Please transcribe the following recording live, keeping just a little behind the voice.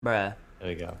Bruh. There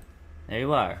we go. There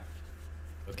you are.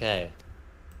 Okay.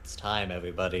 It's time,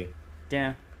 everybody.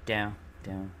 Down, down,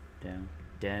 down, down,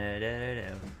 down, down,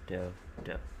 down, down,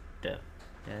 down, down,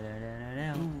 down,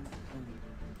 down.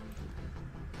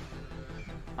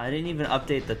 I didn't even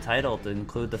update the title to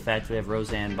include the fact we have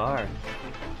Roseanne Barr.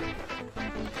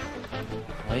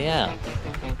 Oh yeah.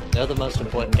 They're the most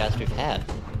important guest we've had.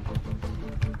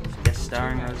 Guest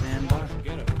starring Roseanne Barr.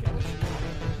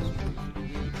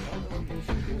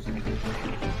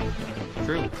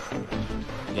 True.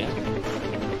 Yeah.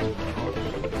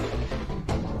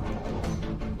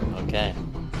 Okay.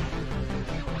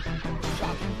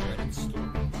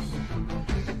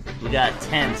 We got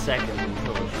 10 seconds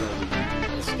until the show.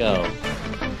 Let's go.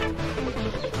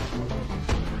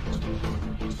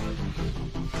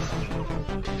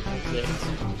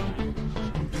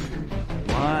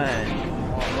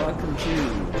 Welcome to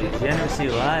Degeneracy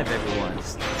Live, everyone.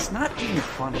 It's not being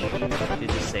funny. You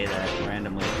just say that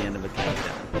randomly at the end of a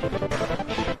countdown.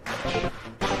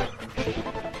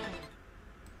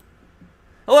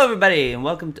 Hello, everybody, and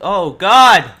welcome to... Oh,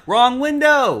 God! Wrong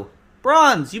window!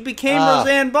 Bronze, you became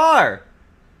Roseanne Barr!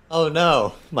 Oh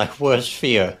no, my worst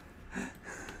fear.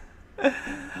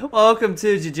 Welcome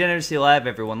to Degeneracy Live,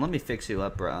 everyone. Let me fix you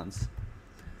up, Bronze.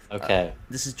 Okay.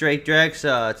 This is Drake Drex.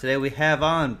 Today we have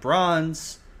on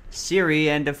Bronze, Siri,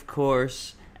 and of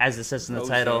course, as it says in the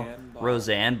title,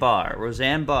 Roseanne Barr.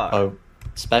 Roseanne Barr. Oh,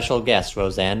 special guest,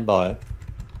 Roseanne Barr.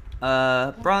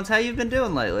 Bronze, how you been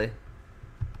doing lately?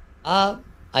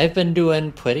 I've been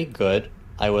doing pretty good.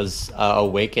 I was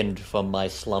awakened from my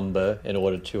slumber in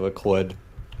order to record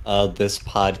this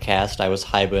podcast. I was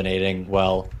hibernating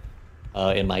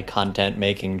in my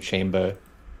content-making chamber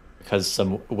because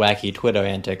some wacky Twitter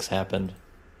antics happened.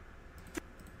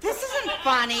 This isn't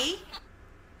funny.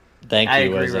 Thank you, I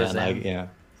agree, Roseanne. Roseanne.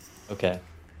 Okay.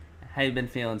 How you been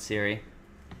feeling, Siri?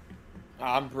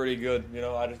 I'm pretty good. You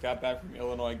know, I just got back from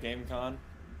Illinois Game Con.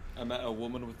 I met a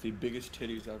woman with the biggest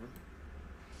titties ever.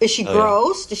 Is she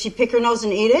gross? Does she pick her nose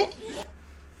and eat it?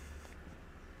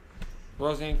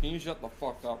 Roseanne, can you shut the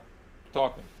fuck up?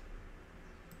 Talking.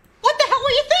 What the hell were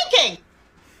you thinking?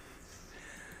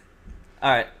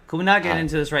 Alright, can we not get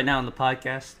into this right now on the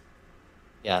podcast?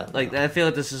 Yeah. Like, I feel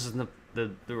like this isn't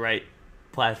the right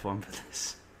platform for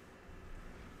this.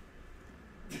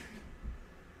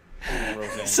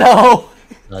 Roseanne. So...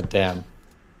 God damn.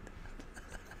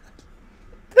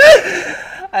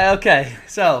 Okay,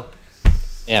 so...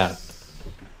 Yeah. We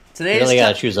Today's really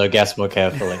gotta choose our guests more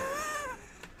carefully.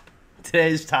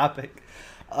 Today's topic.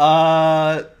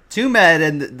 Twomad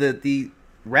and the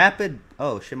rapid...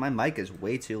 Oh, shit, my mic is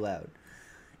way too loud.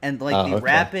 And,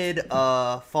 rapid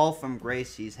fall from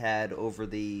grace he's had over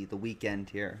the weekend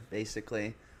here,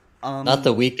 basically. Not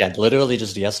the weekend, literally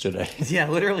just yesterday. Yeah,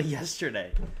 literally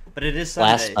yesterday. But it is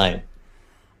Sunday. Last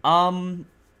night.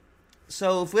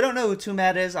 So if we don't know who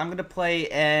Twomad is, I'm going to play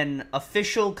an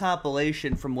official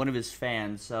compilation from one of his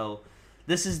fans. So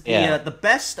this is the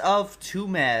best of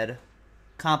Twomad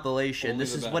compilation. Only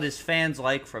this the is best. what his fans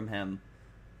like from him.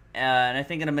 And I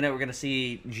think in a minute we're going to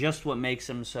see just what makes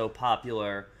him so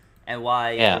popular and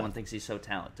why everyone thinks he's so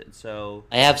talented. So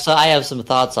I have some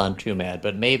thoughts on Twomad,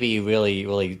 but maybe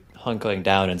really hunkering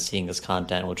down and seeing his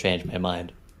content will change my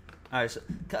mind. all right, so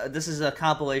this is a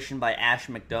compilation by Ash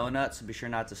McDonut, so be sure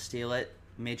not to steal it.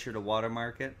 Made sure to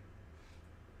watermark it.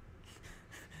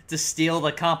 To steal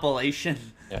the compilation.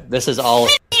 Yeah, this is all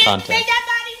content. Make that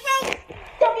body move!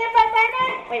 Don't get my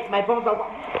Wait, my bones are...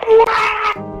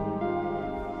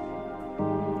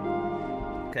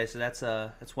 Okay, so that's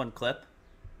one clip.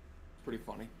 Pretty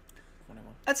funny. Funny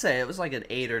one. I'd say it was like an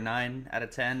 8 or 9 out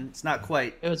of 10. It's not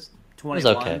quite It was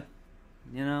 21. okay.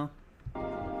 You know?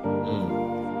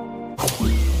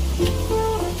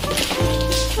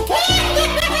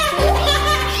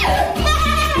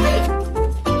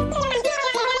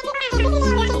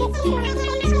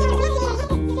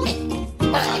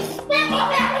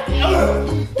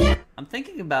 I'm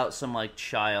thinking about some like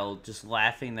child just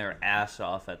laughing their ass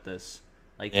off at this.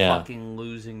 Like fucking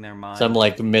losing their mind. Some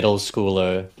like middle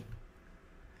schooler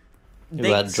who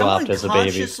had dropped as a baby. Someone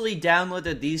consciously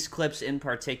downloaded these clips in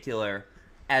particular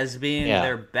as being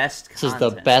their best content. This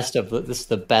is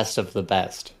the best of the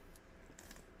best.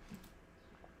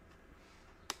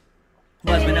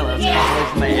 Let me know. That's a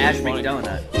compilation by Ash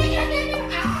McDonut.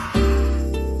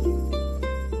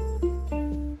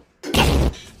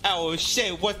 Oh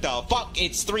shit, what the fuck?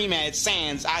 It's Three Mad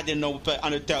Sands. I didn't know but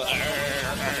under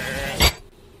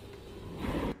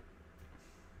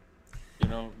You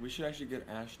know, we should actually get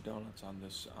Ash Donuts on the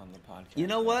podcast. You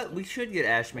know what? We should get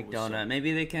Ash McDonut.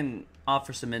 Maybe they can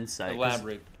offer some insight.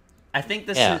 Elaborate. I think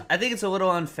I think it's a little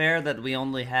unfair that we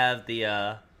only have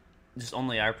the just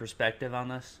only our perspective on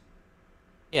this.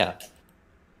 Yeah.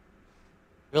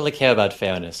 Really care about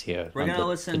fairness here. We're gonna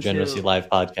listen to the Generously Live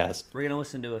podcast. We're gonna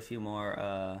listen to a few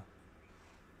more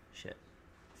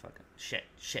shit.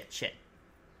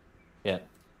 Yeah.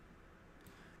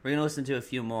 We're gonna listen to a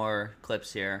few more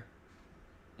clips here.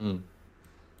 Maybe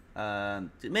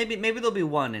there'll be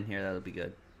one in here that'll be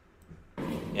good.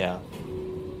 Yeah.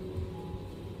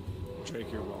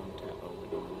 Drake, you're wrong,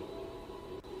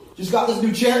 Tab. Just got this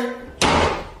new chair.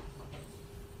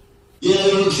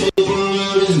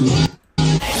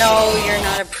 No, you're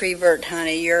not a prevert,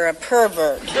 honey. You're a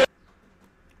pervert.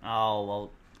 Oh, well,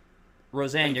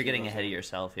 Roseanne, you're getting ahead of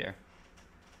yourself here.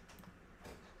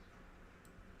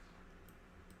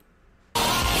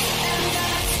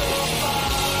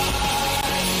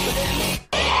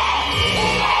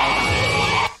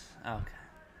 Okay.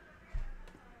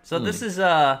 So this is,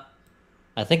 I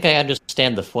think I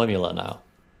understand the formula now.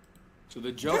 So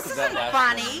the joke This of that isn't last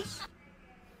funny. one is,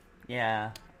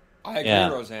 yeah. I agree, Yeah.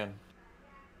 Roseanne.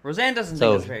 Roseanne doesn't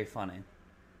So- think it's very funny.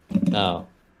 No.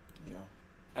 Yeah.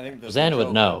 I think Roseanne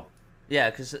would know. Yeah,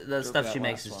 because the Joke stuff that she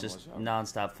makes last is one just was,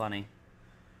 nonstop funny.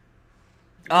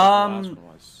 The last one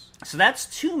was. So that's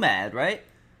Twomad, right?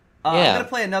 Yeah. I'm gonna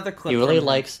play another clip. He really from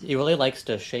him. likes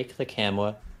to shake the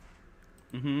camera.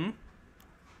 Mm-hmm.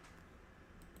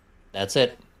 That's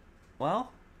it.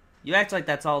 Well, you act like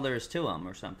that's all there is to him,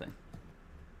 or something.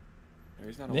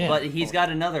 He's not a Yeah. But he's got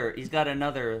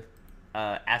another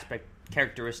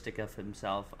characteristic of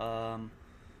himself. I'm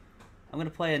gonna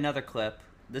play another clip.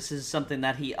 This is something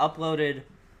that he uploaded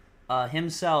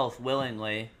himself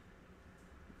willingly,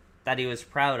 that he was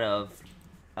proud of.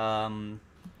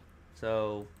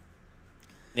 So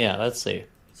Yeah, let's see.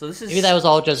 this is Maybe that was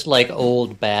all just like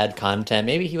old bad content.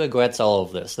 Maybe he regrets all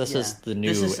of this. This Yeah. is the This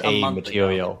new is a A month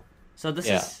material. ago. So this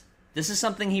Yeah. is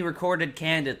something he recorded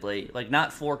candidly, like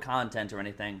not for content or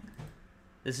anything.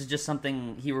 This is just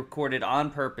something he recorded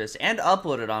on purpose and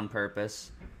uploaded on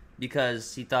purpose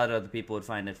because he thought other people would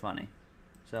find it funny.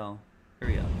 So here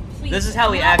we go. This is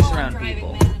how he acts around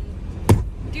people.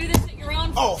 Do this at your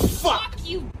own. Oh, fuck.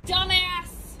 You dumbass!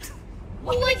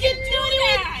 What would you do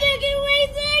that? with chicken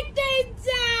wings like they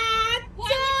said?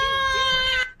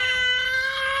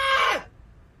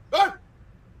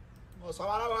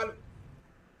 Why would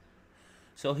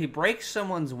So he breaks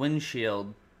someone's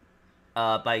windshield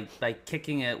by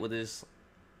kicking it with his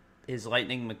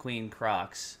Lightning McQueen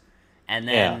Crocs, and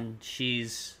then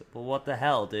she's, well, what the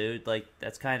hell, dude? Like,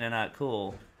 that's kind of not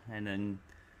cool. And then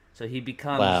so he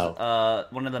becomes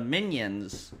one of the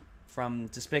minions from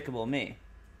Despicable Me.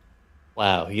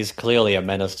 Wow, he's clearly a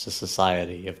menace to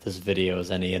society, if this video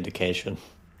is any indication.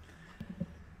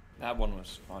 That one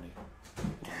was funny.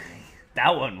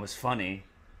 That one was funny.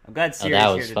 I'm glad Siri's that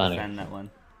here was to funny. defend that one.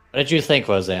 What did you think,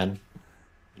 Roseanne?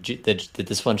 Did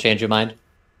this one change your mind?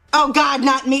 Oh, God,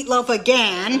 not meatloaf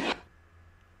again.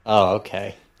 Oh,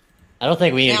 okay. I don't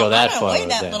think we need to go that far, I'm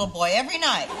that Roseanne. little boy every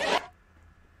night.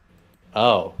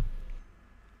 Oh.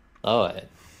 Oh,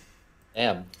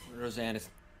 damn. Roseanne is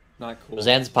not cool.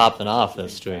 Roseanne's popping off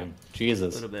this stream. A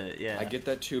Jesus. little bit, yeah. I get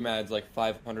that Twomad's like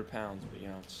 500 pounds, but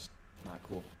it's not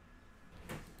cool.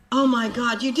 Oh, my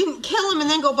God, you didn't kill him and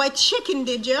then go buy chicken,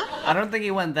 did you? I don't think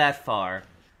he went that far,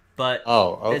 but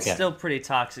Oh, okay. it's still pretty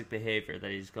toxic behavior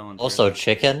that he's going through. Also,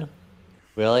 chicken?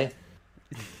 Really?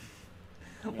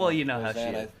 Well, you know how she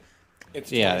Roseanne, is.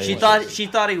 it's Yeah, She it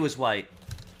thought he was white.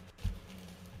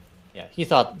 Yeah, she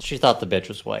thought the bitch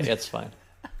was white. It's fine.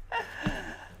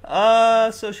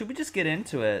 So should we just get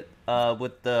into it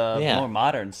with the more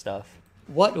modern stuff?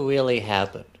 What really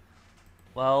happened?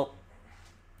 Well,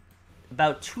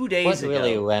 about 2 days What ago,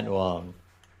 really went wrong?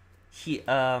 he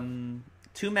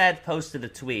Twomad posted a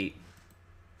tweet.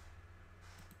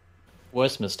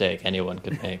 Worst mistake anyone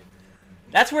could make.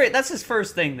 That's his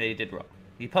first thing that he did wrong.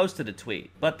 He posted a tweet,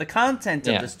 but the content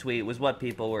of Yeah. this tweet was what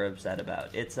people were upset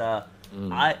about. It's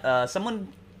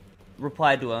someone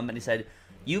replied to him and he said,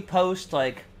 "You post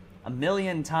like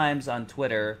 1,000,000 times on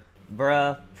Twitter,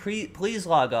 bruh. Please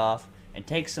log off and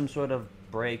take some sort of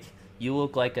break. You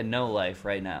look like a no life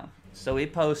right now." So he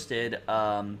posted,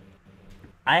 "I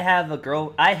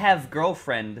have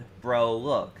girlfriend, bro.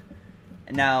 Look."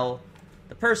 Now,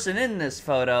 the person in this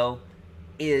photo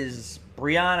is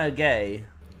Brianna Gay,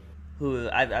 who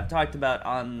I've talked about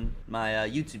on my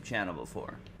YouTube channel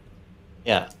before.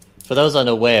 Yeah. For those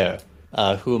unaware,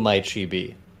 who might she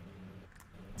be?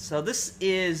 So this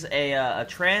is a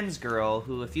trans girl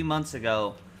who a few months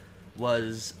ago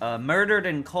was murdered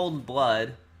in cold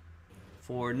blood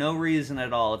for no reason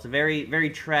at all. It's a very, very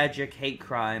tragic hate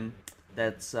crime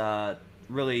that's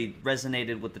really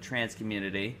resonated with the trans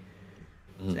community.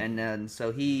 And then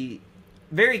so he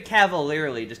very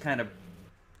cavalierly just kind of,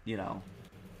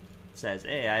 says,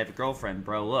 "Hey, I have a girlfriend,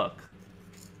 bro, look."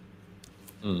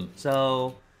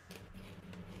 So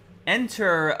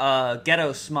enter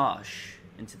Ghetto Smosh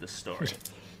into the story.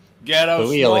 Ghetto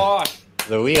Smosh!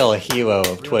 The real hero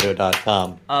of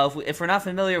Twitter.com. If we're not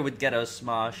familiar with Ghetto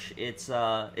Smosh, it's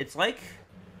a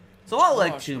lot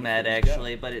like Twomad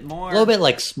actually, but it more A little bit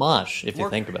like Smosh, if you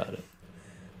think about it.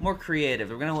 More creative.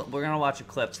 We're gonna watch a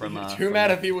clip from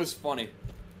Twomad if he was funny.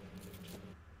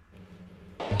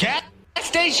 Gas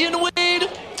station weed?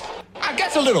 I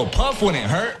guess a little puff wouldn't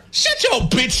hurt. Shut your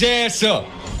bitch ass up.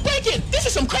 Bacon, this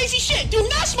is some crazy shit. Do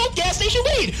not smoke gas station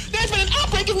weed. There's been an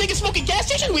outbreak of niggas smoking gas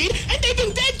station weed, and they've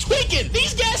been dead tweaking.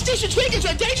 These gas station tweakers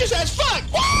are dangerous as fuck.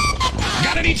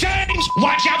 Got any change?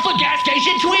 Watch out for gas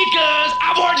station tweakers.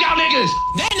 I warned y'all niggas.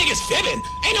 That nigga's fibbing.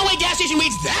 Ain't no way gas station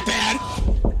weed's that bad.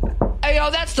 Hey, yo,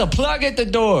 that's the plug at the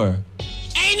door.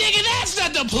 Hey, nigga, that's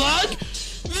not the plug.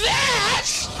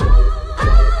 That's...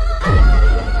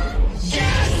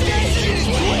 gas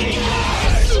station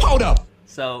tweakers. Hold up.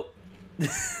 So...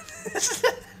 This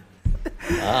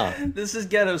is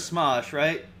Ghetto Smosh,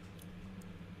 right?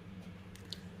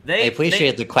 I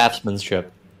appreciate the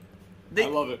craftsmanship. I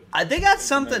love it. They got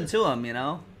something to them,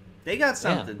 They got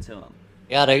something to them.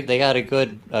 They got a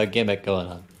good gimmick going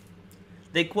on.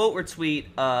 They quote retweet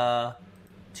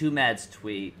Twomad's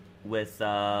tweet with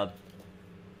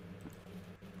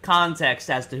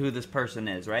context as to who this person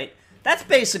is, right? That's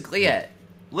basically it.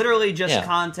 Literally just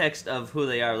context of who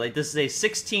they are. Like, this is a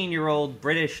 16-year-old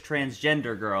British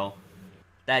transgender girl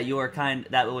that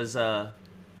was well,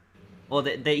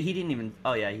 he didn't even...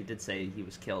 Oh, yeah, he did say he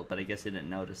was killed, but I guess he didn't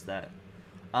notice that.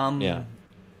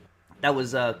 That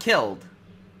was killed.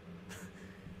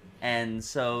 And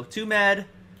so Twomad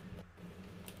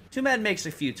makes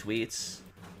a few tweets.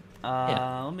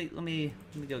 Let me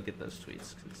go get those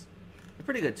tweets, because they're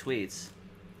pretty good tweets.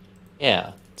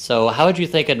 Yeah. So how would you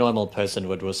think a normal person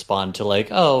would respond to, like,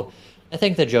 oh, I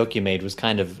think the joke you made was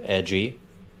kind of edgy?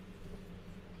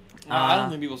 I don't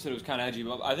think people said it was kind of edgy,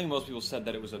 but I think most people said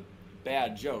that it was a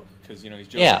bad joke, because, he's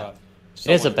joking about...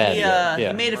 It is a bad joke.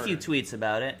 He made a few tweets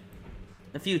about it.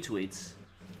 A few tweets.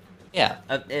 Yeah.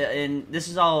 And this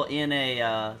is all in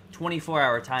a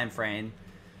 24-hour time frame.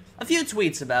 A few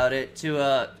tweets about it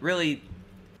to really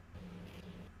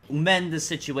mend the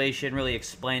situation, really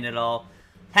explain it all.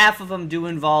 Half of them do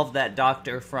involve that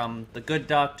doctor from The Good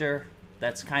Doctor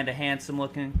that's kind of handsome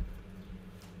looking.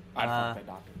 I'd fuck that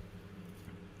doctor.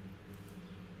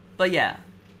 But yeah.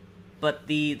 But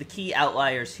the key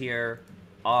outliers here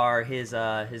are his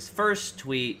first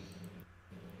tweet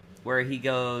where he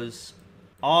goes,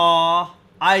 "Aw,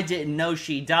 I didn't know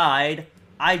she died.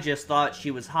 I just thought she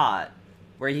was hot."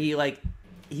 Where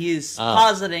he's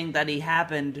positing that he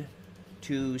happened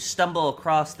to stumble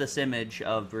across this image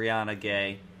of Brianna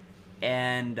Gay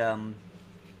and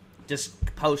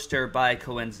just post her by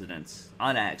coincidence,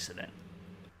 on accident.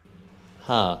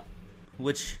 Huh.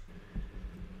 Which,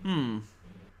 do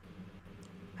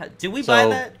we buy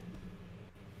that?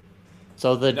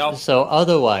 So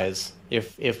otherwise,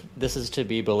 if this is to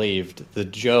be believed, the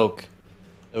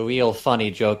real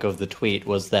funny joke of the tweet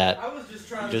was that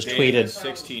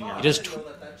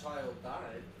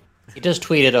he just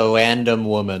tweeted a random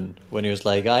woman when he was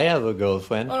like, "I have a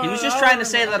girlfriend." He was just trying to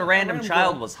say that a random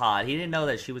child was hot. He didn't know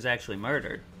that she was actually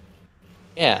murdered.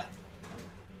 Yeah.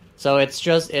 So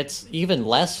it's even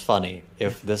less funny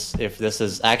if this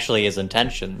is actually his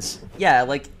intentions. Yeah,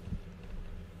 like,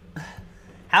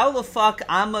 how the fuck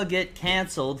I'ma get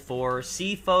canceled for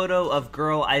see photo of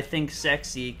girl I think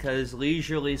sexy cause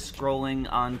leisurely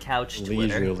scrolling on couch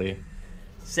Twitter. Leisurely.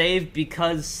 Save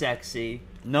because sexy.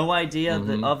 No idea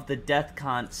of the death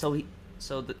con.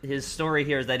 His story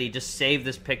here is that he just saved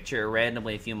this picture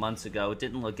randomly a few months ago.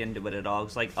 Didn't look into it at all.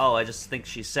 It's like, oh, I just think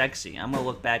she's sexy. I'm gonna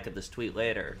look back at this tweet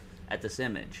later at this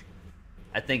image.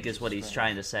 I think is what he's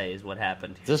trying to say is what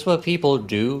happened. Is this what people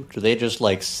do? Do they just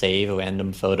save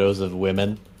random photos of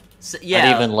women?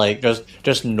 Yeah. And even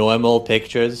just normal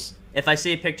pictures? If I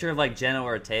see a picture of Jenna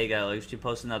Ortega, she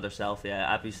posts another selfie,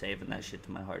 I'd be saving that shit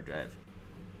to my hard drive.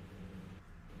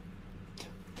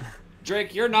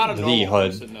 Drake, you're not a normal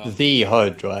person, though. The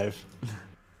hard drive.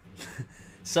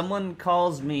 Someone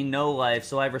calls me no life,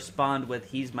 so I respond with,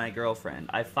 "He's my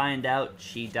girlfriend." I find out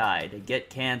she died.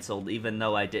 Get canceled, even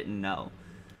though I didn't know.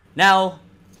 Now,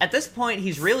 at this point,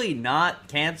 he's really not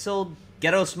canceled.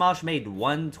 Ghetto Smosh made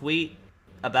one tweet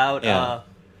about,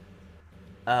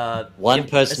 one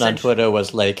person on Twitter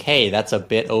was like, "Hey, that's a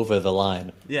bit over the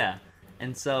line." Yeah,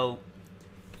 and so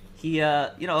he,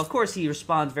 of course he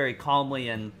responds very calmly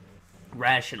and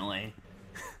rationally.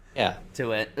 Yeah.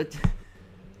 To it.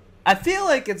 I feel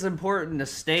like it's important to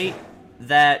state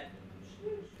that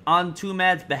on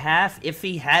Twomad's behalf, if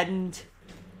he hadn't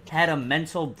had a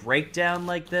mental breakdown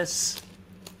like this,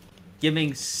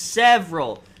 giving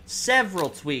several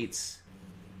tweets,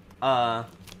 about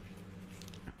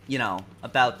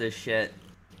this shit.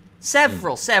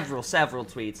 Several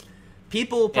tweets.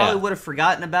 People probably would have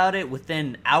forgotten about it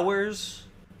within hours.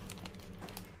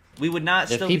 We would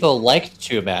not If still... people liked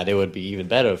Twomad, it would be even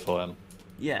better for him.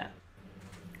 Yeah.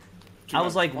 I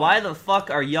was like, why the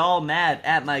fuck are y'all mad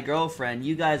at my girlfriend?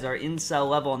 You guys are incel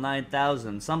level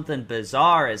 9000. Something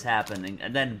bizarre is happening.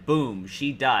 And then, boom,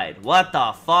 she died. What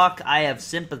the fuck? I have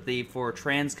sympathy for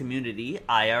trans community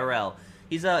IRL.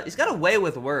 He's got a way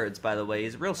with words, by the way.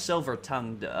 He's a real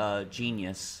silver-tongued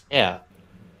genius. Yeah.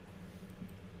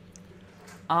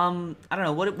 I don't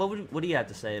know. What do you have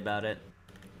to say about it?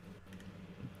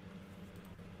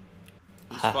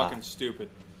 He's fucking stupid.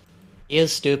 He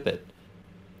is stupid.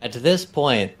 And to this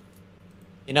point,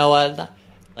 you know what?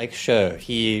 Like, sure,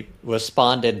 he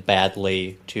responded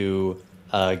badly to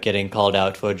getting called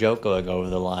out for a joke going over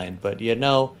the line, but he's a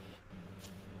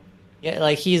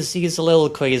little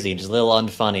crazy, just a little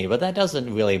unfunny, but that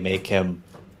doesn't really make him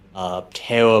a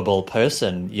terrible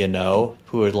person,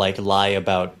 who would lie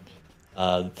about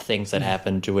things that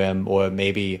happened to him, or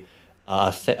maybe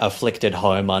afflicted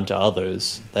harm onto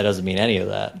others. That doesn't mean any of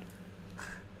that.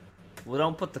 Well,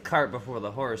 don't put the cart before the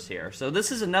horse here. So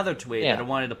this is another tweet that I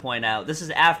wanted to point out. This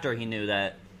is after he knew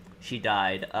that she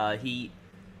died. He,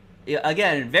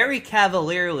 again, very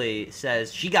cavalierly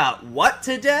says, she got what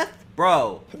to death?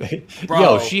 Bro.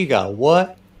 Yo, she got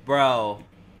what? Bro.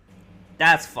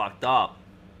 That's fucked up.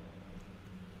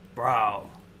 Bro,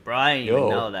 I didn't even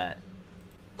know that.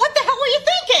 What the hell were you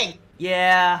thinking?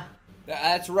 Yeah.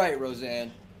 That's right,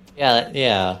 Roseanne.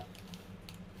 Yeah.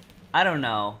 I don't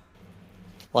know.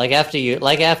 After you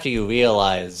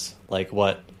realize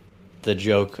what the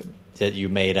joke that you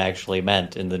made actually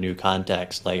meant in the new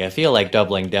context, I feel like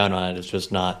doubling down on it is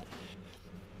just not.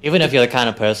 Even if you're the kind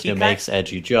of person who makes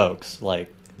edgy jokes,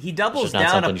 he doubles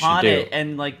down upon it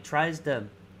and tries to.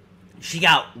 She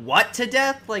got what to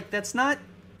death? That's not.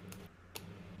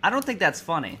 I don't think that's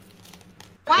funny.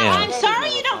 Well, I'm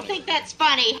sorry you don't think that's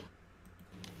funny.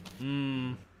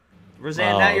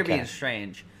 Roseanne, now you're being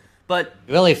strange. But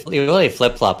you're really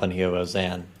flip-flopping here,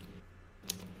 Roseanne.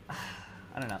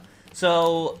 I don't know.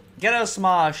 So, Ghetto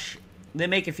Smosh, they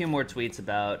make a few more tweets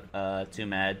about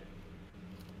Twomad.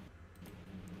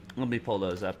 Let me pull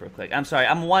those up real quick. I'm sorry,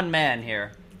 I'm one man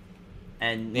here.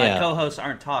 And my co-hosts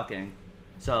aren't talking.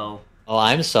 So... Oh,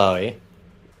 I'm sorry.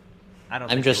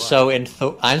 I'm just so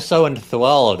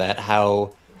enthralled at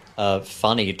how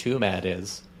funny Twomad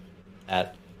is.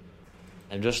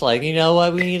 I'm just like, you know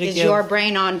what, we need to Is your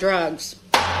brain on drugs?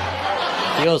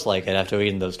 Feels like it after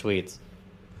reading those tweets.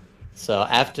 So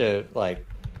after,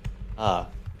 Ghetto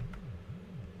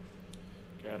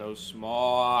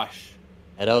Smosh.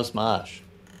 Ghetto Smosh.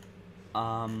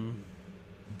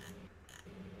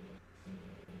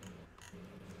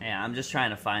 Yeah, I'm just trying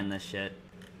to find this shit.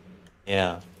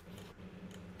 Yeah.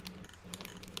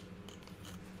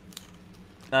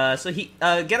 So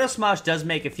Ghetto Smosh does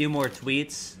make a few more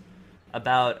tweets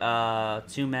about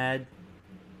Twomad,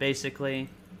 basically,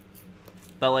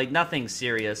 but nothing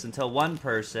serious until one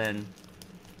person.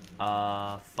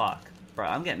 Fuck, bro,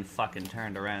 I'm getting fucking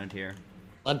turned around here.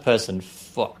 One person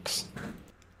fucks.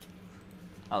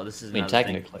 Oh, this is.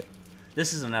 Technically.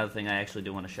 This is another thing I actually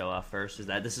do want to show off first. Is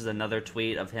that this is another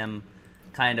tweet of him,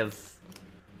 kind of,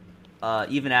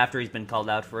 even after he's been called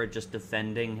out for it, just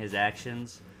defending his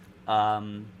actions.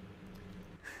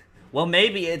 Well,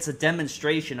 maybe it's a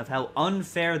demonstration of how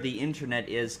unfair the internet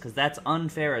is, because that's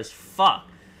unfair as fuck.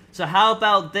 So how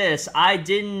about this? I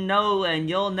didn't know, and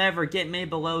you'll never get me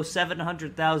below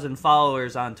 700,000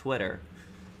 followers on Twitter.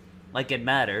 Like it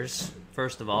matters,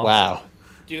 first of all. Wow.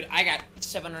 Dude, I got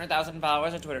 700,000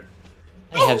 followers on Twitter.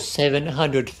 I have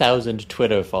 700,000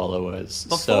 Twitter followers,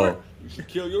 so... You should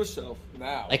kill yourself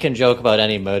now. I can joke about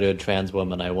any murdered trans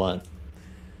woman I want.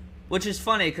 Which is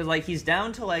funny, because, he's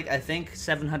down to, I think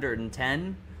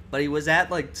 710, but he was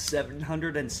at,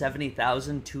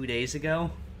 770,000 2 days ago.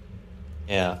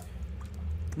 Yeah.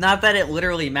 Not that it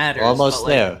literally matters. We're almost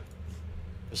there.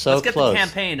 We're so let's get close. the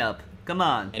campaign up. Come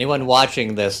on. Anyone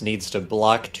watching this needs to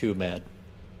block Twomad.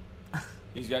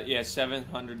 He's got,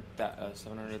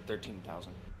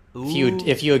 713,000.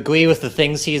 If you agree with the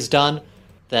things he's done,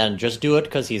 then just do it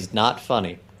because he's not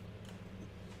funny.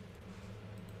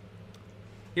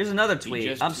 Here's another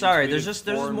tweet. I'm sorry. There's just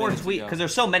more tweets because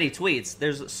there's so many tweets.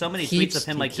 There's so many tweets of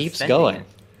him like keeps defending going. it.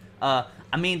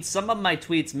 I mean, some of my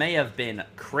tweets may have been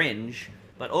cringe,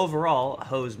 but overall,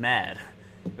 hoes mad.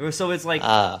 So it's like,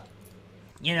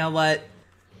 you know what?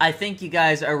 I think you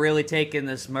guys are really taking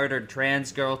this murdered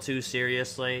trans girl too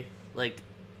seriously. Like,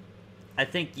 I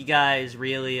think you guys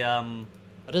really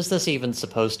What is this even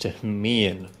supposed to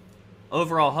mean?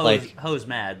 Overall, hoes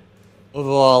mad.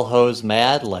 Overall, hoes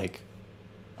mad. Like,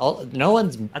 no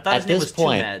one's I thought his name was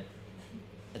Twomad.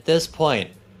 At this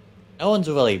point, no one's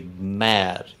really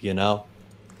mad, you know?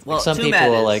 Well, like some people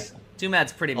are like...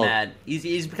 Twomad's pretty mad.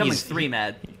 He's becoming 3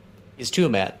 mad. He's too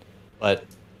mad. But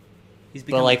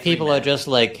like, people are just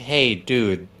like, hey,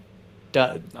 dude,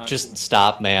 just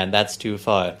stop, man. That's too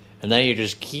far. And then he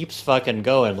just keeps fucking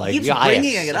going. Like, he keeps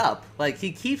bringing it up. Like,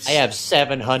 he keeps... I have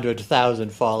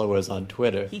 700,000 followers on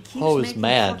Twitter. He keeps hoes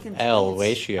mad. L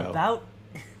ratio. About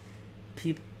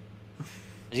people...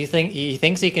 He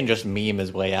thinks he can just meme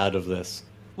his way out of this.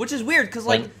 Which is weird, because,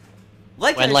 when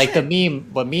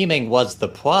memeing was the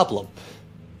problem.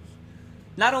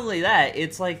 Not only that,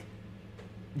 it's like,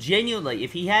 genuinely,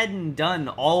 if he hadn't done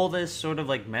all this sort of,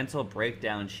 like, mental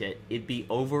breakdown shit, it'd be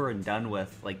over and done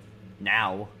with, like,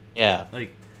 now. Yeah.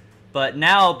 Like, but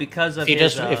now, because of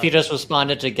if he just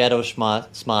responded to Ghetto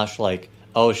Smosh, like,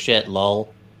 oh shit,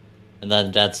 lol, and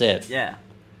then that's it. Yeah.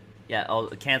 Yeah,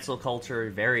 cancel culture,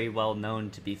 very well known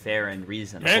to be fair and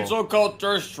reasonable. Cancel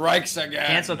culture strikes again.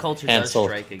 Cancel culture does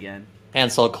strike again.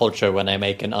 Cancel culture when I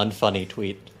make an unfunny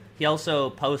tweet. He also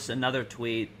posts another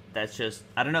tweet that's just,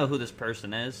 I don't know who this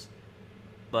person is,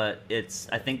 but it's,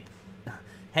 I think,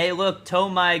 hey look, tow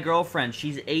my girlfriend,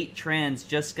 she's 8 trans,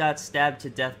 just got stabbed to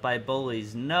death by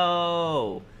bullies,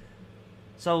 no!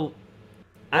 So,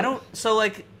 what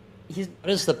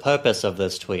is the purpose of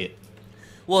this tweet?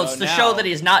 Well, it's to show that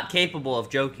he's not capable of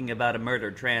joking about a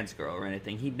murdered trans girl or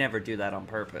anything. He'd never do that on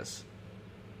purpose.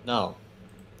 No.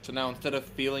 So now, instead of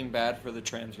feeling bad for the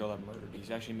trans girl that murdered, he's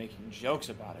actually making jokes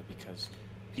about it because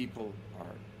people are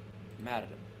mad at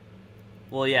him.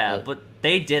 Well, yeah, but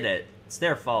they did it. It's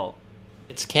their fault.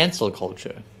 It's cancel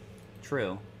culture.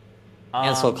 True.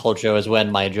 Cancel culture is when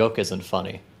my joke isn't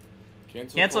funny.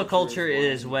 Cancel culture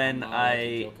is when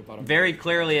I very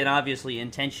clearly and obviously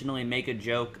intentionally make a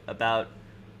joke about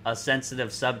a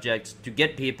sensitive subject to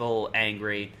get people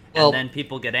angry, and then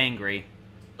people get angry.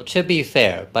 Well, to be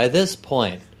fair, by this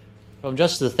point, from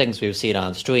just the things we've seen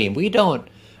on stream, we don't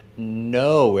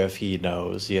know if he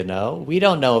knows, you know? We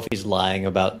don't know if he's lying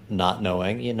about not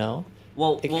knowing, you know?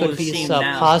 Well, it could be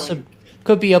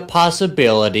could be a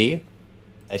possibility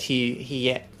that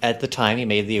he at the time he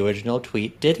made the original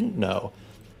tweet didn't know.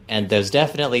 And there's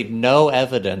definitely no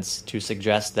evidence to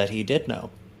suggest that he did know.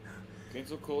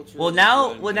 Cancel culture. Well,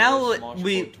 now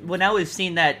we've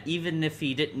seen that even if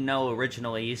he didn't know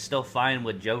originally, he's still fine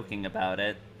with joking about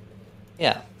it.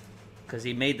 Yeah, because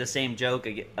he made the same joke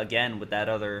again with that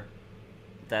other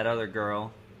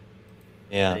girl.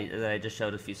 Yeah, that I just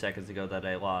showed a few seconds ago that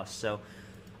I lost. So,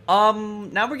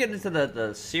 now we're getting into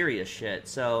the serious shit.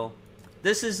 So,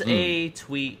 this is a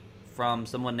tweet from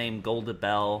someone named Golda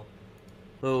Bell,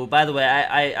 who, by the way,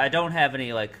 I don't have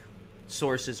any like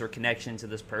sources or connection to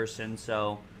this person,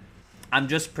 so I'm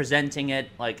just presenting it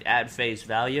like at face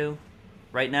value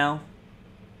right now.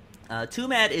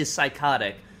 Twomad is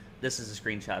psychotic. This is a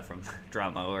screenshot from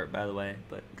Drama Alert, by the way,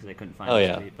 but because I couldn't find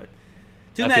the tweet. But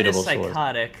Twomad is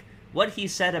psychotic. What he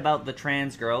said about the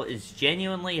trans girl is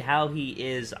genuinely how he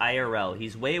is IRL.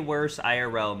 He's way worse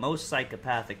IRL. Most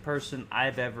psychopathic person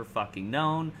I've ever fucking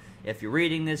known. If you're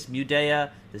reading this,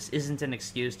 Mudea, this isn't an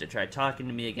excuse to try talking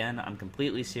to me again. I'm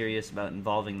completely serious about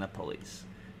involving the police.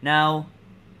 Now,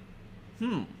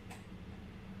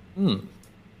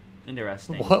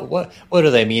 interesting. What do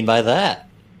they mean by that?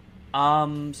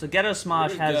 So Ghetto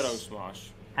Smosh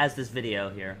has this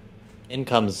video here. In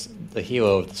comes the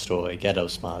hero of the story, Ghetto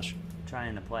Smosh. I'm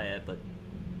trying to play it, but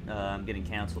I'm getting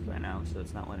canceled right now, so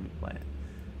it's not letting me play it.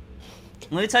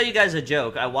 Let me tell you guys a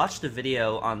joke. I watched a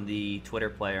video on the Twitter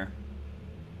player.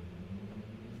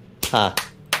 Huh.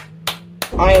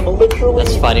 I am literally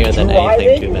That's funnier than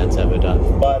anything Twomad's ever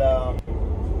done. But,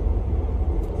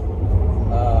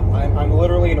 I'm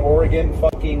literally in Oregon,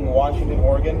 fucking Washington,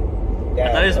 Oregon.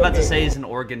 I thought he was about to say he's an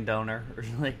organ donor.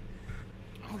 Really?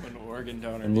 I'm an organ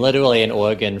donor. I'm literally an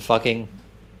organ fucking.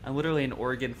 I'm literally an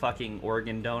organ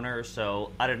donor,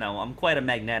 so I don't know. I'm quite a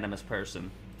magnanimous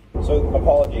person. So,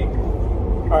 apology.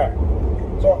 Alright.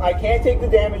 So, I can't take the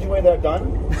damage away that I've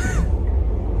done,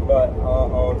 but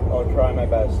I'll try my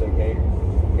best, okay?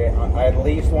 I at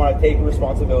least want to take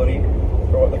responsibility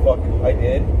for what the fuck I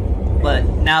did. But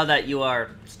now that you are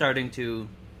starting to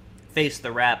face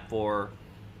the rap for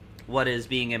what is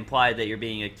being implied that you're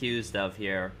being accused of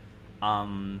here.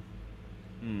 Yeah.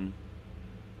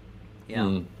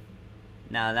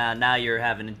 Now you're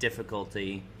having a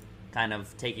difficulty kind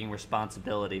of taking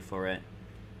responsibility for it.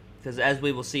 Because as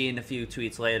we will see in a few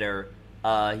tweets later,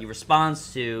 he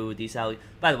responds to these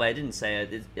By the way, I didn't say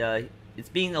it. It's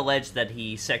being alleged that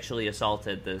he sexually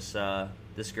assaulted this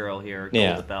girl here,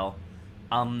 Golda Bell.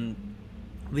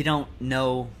 We don't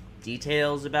know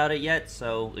details about it yet,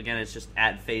 so again, it's just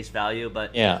at face value.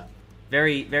 But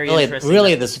very, very interesting.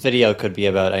 Really, this video could be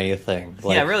about anything.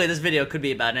 Like, yeah, really, this video could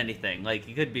be about anything. Like,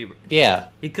 he could be. Yeah,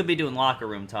 he could be doing locker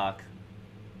room talk.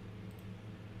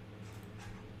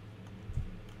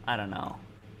 I don't know.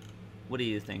 What do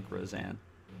you think, Roseanne?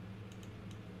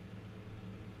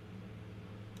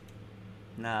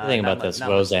 Nah, think about this,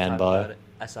 Roseanne Barr.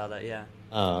 I saw that, yeah.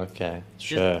 Oh, okay,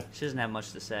 sure. She doesn't have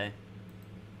much to say.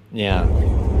 Yeah.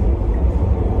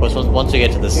 Once we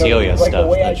get to the serious like stuff, the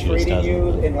way then I she just treated you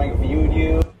doesn't. and like viewed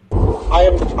you, I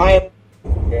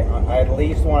at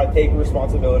least want to take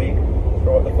responsibility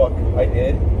for what the fuck I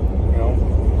did.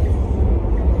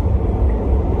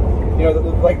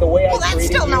 Like the way I treated you. Well, that's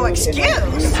still no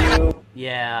excuse.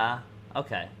 Yeah.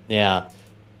 Okay. Yeah.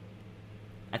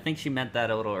 I think she meant that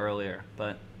a little earlier,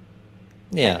 but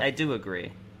yeah, I do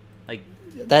agree. Like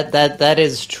that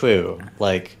is true.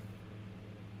 Like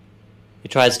he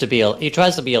tries to be a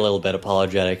little bit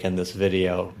apologetic in this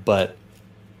video, but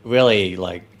really,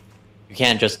 like, you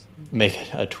can't just make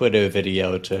a Twitter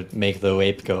video to make the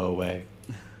rape go away.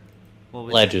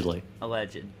 Allegedly.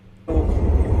 Alleged. This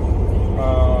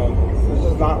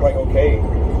is not like okay.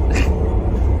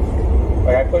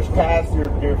 Like I pushed past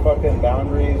your fucking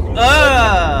boundaries.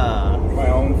 My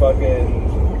own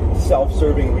fucking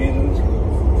self-serving reasons.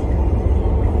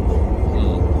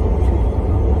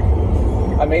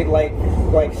 I made like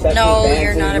sexual No, advances.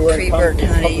 you're not a pre-bird,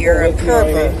 honey. You're a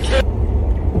pervert.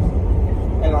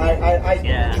 And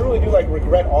I truly do like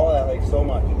regret all of that like so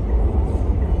much.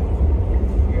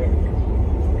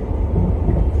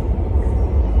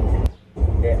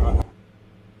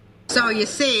 So you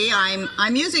see,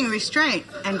 I'm using restraint,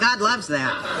 and God loves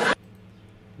that.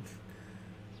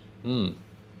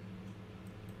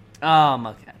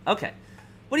 Okay.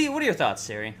 What are your thoughts,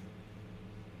 Siri?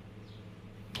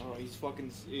 Oh, he's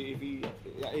fucking.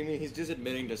 He's just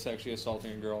admitting to sexually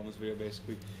assaulting a girl in this video,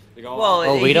 basically.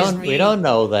 Like, we don't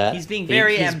know that. He's being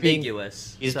very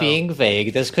ambiguous. He's being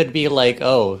vague. This could be like,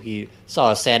 oh, he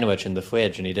saw a sandwich in the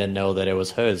fridge and he didn't know that it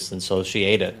was hers, and so she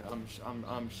ate it. Yeah,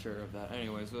 I'm sure of that.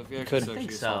 Anyways, if he Could actually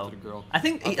think assaulted so. a girl, I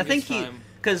think he,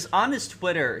 because on his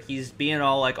Twitter he's being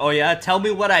all like, "Oh yeah, tell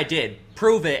me what I did,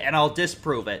 prove it, and I'll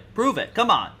disprove it. Prove it,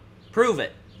 come on, prove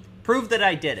it, prove that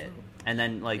I did it." And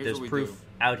then like Here's there's proof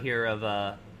out here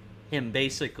of him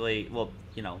basically. Well,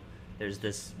 there's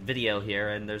this video here,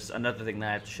 and there's another thing that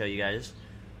I have to show you guys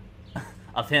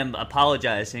of him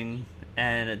apologizing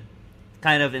and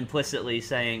kind of implicitly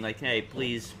saying like, "Hey,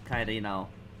 please, kind of,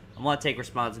 I want to take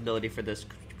responsibility for this.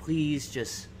 Please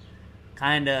just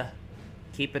kind of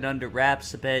keep it under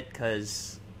wraps a bit,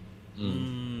 because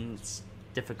it's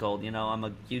difficult. I'm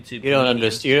a YouTube. You don't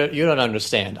understand. You don't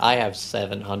understand. I have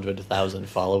 700,000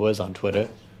 followers on Twitter.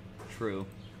 True.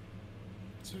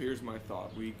 So here's my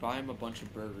thought: we buy him a bunch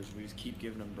of burgers. We just keep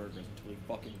giving him burgers until he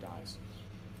fucking dies.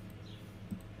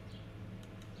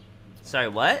 Sorry,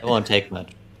 what? It won't take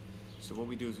much. So what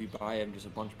we do is we buy him just a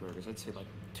bunch of burgers. I'd say like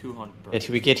 200 burgers. If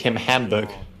we get him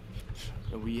hamburger.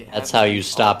 That's have how you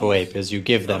stop rape, is you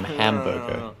give them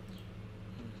hamburger. No.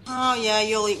 Oh yeah,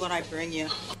 you'll eat what I bring you.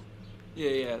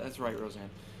 Yeah, that's right, Roseanne.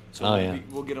 So yeah.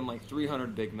 we'll get him like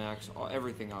 300 Big Macs,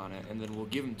 everything on it, and then we'll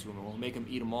give them to him, and we'll make him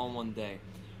eat them all in one day,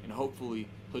 and hopefully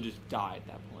he'll just die at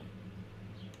that point.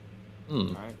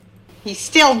 All right? He's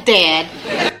still dead.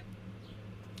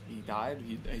 He died?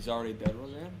 He's already dead,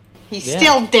 Roseanne? He's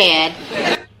still dead.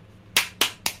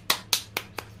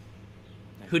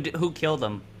 Who killed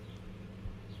him?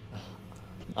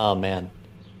 Oh man.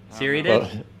 Siri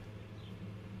did?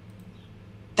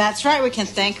 That's right, we can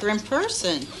thank her in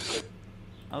person.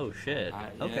 Oh shit.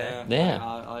 Okay. Yeah.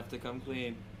 I'll have to come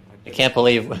clean. I can't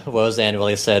believe Roseanne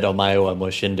really said Omae wa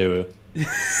Moshindu.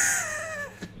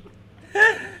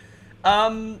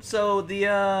 So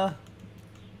the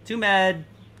Twomad,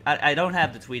 I don't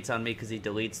have the tweets on me because he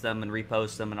deletes them and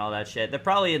reposts them and all that shit. They're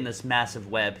probably in this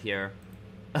massive web here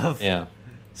of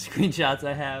screenshots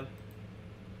I have.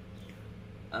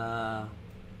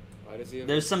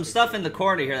 There's some stuff in the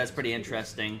corner here that's pretty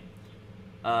interesting.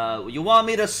 You want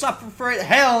me to suffer for it?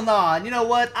 Hell no! And you know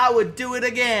what? I would do it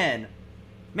again.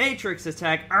 Matrix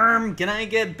attack. Can I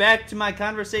get back to my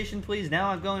conversation, please?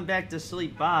 Now I'm going back to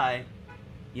sleep. Bye.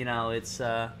 You know, it's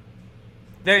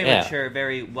very mature,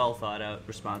 very well thought out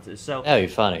responses. So that'd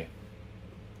be funny.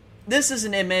 This is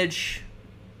an image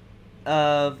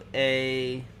of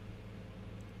a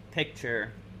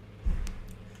picture.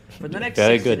 For the next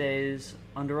 60 days,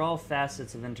 under all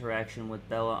facets of interaction with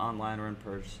Bella online or in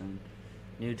person,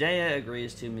 Nudea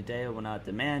agrees to Medea will not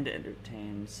demand to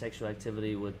entertain sexual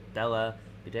activity with Bella.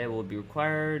 Medea will be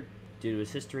required, due to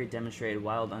his history, demonstrated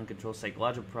wild, uncontrolled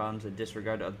psychological problems and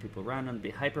disregard to other people around him,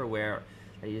 be hyper aware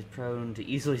that he is prone to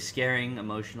easily scaring,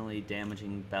 emotionally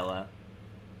damaging Bella.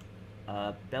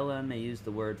 Bella may use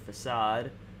the word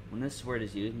facade. When this word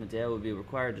is used, Medea will be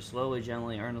required to slowly,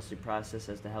 gently, earnestly process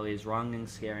as to how he is wronging,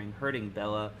 scaring, hurting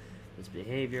Bella. This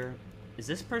behavior. Is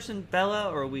this person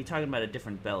Bella, or are we talking about a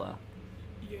different Bella?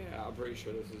 Yeah, I'm pretty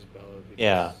sure this is Bella.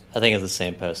 Yeah, I think it's the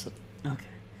same person. Okay.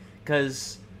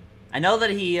 Because I know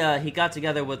that he got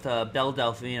together with Belle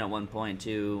Delphine at one point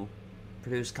to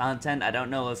produce content. I don't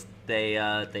know if they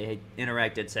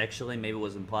interacted sexually. Maybe it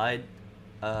was implied.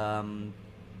 That'd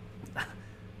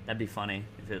be funny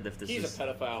if this He's is... a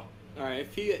pedophile. All right,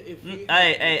 if he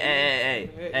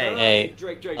Hey,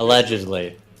 Drake,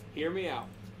 allegedly. Hear me out.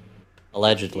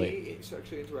 Allegedly. He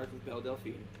sexually interacted with Belle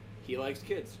Delphine. He likes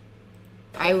kids.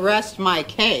 I rest my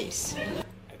case.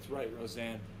 That's right,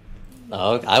 Roseanne.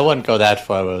 No, I wouldn't go that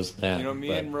far, Roseanne. You know,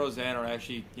 me and Roseanne are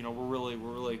actually, you know,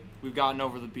 we've gotten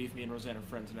over the beef. Me and Roseanne are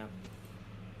friends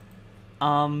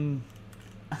now.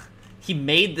 He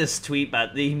made this tweet,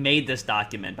 but he made this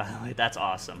document, by the way. That's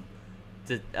awesome.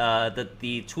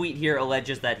 The tweet here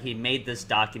alleges that he made this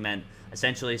document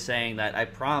essentially saying that I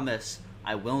promise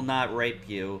I will not rape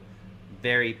you.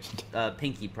 Very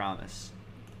pinky promise.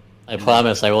 I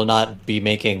promise I will not be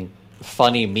making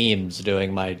funny memes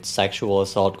during my sexual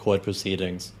assault court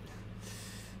proceedings.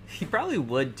 He probably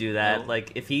would do that.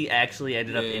 Like, if he actually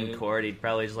ended up in court, he'd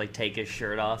probably just, like, take his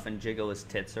shirt off and jiggle his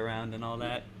tits around and all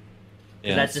that.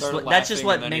 Yeah. That's just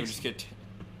what makes... Kick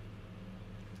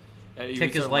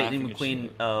his Lightning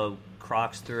McQueen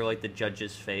Crocs through, like, the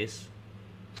judge's face.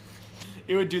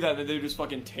 He would do that, and then they would just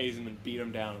fucking tase him and beat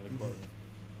him down in the court.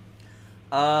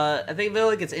 I feel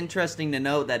like it's interesting to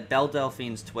note that Belle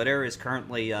Delphine's Twitter is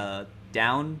currently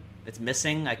down. It's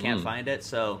missing. I can't find it,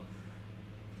 so...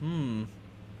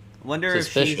 Wonder if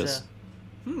she's...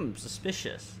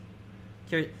 suspicious.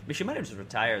 But she might have just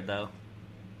retired, though,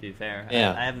 to be fair.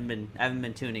 Yeah. I haven't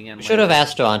been tuning in. We should have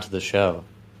asked her onto the show.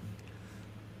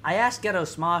 I asked Ghetto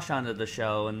Smosh onto the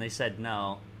show, and they said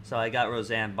no. So I got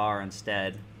Roseanne Barr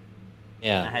instead.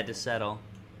 Yeah. I had to settle.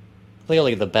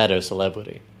 Clearly the better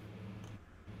celebrity.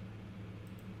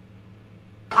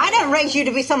 I didn't raise you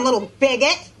to be some little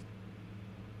bigot.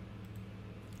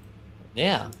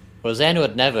 Yeah. Roseanne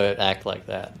would never act like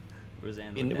that.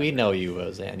 Roseanne we know you,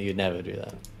 Roseanne. You'd never do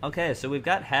that. Okay, so we've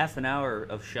got half an hour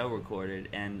of show recorded,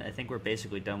 and I think we're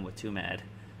basically done with Twomad.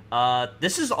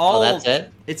 This is all... Oh, that's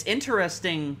it? It's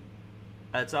interesting.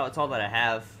 It's all that I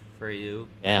have for you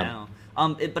now.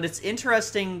 But it's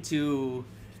interesting to...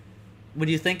 When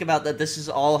you think about that, this has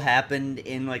all happened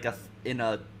in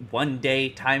a 1 day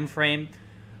time frame,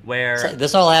 where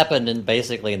this all happened in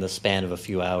the span of a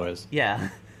few hours. Yeah,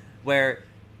 where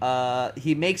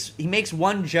he makes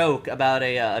one joke about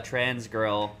a trans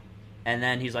girl, and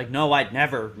then he's like, "No, I'd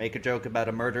never make a joke about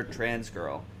a murdered trans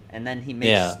girl." And then he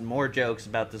makes more jokes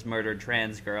about this murdered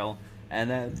trans girl, and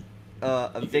then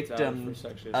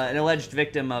an alleged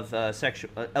victim of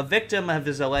a victim of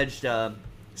his alleged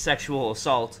sexual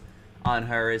assault on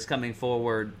her is coming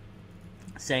forward,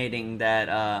 stating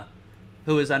that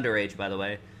who is underage, by the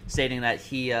way, stating that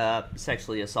he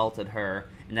sexually assaulted her,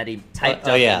 and that he typed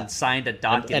up and signed a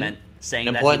document saying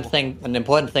an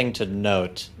important thing to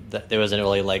note, that there wasn't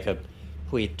really like a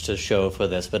tweet to show for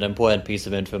this, but an important piece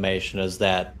of information is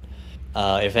that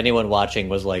if anyone watching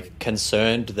was like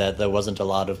concerned that there wasn't a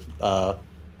lot of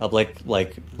public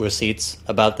like receipts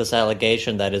about this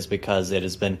allegation, that is because it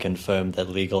has been confirmed that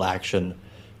legal action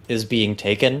is being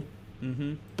taken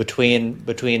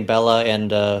between Bella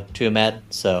and Twomad.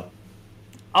 So,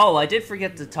 I did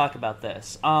forget to talk about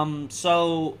this.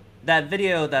 So that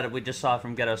video that we just saw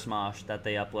from Ghetto Smosh that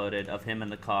they uploaded of him in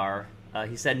the car,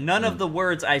 he said, "None of the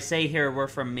words I say here were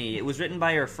from me. It was written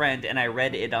by your friend, and I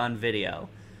read it on video."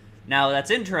 Now that's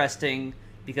interesting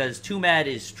because Twomad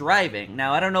is driving.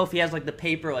 Now I don't know if he has like the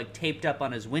paper like taped up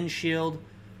on his windshield.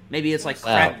 Maybe it's like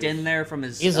cracked in there from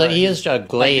his. He is a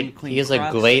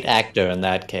great actor in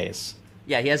that case.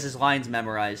 Yeah, he has his lines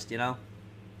memorized. You know.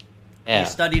 Yeah. He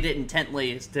studied it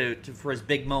intently for his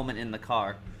big moment in the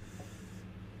car.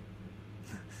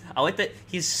 I like that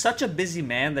he's such a busy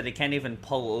man that he can't even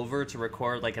pull over to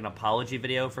record like an apology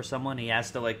video for someone. He has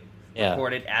to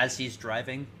record it as he's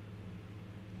driving.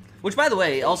 Which, by the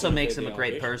way, also Gonna makes pay him a the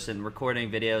great allegation. person, recording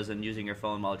videos and using your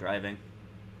phone while driving.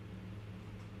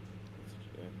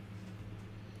 Yeah.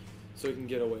 So he can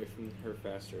get away from her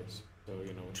faster. So,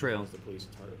 you know, when True. he calls the police,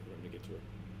 it's harder for them to get to her.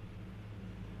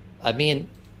 I mean,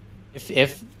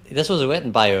 if this was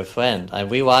written by your friend, I'm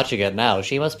rewatching it now,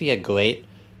 she must be a great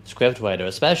script writer,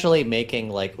 especially making,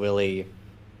 like, really,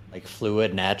 like,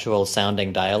 fluid,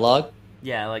 natural-sounding dialogue.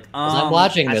 Yeah, like, 'Cause I'm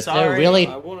watching this,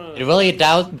 it really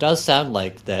does sound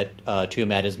like that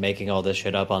Twomad is making all this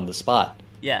shit up on the spot.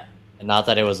 Yeah. And not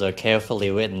that it was a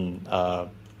carefully written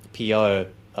PR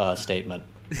statement.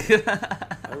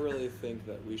 I really think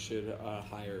that we should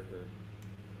hire her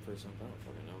for something. I don't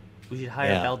fucking know. We should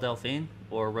hire Belle Delphine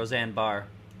or Roseanne Barr.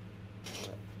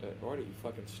 What are you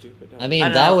fucking stupid? I mean,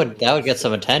 that would get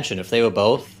some attention if they were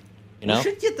both, you know? We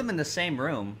should get them in the same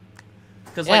room.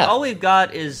 Because, Yeah. like, all we've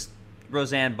got is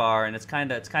Roseanne Barr, and it's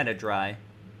kind of dry.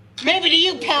 Maybe to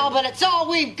you, pal, but it's all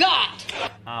we've got.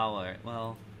 Oh, all right.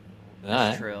 Well, Alright.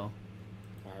 that's true.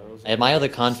 I admire the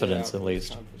confidence, at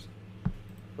least.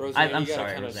 Roseanne, I'm you gotta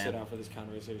sorry, kind of Roseanne. sit out for this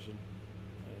conversation.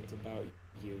 It's about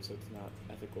you, so it's not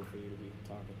ethical for you to be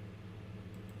talking.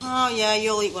 Oh, yeah,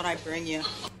 you'll eat what I bring you.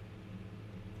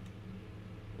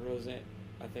 Roseanne,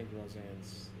 I think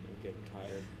Roseanne's getting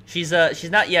tired. She's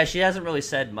not. Yeah, she hasn't really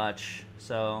said much.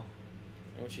 So.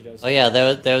 And when she does. Oh yeah,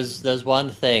 there's one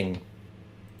thing.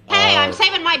 Hey, I'm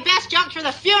saving my best junk for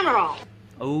the funeral.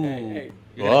 Ooh. Hey.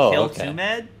 You're gonna Whoa, kill okay.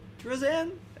 Twomad,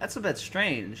 Roseanne? That's a bit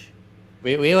strange.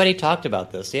 We already talked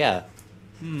about this, yeah.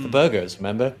 The burgers,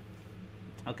 remember?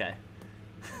 Okay.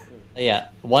 Yeah,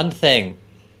 one thing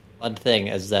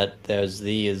is that there are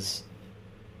these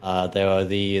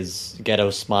Ghetto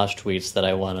Smosh tweets that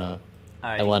I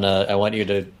want you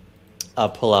to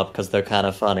pull up because they're kind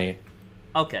of funny.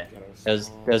 Okay.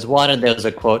 There's one and there's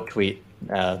a quote tweet.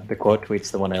 The quote tweet's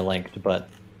the one I linked, but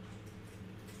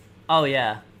Oh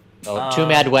yeah.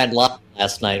 Twomad went live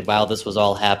last night while this was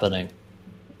all happening.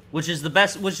 Which is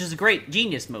a great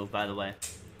genius move, by the way.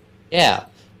 Yeah.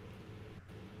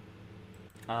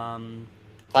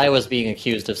 If I was being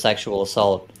accused of sexual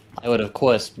assault, I would of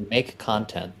course make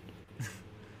content.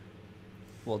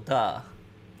 Well, duh.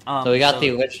 So you got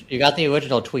the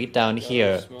original tweet down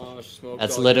here.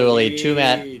 That's literally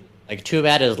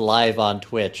Twomad is live on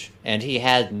Twitch, and he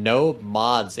had no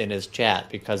mods in his chat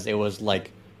because it was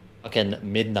like fucking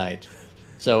midnight.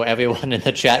 So everyone in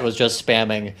the chat was just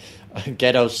spamming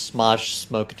Ghetto Smosh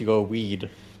smoked your weed.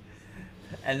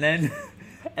 And then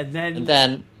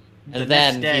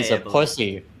he's a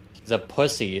pussy. He's a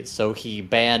pussy, so he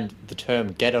banned the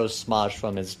term Ghetto Smosh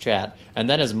from his chat. And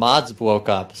then his mods woke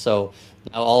up, so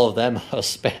now all of them are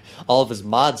all of his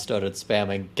mods started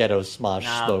spamming Ghetto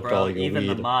Smosh smoked bro, all your even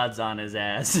weed. the mods on his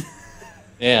ass.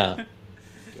 Yeah.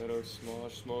 Ghetto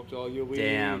Smosh smoked all your weed.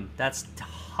 Damn, that's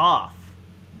tough.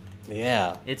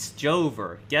 Yeah. It's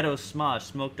Jover. Ghetto Smosh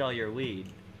smoked all your weed.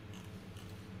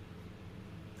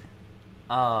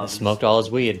 He smoked all his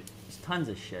weed. There's tons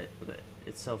of shit with it.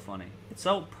 It's so funny. It's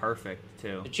so perfect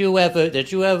too. Did you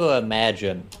ever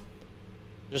imagine,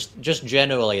 just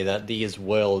generally, that these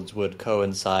worlds would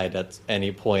coincide at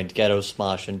any point, Ghetto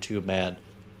Smosh and Twomad,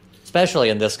 especially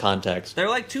in this context? They're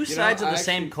like two sides of the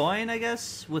same coin, I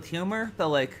guess, with humor, but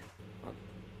like,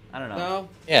 I don't know. No.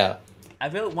 Yeah. I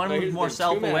feel one No, was here's the more thing.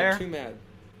 self-aware.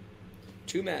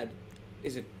 Twomad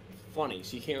isn't funny,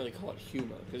 so you can't really call it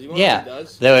humor. Because Yeah. He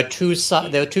does? There are two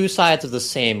sides of the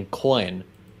same coin.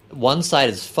 One side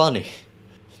is funny.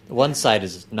 One side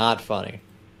is not funny.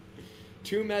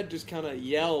 Twomad just kind of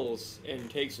yells and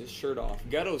takes his shirt off.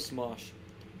 Ghetto Smosh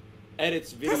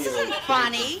edits videos. This isn't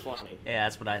funny. Yeah,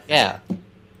 that's what I think. Yeah.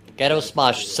 Ghetto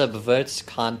Smosh subverts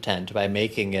content by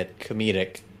making it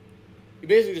comedic. He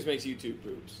basically just makes YouTube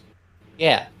boobs,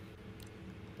 Yeah.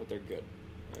 but they're good.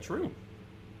 Right? True.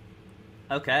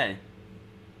 Okay.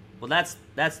 Well, that's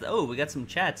we got some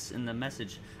chats in the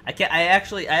message. I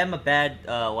am a bad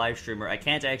live streamer. I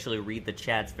can't actually read the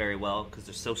chats very well because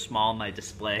they're so small on my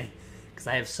display. Because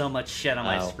I have so much shit on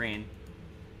my Oh. screen.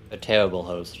 A terrible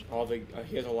host. He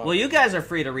has a lot. Well, you guys are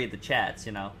free to read the chats,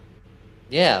 you know.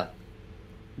 Yeah.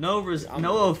 No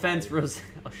offense, Rose.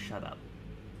 Oh, shut up.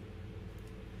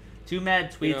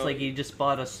 Twomad tweets like he just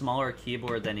bought a smaller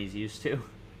keyboard than he's used to.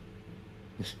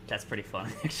 That's pretty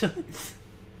funny, actually.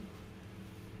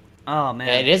 Oh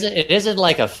man, Yeah, it isn't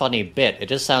like a funny bit. It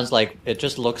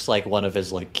just looks like one of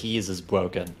his like keys is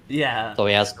broken. Yeah. So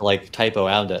he has to like type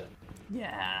around it.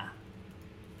 Yeah.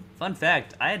 Fun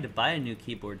fact: I had to buy a new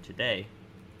keyboard today.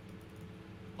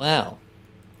 Wow.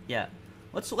 Yeah.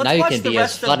 Let's Now you watch can the be as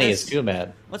rest of funny this. as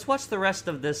Twomad. Let's watch the rest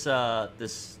of this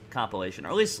this compilation, or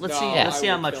at least let's No, see I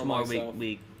how would much kill more myself.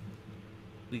 we.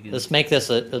 Let's make this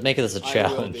a I will be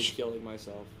challenge. killing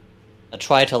myself. A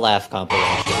try to laugh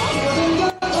compilation.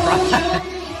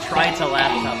 Try to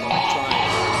laugh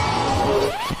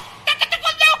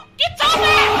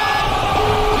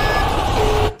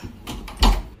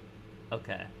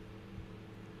Okay.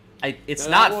 It's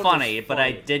not funny, but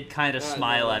I did kind of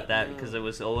smile at that because it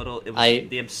was a little. It was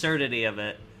the absurdity of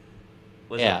it.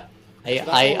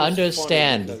 I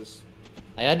understand.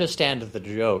 I understand the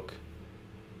joke.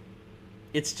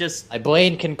 It's just my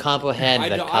brain can comprehend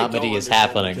that comedy is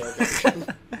happening. What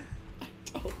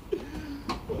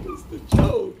is the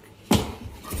joke?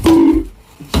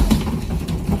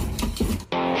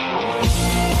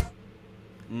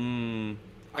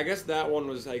 I guess that one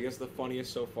was, the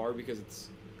funniest so far because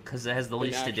it has the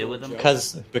least to do with them.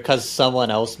 Because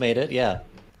someone else made it, yeah.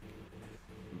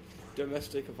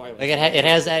 Domestic violence. Like it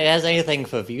has anything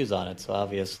for views on it, so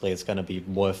obviously it's going to be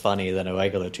more funny than a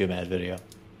regular Twomad video.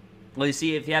 Well, you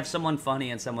see, if you have someone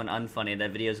funny and someone unfunny,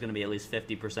 that video is going to be at least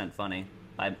 50% funny.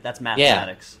 That's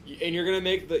mathematics. Yeah. And you're going to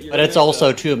make the. But it's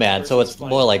also Twomad, so it's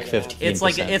more like 15%.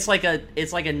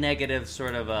 It's like a negative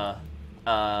sort of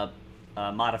a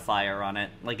modifier on it,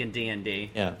 like in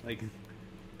D&D. Yeah. Like.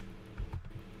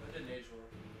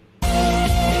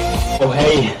 Oh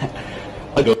hey,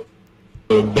 I go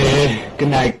to bed. Good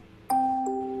night.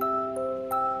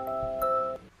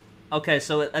 Okay,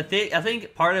 so I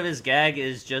think part of his gag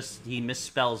is just he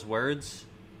misspells words.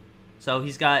 So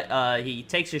he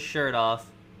takes his shirt off.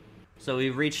 So we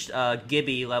reached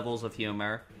Gibby levels of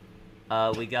humor.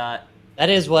 We got. That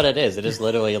is what it is. It is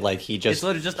literally like he just. It's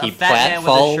literally just a fat man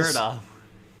with his shirt off.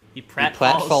 He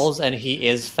pratfalls and he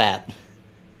is fat.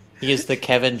 He is the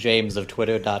Kevin James of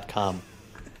Twitter.com.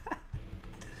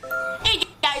 Hey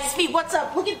guys, it's me. What's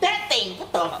up? Look at that thing.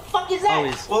 What the fuck is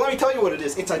that? Well, let me tell you what it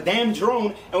is. It's a damn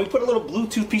drone, and we put a little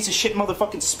Bluetooth piece of shit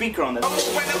motherfucking speaker on this.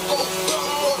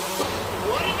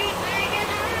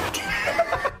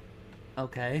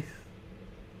 Okay.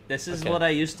 This is what I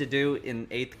used to do in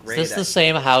 8th grade. Is this the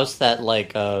same house that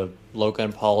like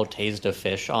Logan Paul tased a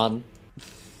fish on?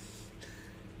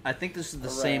 I think this is the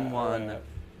same one.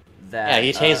 That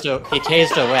he tased a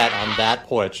rat on that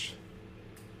porch.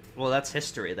 Well, that's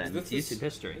history then. It's YouTube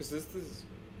history.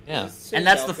 Yeah. And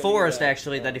that's the forest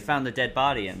actually that he found the dead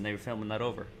body in. They were filming that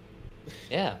over.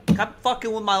 Yeah. Stop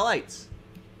fucking with my lights.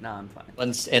 No, I'm fine.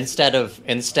 Instead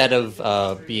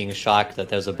of being shocked that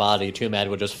there's a body, Twomad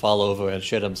would just fall over and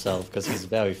shit himself because he's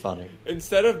very funny.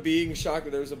 Instead of being shocked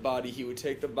that there was a body, he would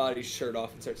take the body's shirt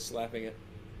off and start slapping it.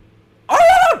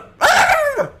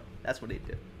 That's what he'd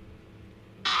do.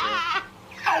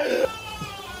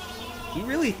 He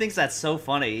really thinks that's so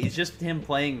funny. He's just him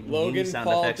playing Logan sound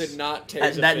Paul effects did not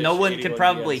tase that no one could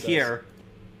probably hear.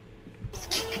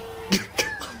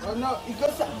 Oh no, he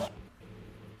goes up.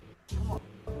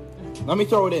 Let me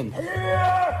throw it in.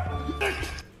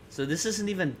 So this isn't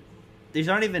even. These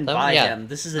aren't even by him.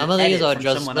 This is an some of edit these are from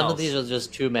just someone some else. of these are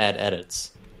just Twomad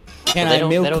edits. Can I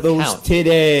milk those count.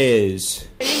 titties?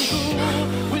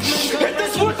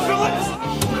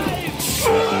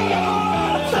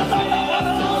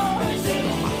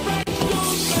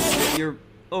 You're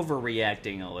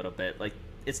overreacting a little bit. Like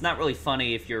it's not really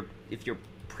funny if you're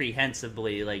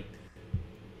prehensively like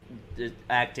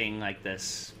acting like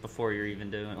this before you're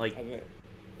even doing like.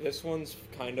 This one's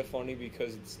kind of funny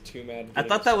because it's Twomad. I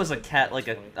thought that was a cat, like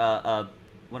a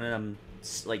one of them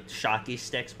like shocky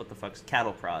sticks. What the fuck's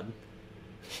cattle prod?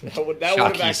 That would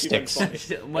have actually been funny.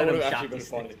 That would have actually been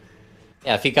funny.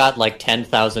 Yeah, if he got like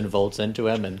 10,000 volts into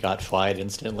him and got fried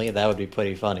instantly, that would be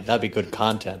pretty funny. That'd be good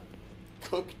content.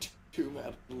 Cooked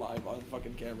Twomad live on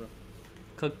fucking camera.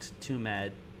 Cooked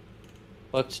Twomad.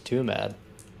 Cooked Twomad.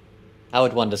 How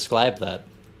would one describe that?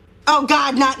 Oh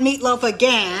God, not meatloaf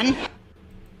again.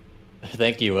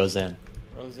 Thank you, Roseanne.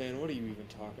 Roseanne, what are you even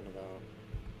talking about?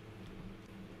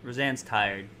 Roseanne's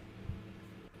tired.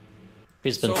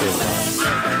 She's been through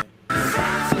it.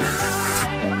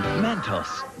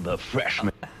 Mentos, the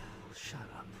freshman. Oh, shut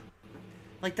up.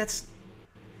 Like that's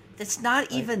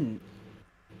not even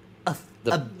a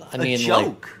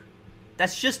joke. Like,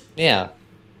 that's just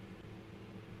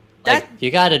Like, you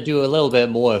gotta do a little bit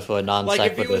more for a non sequitur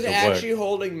like if he was to actually work.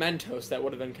 holding Mentos, that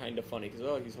would have been kind of funny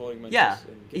because he's holding Mentos. Yeah,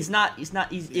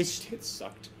 and his tits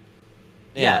sucked.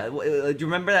 Yeah, do you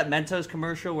remember that Mentos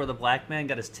commercial where the black man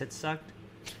got his tits sucked?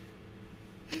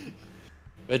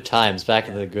 Good times back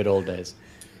in the good old days.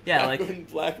 Yeah, back like when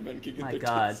black men could get my their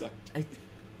God, tits sucked.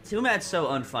 Twomad's so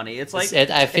unfunny. It's like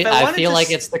I feel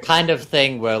like it's the kind of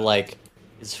thing where like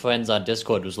his friends on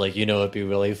Discord was like, you know, it'd be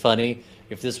really funny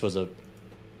if this was a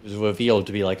was revealed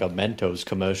to be like a Mentos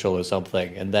commercial or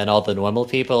something, and then all the normal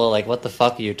people are like, "What the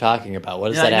fuck are you talking about? What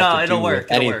does that have to do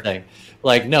with anything?"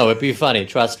 Like, no, it'd be funny,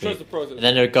 trust me. And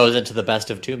then it goes into the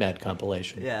best of Twomad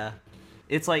compilation. Yeah.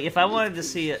 It's like, if I wanted to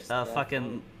see a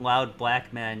fucking loud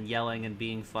black man yelling and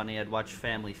being funny, I'd watch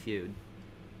Family Feud.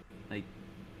 Like,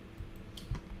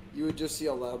 you would just see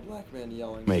a loud black man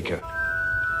yelling. Maker.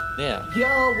 Yeah.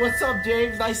 Yo, what's up,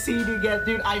 James? Nice seeing you again,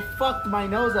 dude. I fucked my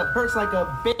nose up. Hurts like a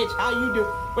bitch. How you do?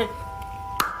 Wait.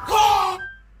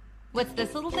 What's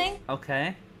this little thing?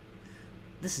 Okay.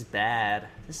 This is bad.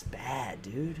 This is bad,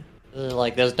 dude.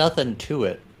 Like, there's nothing to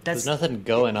it. There's nothing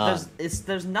going on.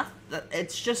 There's nothing.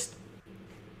 It's just.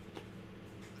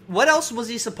 What else was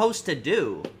he supposed to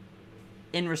do?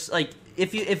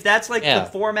 If that's like the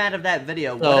format of that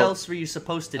video, what else were you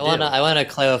supposed to do? I want to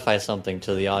clarify something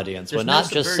to the audience. We're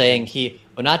not just saying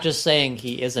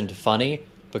he isn't funny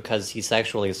because he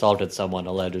sexually assaulted someone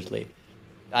allegedly.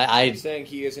 I'm saying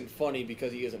he isn't funny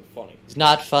because he isn't funny. He's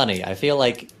not funny. I feel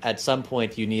like at some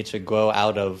point you need to grow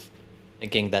out of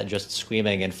thinking that just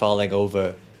screaming and falling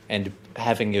over and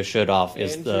having your shirt off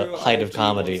is the height of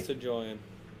comedy. Wants to join.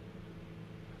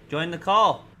 Join the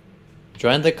call.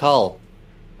 Join the call.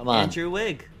 Come on. Andrew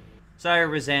Wig. Sorry,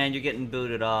 Roseanne, you're getting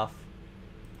booted off.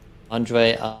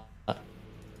 Andre Wig, what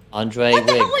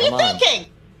the hell were you thinking?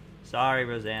 Sorry,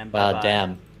 Roseanne. Bye-bye.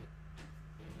 Damn.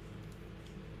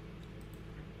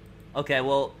 Okay,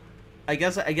 well, I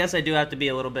guess I do have to be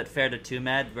a little bit fair to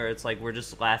Twomad, where it's like we're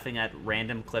just laughing at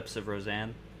random clips of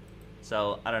Roseanne.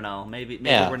 So I don't know. Maybe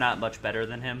we're not much better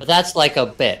than him. But that's like a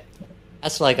bit.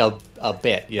 That's like a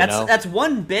bit, you know? That's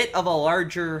one bit of a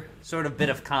larger sort of bit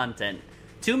of content.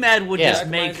 Twomad would just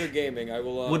make gaming. I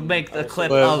will, would make the clip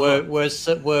we're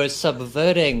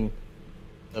subverting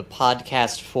the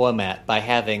podcast format by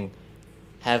having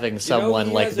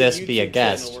someone like this be a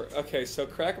guest. Okay, so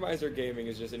Crackmiser Gaming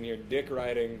is just in here dick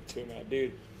riding Twomad.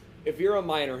 Dude, if you're a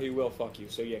minor, he will fuck you.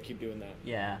 So yeah, keep doing that.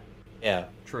 Yeah. Yeah.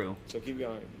 True. So keep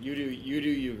going. You do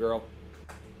you, girl.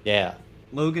 Yeah.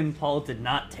 Logan Paul did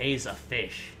not tase a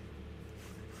fish.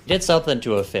 He did something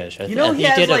to a fish. He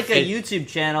has like a YouTube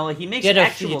channel. He makes actual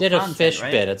content, He did a fish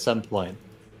bit at some point.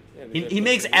 He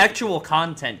makes actual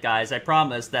content, guys. I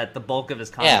promise that the bulk of his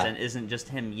content isn't just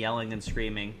him yelling and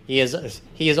screaming. He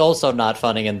is also not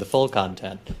funny in the full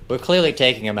content. We're clearly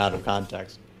taking him out of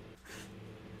context.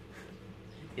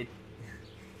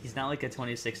 He's not like a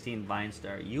 2016 Vine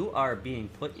star. You are being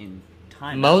put in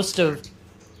time. Most of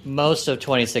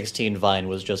 2016 Vine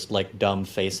was just like dumb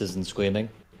faces and screaming.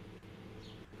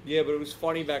 Yeah, but it was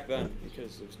funny back then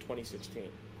because it was 2016.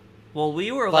 Well,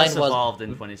 we were less involved in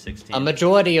 2016. A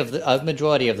majority of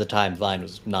the time, Vine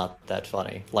was not that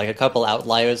funny. Like a couple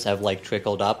outliers have like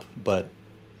trickled up, but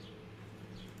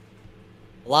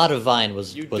a lot of Vine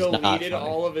was not funny. You deleted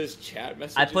all of his chat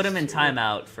messages. I put him in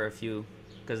timeout for a few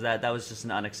because that was just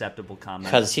an unacceptable comment.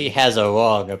 Because he has a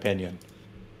wrong opinion.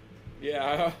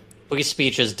 Yeah. Free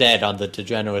speech is dead on the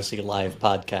Degeneracy Live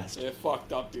podcast. Yeah,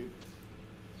 fucked up, dude.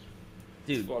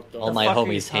 Dude, all my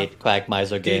homies hate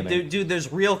Quackmiser Gaming. Dude,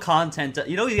 there's real content.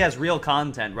 You know he has real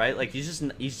content, right? Like he's just.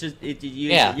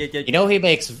 You know he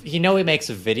makes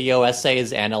video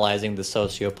essays analyzing the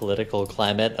socio-political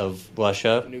climate of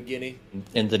Russia, New Guinea,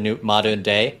 in the modern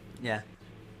day. Yeah,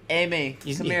 Amy,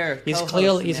 come here. He's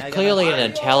clearly an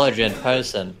intelligent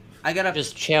person. I gotta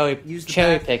just cherry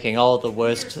picking all the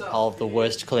worst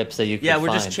clips that you can find. Yeah,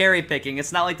 we're just cherry picking.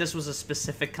 It's not like this was a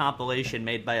specific compilation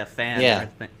made by a fan. Yeah. Or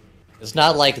anything. It's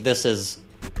not like this is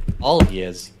all he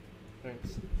is.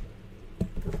 Thanks.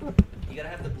 You gotta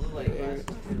have the blue light glasses.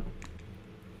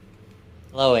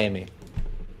 Hello, Amy.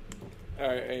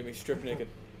 Alright, Amy, strip naked.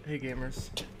 Hey,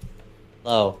 gamers.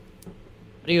 Hello.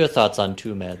 What are your thoughts on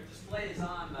Twomad? The display is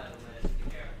on, by the way. Be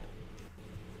careful.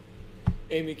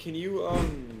 Amy, can you,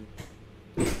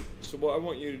 So what I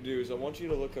want you to do is I want you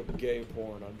to look up gay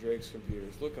porn on Drake's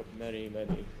computers. Look up many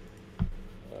things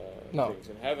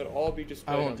and have it all be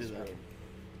displayed on screen. That.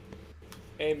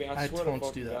 Amy, I swear to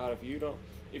fucking God,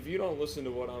 if you don't listen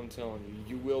to what I'm telling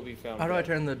you, you will be found. How do I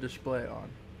turn the display on?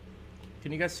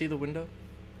 Can you guys see the window?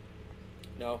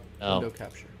 No. Window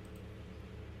capture.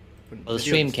 Well, the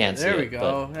stream can't see it. There we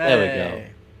go. Hey. There we go.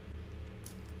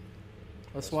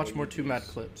 Let's watch more Twomad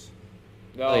clips.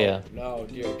 No, yeah. No,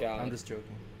 dear God. I'm just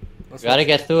joking. We gotta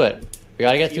get through it. We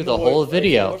gotta get through the whole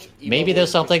video. Maybe there's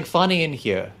something funny in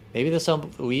here. Maybe there's some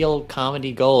real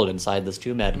comedy gold inside this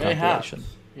Twomad compilation.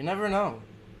 You never know.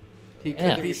 He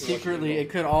could be secretly.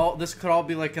 This could all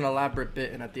be like an elaborate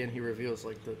bit, and at the end he reveals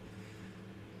like the.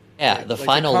 Yeah, the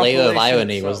final layer of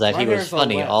irony was that he was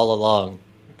funny all along.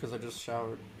 Because I just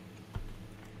showered.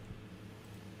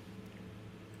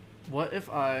 What if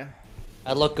I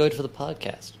I look good for the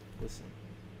podcast. Listen,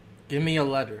 give me a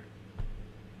letter.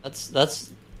 That's.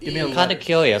 Give me a I'm kind letter. of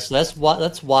curious. Let's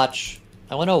watch.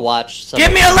 I want to watch some.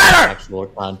 Give me a letter! Actual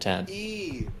content.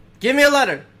 E. Give me a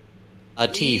letter. A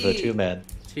T for Twomad.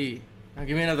 T. Now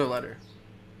give me another letter.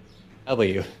 How about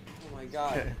you? Oh my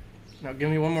god. Okay. Now give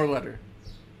me one more letter.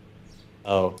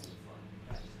 Oh.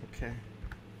 Okay.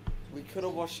 We could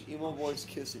have watched emo boys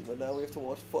kissing, but now we have to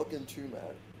watch fucking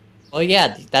Twomad. Oh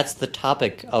yeah, that's the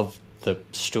topic of the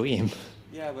stream.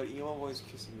 Yeah, but emo boys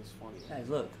kissing is funny. Guys,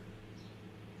 look.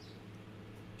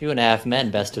 2.5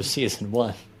 Men, best of season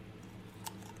 1.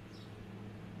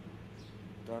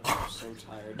 Doctor, I'm so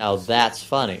tired. Now that's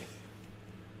funny.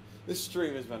 This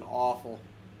stream has been awful.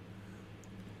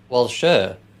 Well,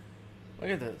 sure. Look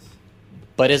at this.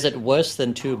 But is it worse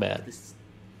than Twomad?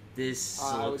 This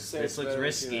I would looks, say this it's looks better than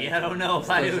risky. Twomad. I don't know if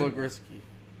I Does would. look risky.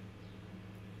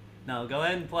 No, go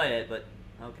ahead and play it, but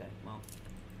okay, well,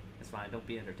 it's fine. Don't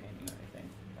be entertaining or anything.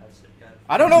 That's it.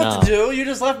 I don't know what to do. You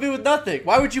just left me with nothing.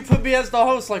 Why would you put me as the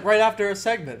host like right after a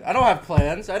segment? I don't have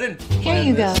plans. I didn't. Plan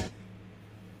you this. go.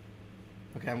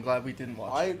 Okay, I'm glad we didn't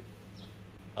watch.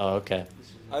 Oh, okay.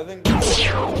 I think.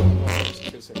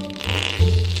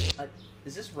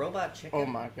 Is this robot chicken? Oh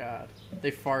my god, they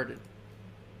farted.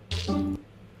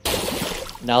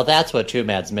 Now that's what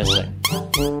Twomad's missing.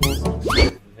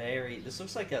 This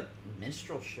looks like a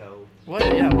minstrel show. What?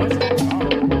 Yeah, what's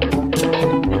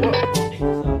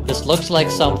This looks like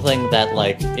something that,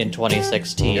 like, in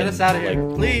 2016, Get us out of here,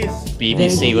 like, please.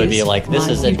 BBC would be like, this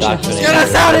is indoctrination. Get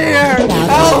us out of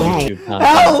here! Help!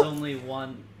 There's only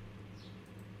one.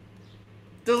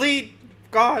 Delete.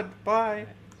 God. Bye.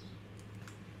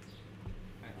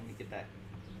 Alright, let me get back.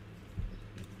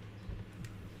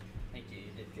 Thank you.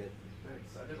 You did good.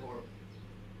 Thanks. I did horrible.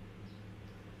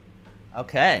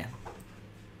 Okay.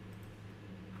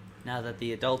 Now that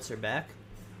the adults are back.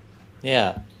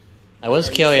 Yeah. I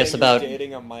was curious about...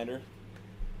 dating a minor?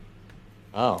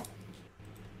 Oh.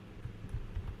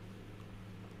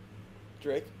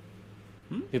 Drake?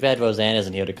 Too bad Roseanne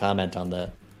isn't here to comment on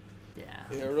that.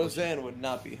 Yeah, Roseanne would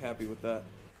not be happy with that.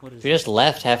 She just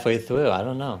left halfway through. I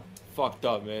don't know. Fucked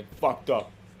up, man. Fucked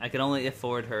up. I can only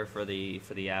afford her for the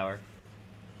hour.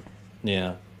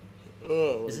 Yeah.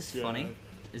 Oh, Is this funny?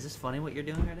 Is this funny what you're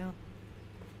doing right now?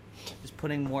 Just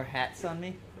putting more hats on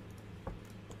me?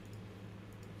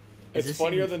 It's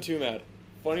funnier than Twomad.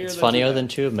 It's funnier than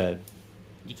Twomad.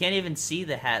 You can't even see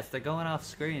the hats. They're going off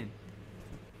screen.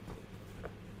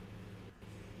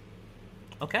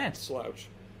 Okay. Slouch.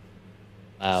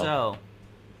 Wow. So,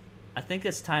 I think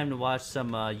it's time to watch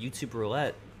some YouTube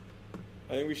roulette.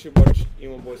 I think we should watch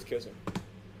emo boys kissing.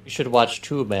 You should watch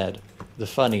Twomad, the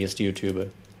funniest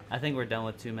YouTuber. I think we're done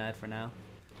with Twomad for now.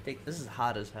 This is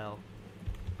hot as hell.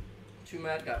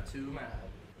 Twomad got too mad.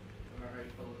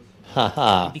 Alright, fellas.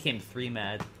 Haha. He became 3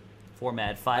 mad, 4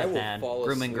 mad, I 5 will mad, fall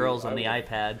grooming asleep. girls on I the will-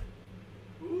 iPad.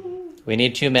 We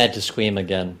need Twomad to scream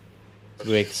again.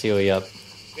 Wake Celia up.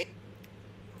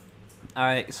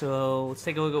 Alright, so let's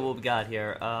take a look at what we got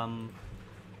here.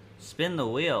 Spin the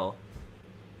wheel.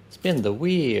 Spin the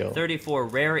wheel. 34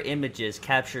 rare images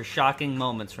capture shocking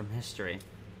moments from history.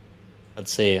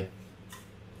 Let's see.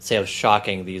 Let's see how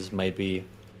shocking these might be.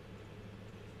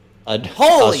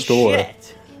 Holy a store.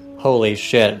 shit! Holy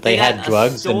shit. They had a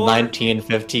drugs in store?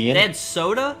 1915? They had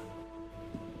soda?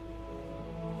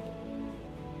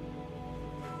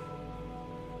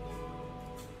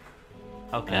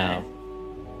 Okay. Wow.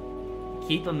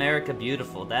 Keep America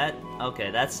Beautiful. That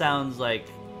sounds like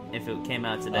if it came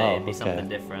out today, Oh, it'd be okay. something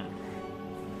different.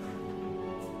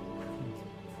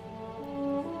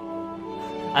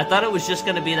 I thought it was just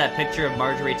gonna be that picture of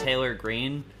Marjorie Taylor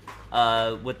Greene,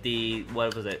 with the,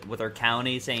 what was it, with her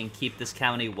county saying "Keep this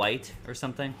county white" or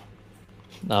something.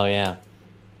 Oh, yeah.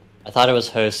 I thought it was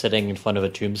her sitting in front of a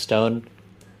tombstone.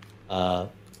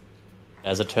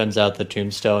 As it turns out, the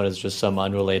tombstone is just some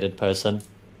unrelated person.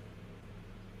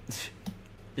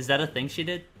 Is that a thing she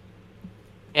did?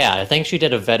 Yeah, I think she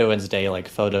did a Veterans Day, like,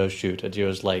 photo shoot, and she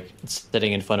was, like,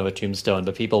 sitting in front of a tombstone,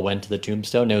 but people went to the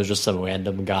tombstone, and it was just some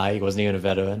random guy, he wasn't even a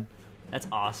veteran. That's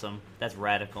awesome. That's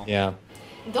radical. Yeah.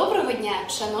 Доброго дня,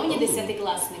 шановні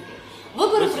десятикласники.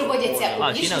 Вибори проводяться у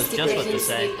Wow, she knows більшості just what країн to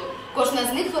say. світу. Кожна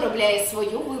з них виробляє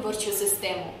свою виборчу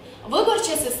систему.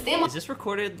 Виборча система... Is this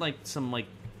recorded like some like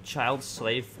child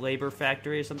slave labor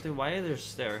factory or something? Why are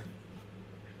there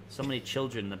so many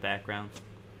children in the background?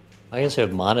 Why is her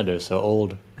monitor so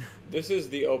old? This is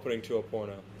the opening to a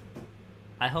porno.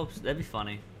 I hope that'd be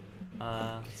funny.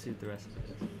 Let's see what the rest of it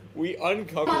is. We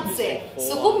uncovered Це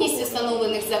сукупність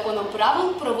встановлених законом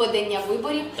правил проведення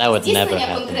виборів,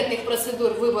 здійснення конкретних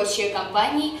процедур виборчої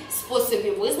кампанії,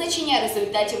 способів визначення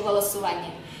результатів голосування.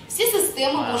 Всі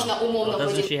системи можна умовно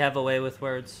Doesn't she have a way with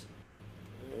words?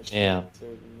 Yeah.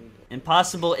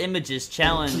 Impossible images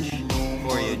challenge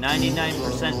for you.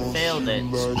 99% failed it.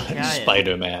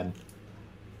 Spider-Man.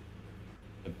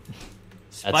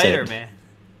 Spider-Man.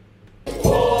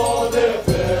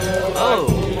 Oh,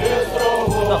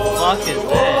 what the fuck is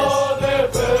this?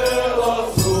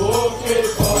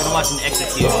 We're gonna watch an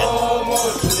execution.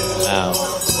 Wow.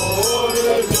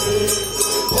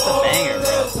 It's a banger,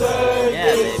 bro.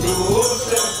 Yeah, baby.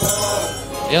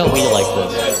 Yeah, we like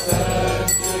this.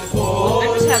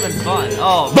 They're just having fun.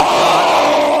 Oh, my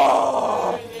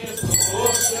God.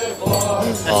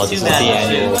 Oh, this is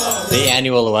the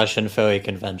annual Russian furry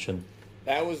convention.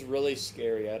 That was really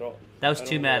scary. That was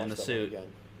Twomad in the suit.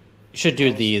 We should do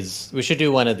these. We should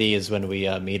do one of these when we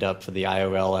meet up for the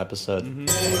IRL episode.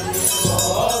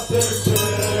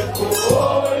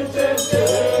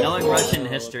 Knowing Russian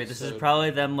history, this is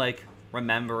probably them like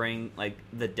remembering like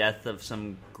the death of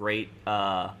some great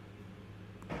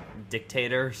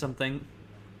dictator or something.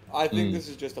 I think this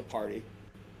is just a party.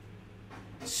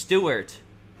 Stuart.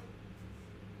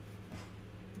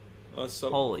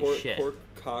 Holy shit. Poor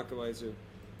Cockmiser.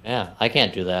 Yeah, I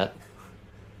can't do that.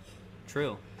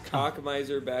 True.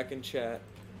 Cockmiser back in chat.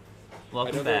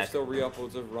 Welcome I know back. there's still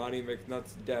re-uploads of Ronnie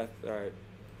McNutt's death. Alright.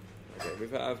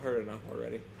 Okay, I've heard enough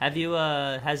already. Have you,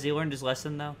 has he learned his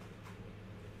lesson, though?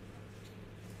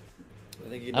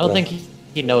 I don't think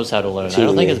he knows how to learn. I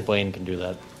don't think his brain can do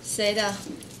that. 谁的？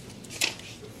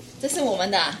这是我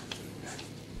们的、啊。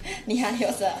你还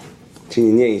留着？请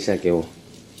你念一下给我。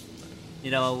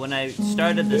 You know, when I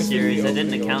started the series, I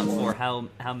didn't account for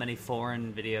how many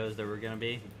foreign videos there were gonna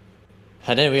be.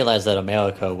 I didn't realize that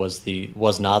America was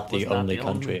not the only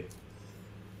country.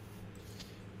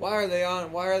 Why are they on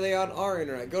our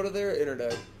internet? Go to their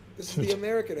internet. This is the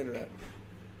American internet.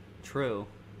 True.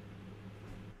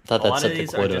 I thought a that lot said of the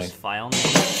these are quartering. just file names.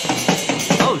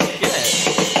 Oh shit!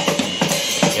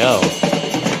 Yo.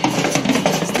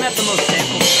 Isn't that the most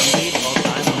sampled drum beat of all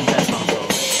time on that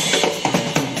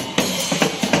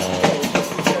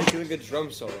console? Doing a drum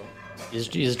solo.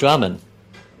 He's drumming.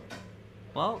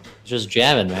 Well, just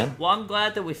jamming, man. Well, I'm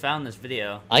glad that we found this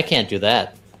video. I can't do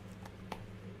that.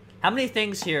 How many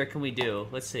things here can we do?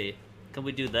 Let's see. Can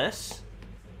we do this?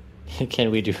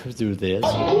 Can we do this?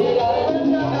 Probably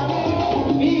not.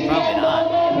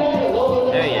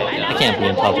 There you go. I can't be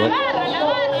in public.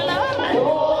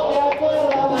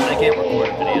 I can't record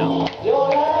a video.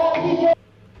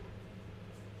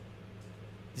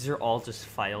 These are all just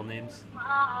file names.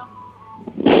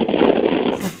 What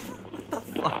the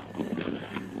fuck?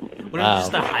 What is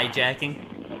just a hijacking?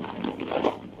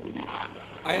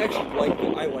 I actually like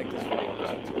this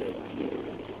video.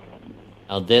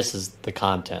 Now this is the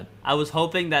content. I was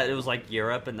hoping that it was like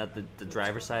Europe and that the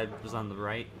driver's side was on the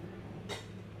right.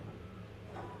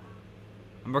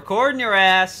 I'm recording your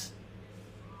ass.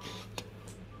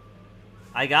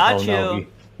 I got you. No,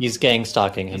 he's gang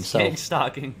stalking himself. Gang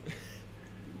stalking.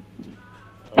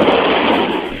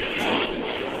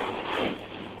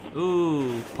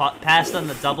 Ooh, passed on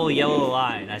the double yellow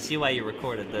line. I see why you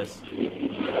recorded this.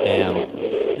 Damn.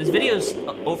 This video's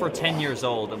over 10 years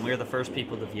old, and we're the first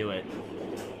people to view it.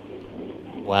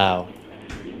 Wow.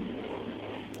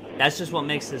 That's just what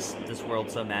makes this world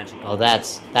so magical. Oh,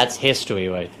 that's history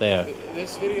right there.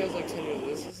 This video is like 10 years.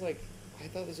 This is like, I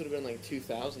thought this would have been like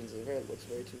 2000s. It looks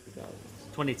very 2000s.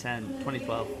 2010,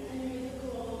 2012.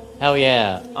 Hell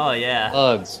yeah. Oh yeah.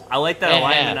 Bugs. I like that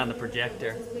alignment on the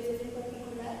projector.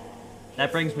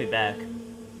 That brings me back.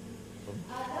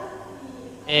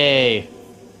 Hey.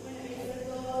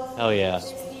 Oh yeah.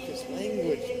 This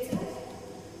language.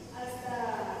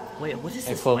 Wait, what is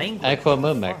this language?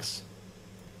 Aquamumix.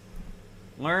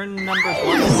 Learn numbers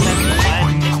 1 to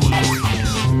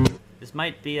 75. This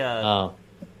might be a... Oh.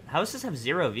 How does this have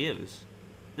 0 views?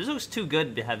 This looks too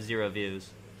good to have 0 views.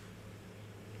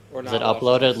 Is it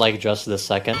uploaded like just this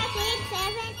second?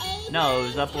 No, it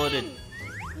was uploaded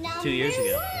 2 years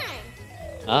ago.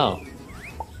 Oh.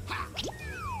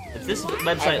 If this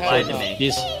website lied to me...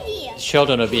 These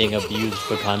children are being abused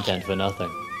for content for nothing.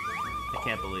 I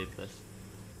can't believe this.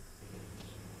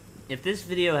 If this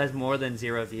video has more than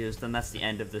 0 views, then that's the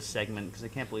end of this segment, because I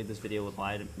can't believe this video would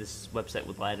lie to... This website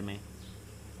would lie to me.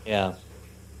 Yeah.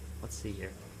 Let's see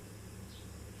here.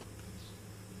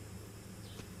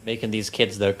 Making these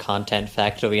kids their content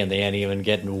factory and they ain't even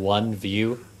getting 1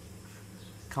 view.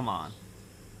 Come on.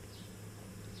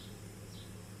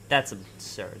 That's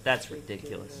absurd. That's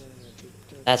ridiculous.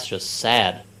 That's just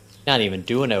sad. Not even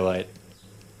doing it right.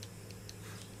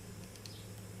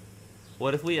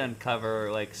 What if we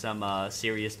uncover like some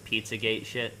serious Pizzagate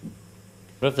shit?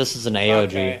 What if this is an AOG?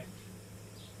 Okay.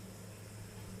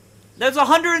 There's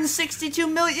 162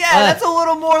 million. Yeah, that's a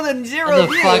little more than zero What the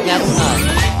views. fuck? That's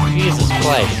not. Jesus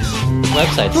Christ.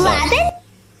 Website sucks.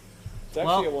 It's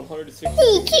actually a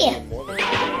 160 more than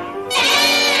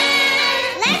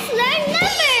Let's learn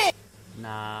numbers.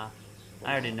 Nah,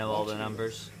 I already know all the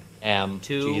numbers.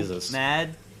 Too Jesus.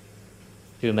 Mad.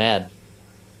 Too mad.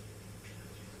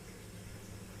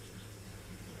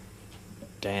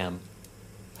 Damn.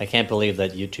 I can't believe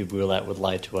that YouTube Roulette would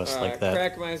lie to us like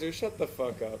that. Crackmiser, shut the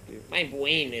fuck up, dude. My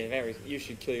brain is very... You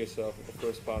should kill yourself at the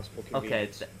first possible Okay,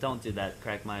 convenience. don't do that,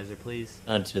 Crack Miser, please.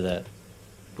 Don't do that.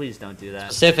 Please don't do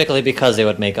that. Specifically because it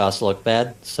would make us look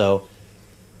bad, so...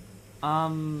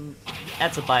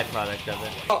 That's a byproduct of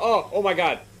it. Oh my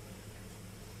god.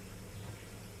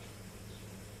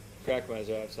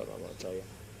 Crackmiser, I have something I want to tell you.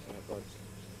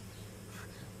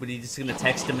 But you just gonna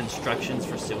text him instructions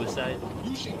for suicide?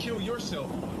 You should kill yourself.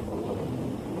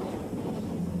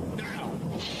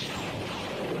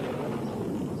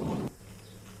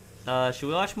 Should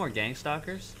we watch more Gang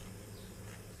Stalkers?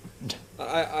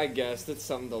 I guess that's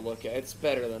something to look at. It's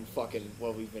better than fucking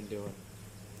what we've been doing.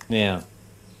 Yeah.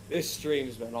 This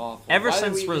stream's been awful. Ever Why did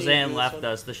since we even Roseanne do this left one?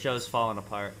 us, the show's fallen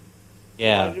apart.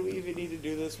 Yeah. Why did we even need to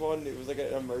do this one? It was like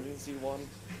an emergency one.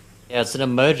 Yeah, it's an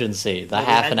emergency. The Well, we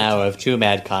half had an to- hour of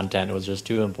Twomad content was just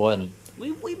too important.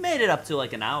 We made it up to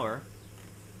like an hour.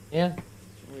 Yeah.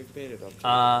 We've made it up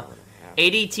to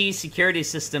ADT security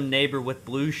system neighbor with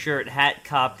blue shirt, hat,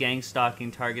 cop, gang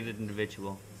stalking, targeted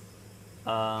individual.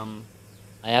 I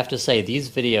have to say, these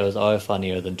videos are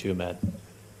funnier than Twomad.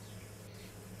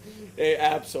 They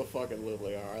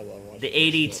abso-fucking-lutely are. I love watching The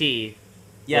ADT.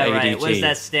 Yeah, The right. What does ADT.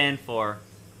 that stand for?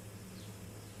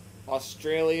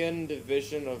 Australian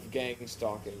Division of Gang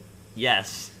Stalking.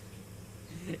 Yes.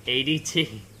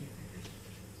 ADT.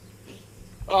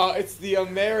 It's the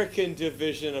American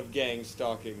Division of Gang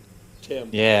Stalking. Tim.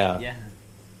 Yeah. Yeah.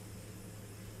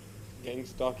 Gang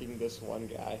stalking this one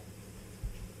guy.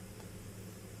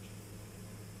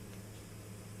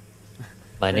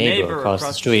 My The neighbor across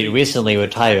the street recently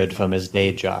retired from his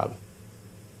day job.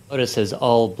 Notice his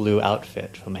all-blue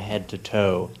outfit from head to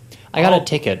toe. I got a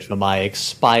ticket for my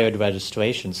expired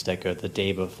registration sticker the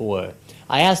day before.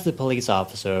 I asked the police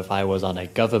officer if I was on a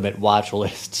government watch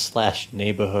list /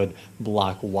 neighborhood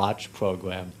block watch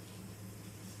program.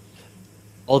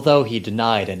 Although he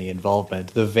denied any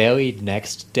involvement, the very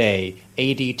next day,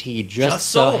 ADT just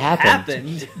so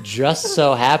happened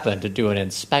to do an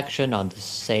inspection on the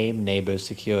same neighbor's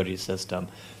security system.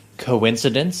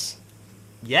 Coincidence?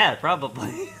 Yeah,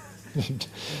 probably.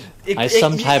 I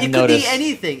sometimes notice. It could be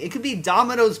anything. It could be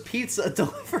Domino's Pizza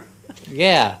delivered.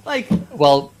 Yeah. Like.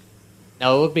 Well,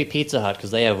 no, it would be Pizza Hut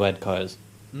because they have red cars.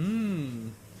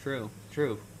 True.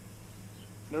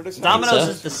 Notice how Domino's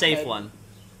he is the safe one.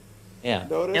 Yeah.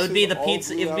 Notice It would be his the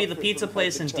pizza. It would be the all-blue pizza outfit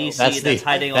place from in head to DC toe. that's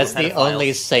hiding all That's the the pedophiles.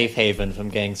 only safe haven from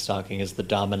gang stalking is the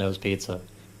Domino's Pizza.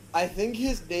 I think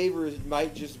his neighbors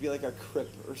might just be like a Crip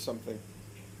or something.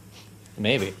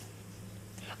 Maybe.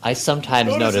 I sometimes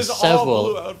Notice notice his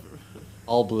several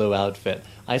all blue outfit.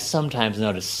 I sometimes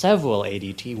notice several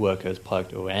ADT workers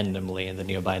parked randomly in the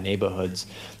nearby neighborhoods.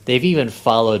 They've even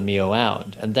followed me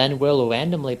around, and then will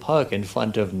randomly park in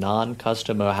front of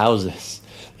non-customer houses.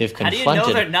 If How do you confronted,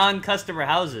 know they're non-customer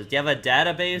houses? Do you have a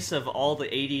database of all the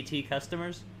ADT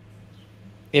customers?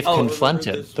 if Oh,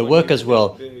 confronted, the workers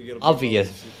will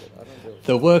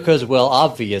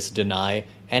obvious deny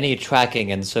any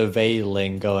tracking and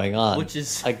surveilling going on. Which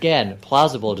is- again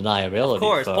plausible deniability. Of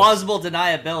course, folks. plausible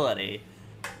deniability.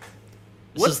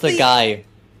 This is the guy.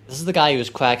 This is the guy who's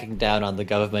cracking down on the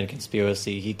government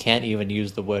conspiracy. He can't even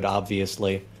use the word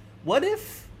obviously. What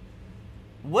is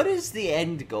the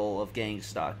end goal of gang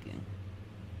stalking?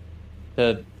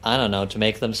 I don't know, to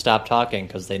make them stop talking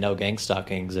because they know gang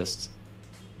stalking exists.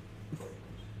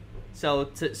 So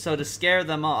to scare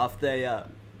them off, they hire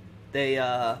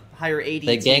ADT.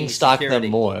 They gang stalk security.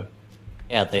 them more.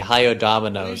 Yeah, they hire We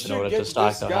Domino's in should order get to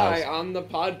stalk this their guy house. on the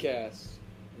podcast.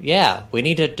 Yeah, we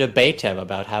need to debate him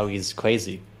about how he's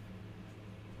crazy.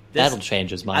 That'll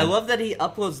change his mind. I love that he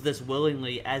uploads this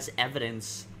willingly as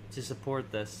evidence to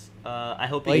support this. I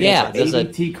hope. Well, he yeah, gets there's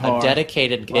it. a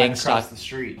dedicated gang across stalk. the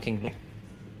street.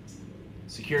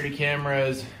 Security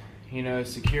cameras,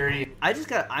 security.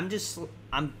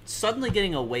 I'm suddenly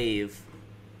getting a wave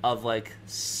of like,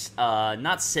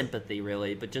 not sympathy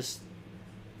really, but just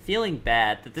feeling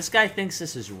bad that this guy thinks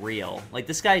this is real. Like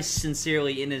this guy's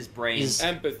sincerely in his brain He's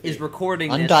is recording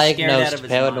this scared out Undiagnosed of his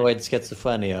paranoid mind.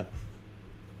 schizophrenia.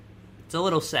 It's a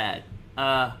little sad.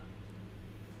 Yeah,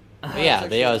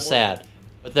 they are sad,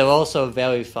 but they're also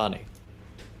very funny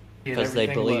And because they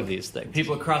everything, believe look, these things.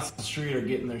 People across the street are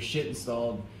getting their shit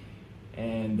installed,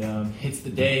 and it's the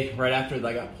day right after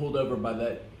I got pulled over by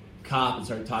that cop and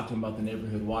started talking about the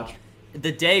neighborhood watch.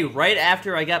 The day right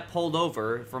after I got pulled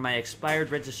over for my expired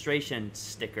registration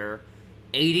sticker,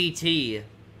 ADT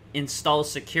installs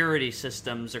security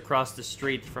systems across the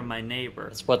street from my neighbor.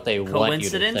 That's what they want you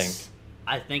to think. Coincidence?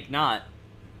 I think not.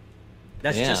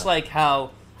 That's Yeah. just like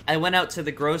how I went out to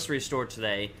the grocery store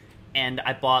today and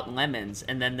I bought lemons,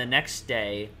 and then the next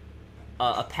day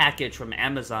a package from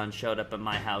Amazon showed up at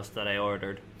my house that I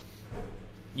ordered.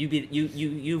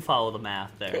 You follow the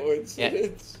math there.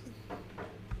 Coincidence.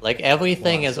 Like,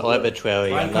 everything is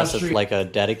arbitrary unless it's like a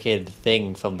dedicated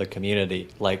thing from the community.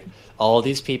 Like, all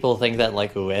these people think that,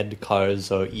 like, red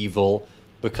cars are evil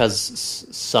because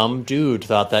some dude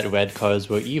thought that red cars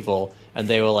were evil, and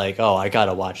they were like, oh, I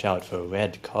gotta watch out for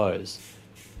red cars.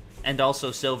 And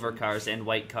also silver cars and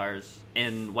white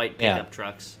pickup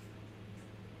trucks.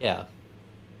 Yeah.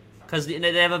 Because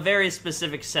they have a very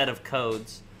specific set of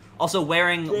codes. Also,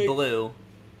 wearing blue,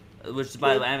 which,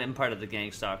 by the way, I'm part of the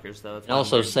gang stalkers, though. And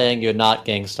also saying you're not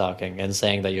gang stalking, and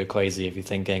saying that you're crazy if you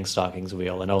think gang stalking's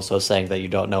real, and also saying that you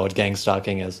don't know what gang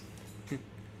stalking is.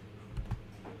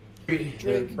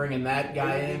 They're bringing that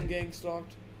guy in. Gang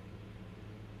stalked?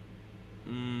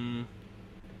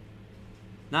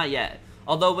 Not yet.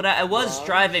 Although, when I was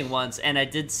driving once, and I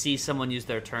did see someone use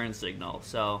their turn signal,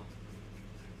 so...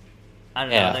 I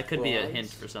don't know, that could be a hint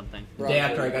for something. The day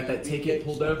after I got that ticket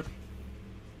pulled over.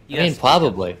 I mean,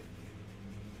 probably.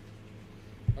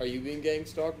 Are you being gang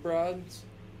stalked, Broads?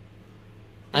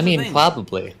 I mean,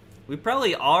 probably. We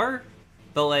probably are,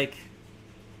 but, like,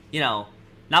 you know,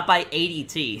 not by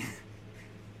ADT.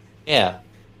 Yeah.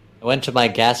 I went to my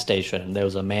gas station, and there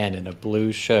was a man in a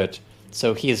blue shirt,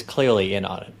 so he is clearly in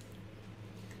on it.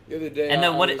 The other day, And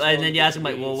then you ask him,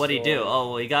 like, well, what did he do?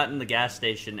 Oh, well, he got in the gas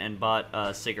station and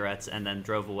bought cigarettes and then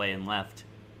drove away and left.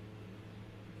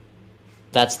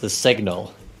 That's the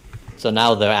signal. So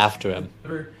now they're after him.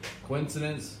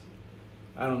 Coincidence?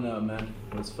 I don't know, man.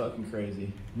 It was fucking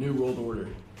crazy. New World Order.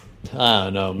 I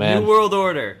don't know, man. New World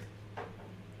Order.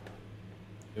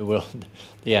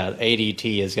 Yeah,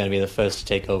 ADT is going to be the first to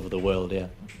take over the world, yeah.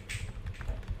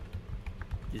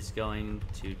 Is going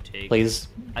to take... Please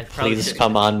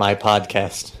come on my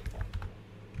podcast.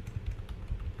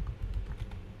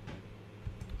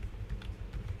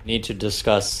 Need to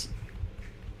discuss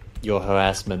your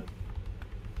harassment.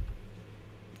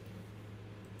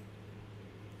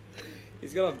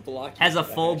 He's gonna block. Has a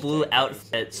full blue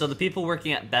outfit, so the people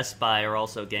working at Best Buy are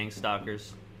also gang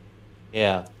stalkers.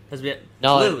 Yeah.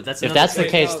 No, blue, that's if that's the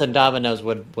case, then Domino's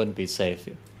wouldn't be safe.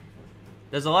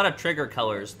 There's a lot of trigger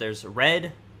colors. There's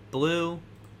red, blue,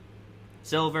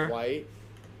 silver, white,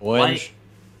 orange,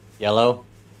 yellow,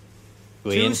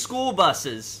 green. 2 school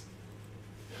buses.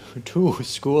 2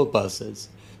 school buses.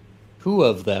 2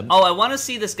 of them. Oh, I want to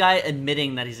see this guy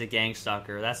admitting that he's a gang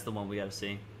stalker. That's the one we got to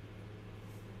see.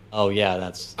 Oh yeah,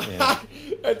 that's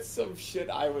that's some shit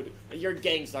I would. You're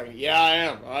gang stalking.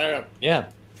 Yeah, I am. Yeah.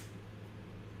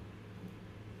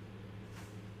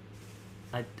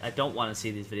 I don't want to see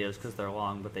these videos because they're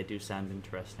long, but they do sound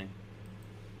interesting.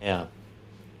 Yeah.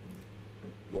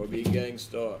 Or be gang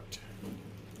stalked.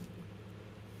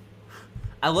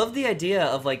 I love the idea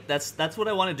of, like, that's what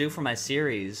I want to do for my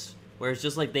series, where it's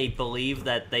just like they believe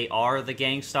that they are the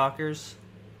gang stalkers,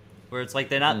 where it's like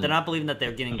they're not believing that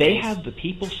they're getting. They have the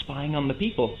people spying on the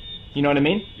people. You know what I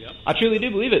mean? Yep. I truly do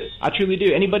believe it. I truly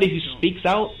do. Anybody who speaks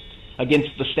out against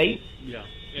the state. Yeah.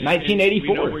 1984.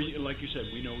 We know where like you said,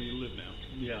 we know where you live now.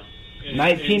 Yeah.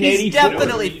 1984. He's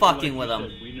definitely fucking with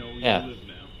them. We know where you live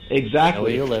now. Exactly.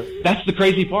 Where you live. That's the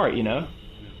crazy part, you know?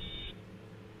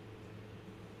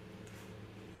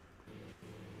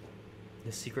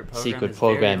 The secret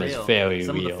program is very real.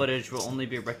 Some of the real. footage will only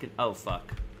be Oh,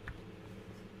 fuck.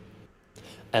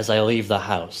 As I leave the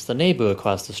house, the neighbor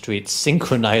across the street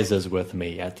synchronizes with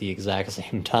me at the exact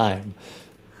same time.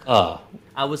 I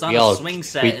was on a swing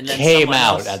set and then came someone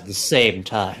out else... at the same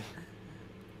time.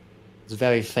 It's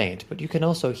very faint, but you can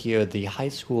also hear the high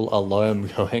school alarm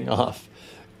going off.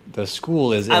 The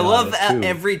school is in I love on it too.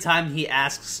 every time he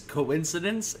asks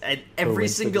coincidence, and every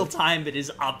single time it is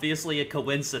obviously a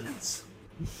coincidence.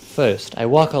 First, I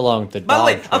walk along the By the dog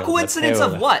way, trail a coincidence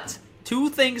of what? 2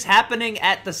 things happening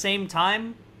at the same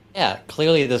time? Yeah,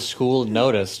 clearly the school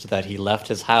noticed that he left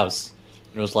his house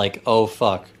and was like, oh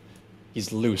fuck,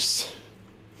 he's loose.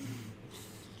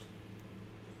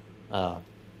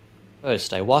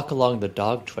 First, I walk along the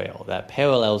dog trail that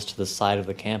parallels to the side of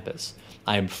the campus.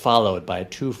 I am followed by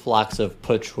 2 flocks of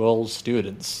patrol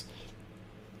students.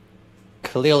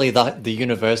 Clearly the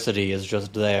university is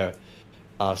just there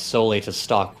solely to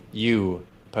stalk you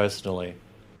personally.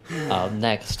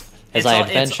 Next, as I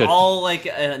adventured... It's all like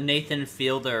a Nathan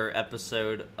Fielder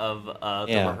episode of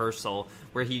The Rehearsal,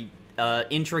 where he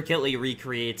intricately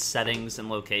recreates settings and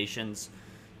locations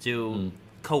to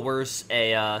coerce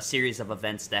a series of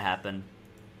events to happen.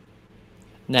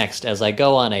 Next, as I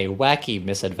go on a wacky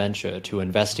misadventure to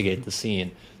investigate the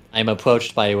scene, I am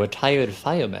approached by a retired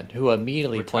fireman who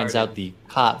immediately points out the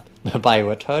cop... by a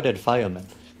retarded fireman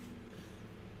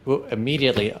who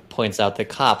immediately points out the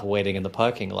cop waiting in the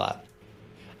parking lot.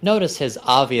 Notice his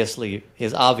obvious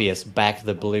back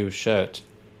the blue shirt.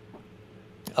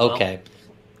 Okay.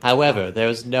 However,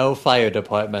 there's no fire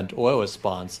department or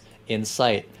response in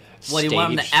sight. What, do you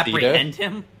want him to apprehend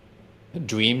him?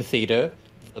 Dream Theater,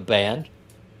 the band.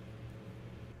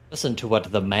 Listen to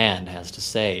what the man has to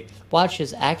say. Watch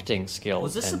his acting skills.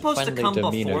 Was this and supposed to come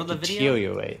demeanor before the video?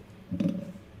 Deteriorate.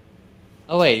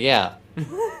 Oh wait, yeah.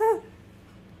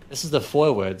 This is the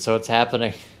foreword, so it's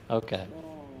happening. Okay.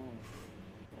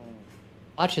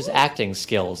 Watch his acting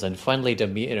skills and friendly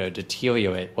demeanor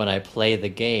deteriorate when I play the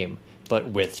game, but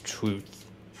with truth.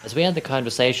 As we end the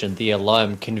conversation, the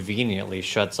alarm conveniently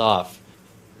shuts off.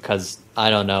 Because, I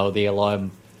don't know, the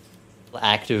alarm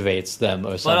activates them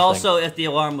or something. But also, if the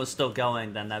alarm was still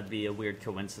going, then that'd be a weird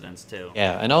coincidence, too.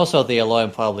 Yeah, and also the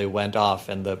alarm probably went off,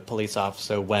 and the police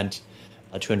officer went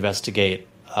to investigate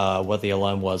what the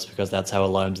alarm was, because that's how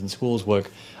alarms in schools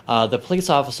work. The police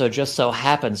officer just so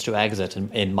happens to exit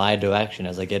in my direction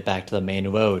as I get back to the main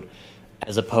road,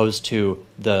 as opposed to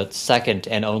the second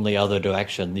and only other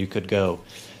direction you could go.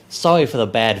 Sorry for the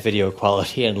bad video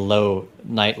quality and low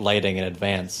night lighting in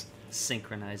advance.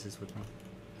 Synchronizes with me.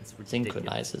 That's ridiculous.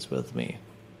 Synchronizes with me.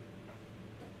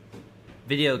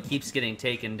 Video keeps getting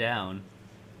taken down.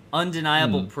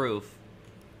 Undeniable proof.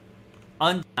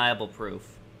 Undeniable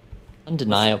proof.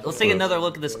 Undeniable. Let's take another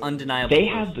look at this undeniable They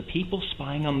proof. have the people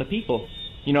spying on the people.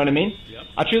 You know what I mean? Yep.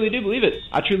 I truly do believe it.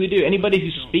 I truly do. Anybody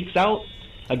who speaks out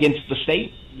against the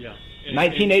state,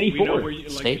 1984. We know where you,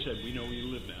 like State? you said, we know where you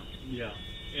live now. Yeah.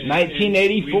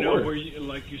 1984. We know where you,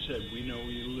 like you said, we know where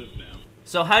you live now.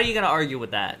 So how are you going to argue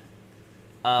with that?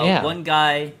 One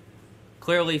guy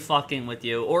clearly fucking with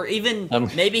you, or even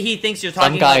maybe he thinks you're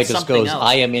talking about something else. Some guy just goes,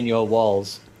 I am in your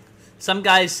walls. Some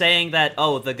guy's saying that,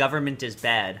 oh, the government is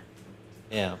bad.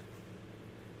 Yeah.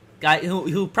 Guy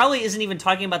who probably isn't even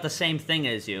talking about the same thing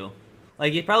as you.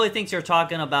 Like, he probably thinks you're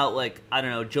talking about, like, I don't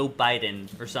know, Joe Biden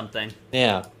or something.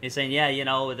 Yeah. He's saying, yeah, you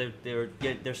know,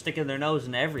 they're sticking their nose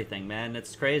into everything, man.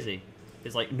 It's crazy.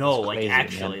 It's like, no, It's crazy, like,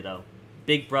 actually, man. though.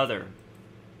 Big Brother.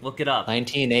 Look it up.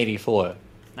 1984.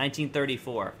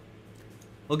 1934.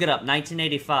 Look it up.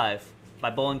 1985 by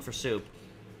Bowling for Soup.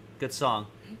 Good song.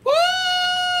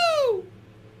 Woo!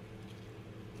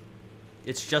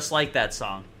 It's just like that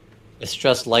song. It's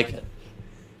just like it.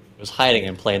 It was hiding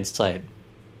in plain sight.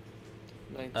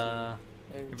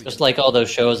 Just like all those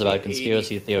shows about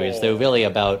conspiracy theories, they're really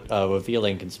about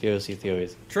revealing conspiracy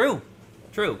theories. True.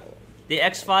 True. The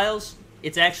X-Files,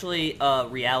 it's actually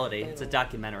reality. It's a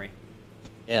documentary.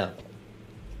 Yeah.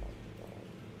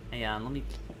 Hang on, let me...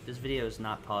 This video is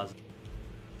not paused.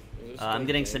 I'm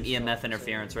getting some EMF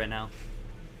interference right now.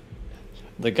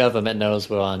 The government knows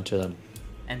we're on to them.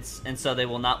 And so they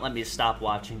will not let me stop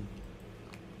watching.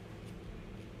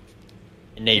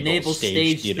 Enable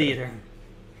stage theater.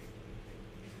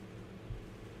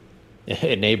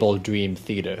 Enable dream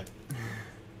theater.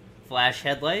 Flash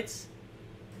headlights?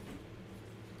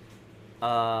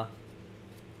 Hang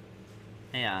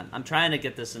on. I'm trying to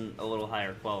get this in a little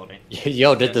higher quality.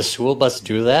 Yo, did the school bus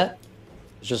do that?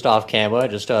 It's just off camera,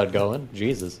 it just started going?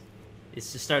 Jesus.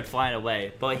 It's just started flying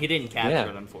away. But he didn't capture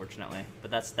it, unfortunately.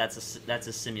 But that's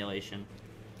a simulation.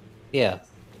 Yeah.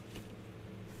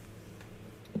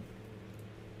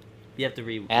 You have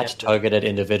to At targeted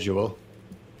individual.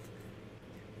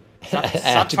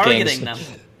 Stop targeting them.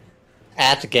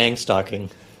 At gang stalking.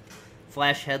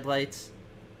 Flash headlights.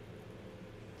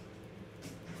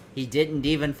 He didn't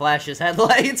even flash his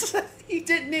headlights. He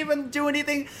didn't even do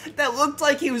anything that looked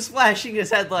like he was flashing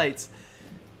his headlights.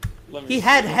 He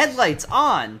had headlights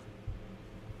on.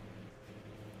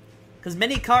 Because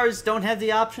many cars don't have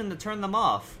the option to turn them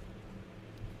off.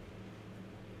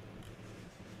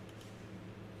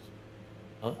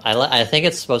 I think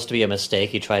it's supposed to be a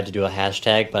mistake. He tried to do a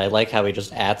hashtag, but I like how he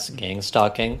just adds gang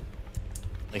stalking.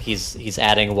 Like he's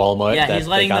adding Walmart. Yeah, that he's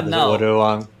letting they got them this know. order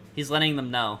wrong. He's letting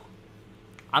them know.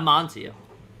 I'm on to you.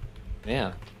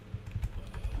 Yeah.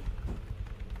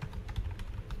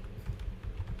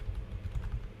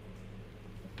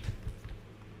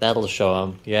 That'll show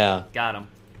him. Yeah. Got him.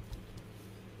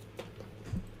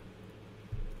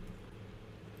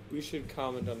 We should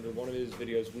comment under one of his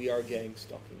videos. We are gang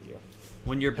stalking you.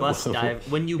 When your bus dive,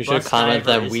 when you We bus should comment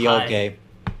diver that is we high. are gay.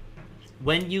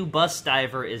 When you bus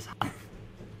diver is high.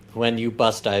 When you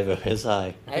bus diver is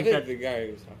high. I think the guy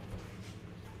is.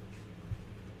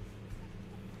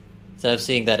 Instead of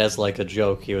seeing that as like a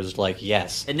joke, he was like,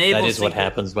 yes, Enable that is what secret-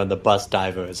 happens when the bus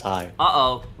diver is high.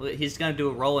 Uh-oh. He's gonna do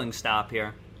a rolling stop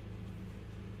here.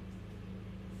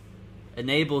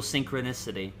 Enable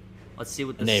synchronicity. Let's see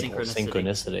what the Enable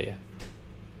synchronicity.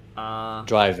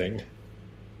 Driving.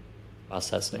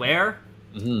 Processing. Where?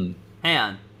 Mm-hmm. Hang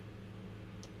on.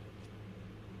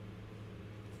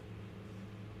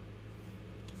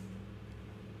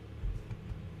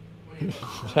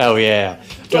 Oh yeah.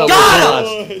 Got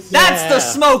him! Bus. That's the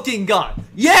Yeah. smoking gun.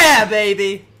 Yeah,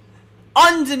 baby.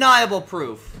 Undeniable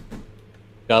proof.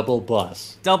 Double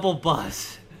bus. Double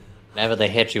bus. Whenever they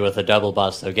hit you with a double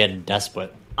bus, they're getting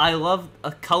desperate. I love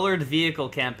a colored vehicle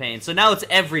campaign. So now it's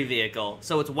every vehicle.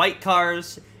 So it's white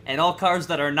cars and all cars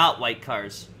that are not white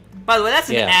cars. By the way, that's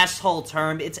an asshole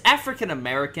term. It's African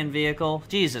American vehicle.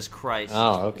 Jesus Christ.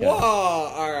 Oh, okay. Whoa!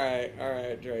 All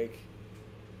right, Drake.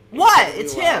 What? Incredibly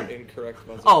It's loud, him. Incorrect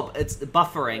buzzer. Oh, it's the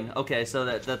buffering. Okay, so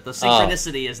that the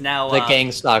synchronicity is now The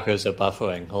gang stalkers are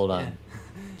buffering. Hold on.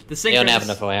 The They don't have synchronicity.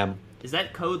 enough RAM. Is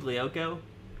that code Lyoko?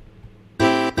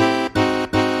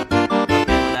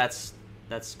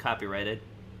 That's copyrighted.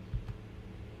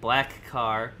 Black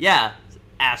car. Yeah,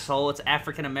 asshole. It's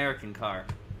African American car.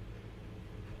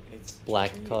 It's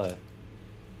Black car. You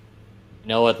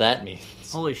know what that means?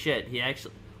 Holy shit! He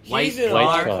actually He's in a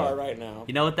black car right now.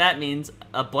 You know what that means?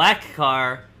 A black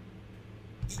car.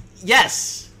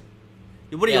 Yes.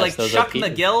 What are you Yes, like, those are Chuck people.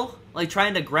 McGill? Like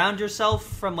trying to ground yourself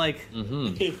from like?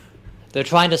 Mm-hmm. They're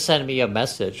trying to send me a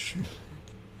message.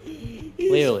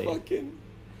 Clearly.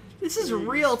 This is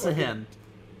real to him.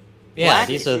 Yeah, Black-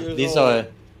 these are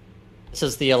this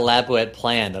is the elaborate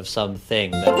plan of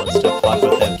something that wants to fuck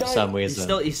with him for some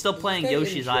reason. He's still playing Does this guy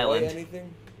Yoshi's enjoy Island.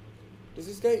 Anything? Does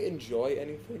this guy enjoy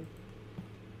anything?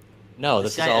 No,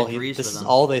 This this is guy all agrees this with is him.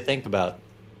 all they think about.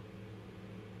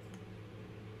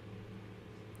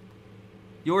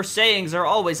 Your sayings are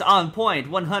always on point,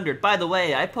 100. By the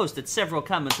way, I posted several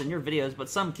comments in your videos, but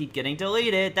some keep getting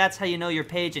deleted. That's how you know your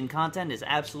page and content is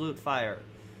absolute fire.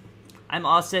 I'm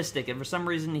autistic, and for some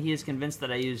reason he is convinced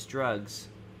that I use drugs.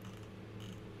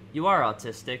 You are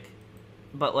autistic,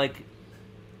 but like,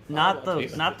 not the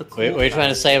cool What are you trying to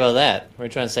kind. say about that? What are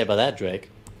you trying to say about that, Drake?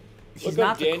 He's Look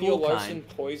not up the Daniel cool Larson kind.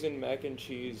 poison mac and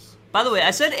cheese. By the way,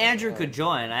 I said Andrew could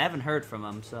join. I haven't heard from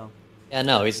him, so. Yeah,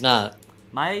 no, he's not.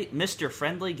 My Mr.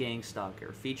 Friendly Gang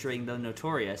Stalker, featuring the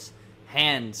notorious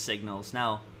hand signals.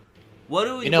 Now, what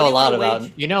do we? You know what a do lot we about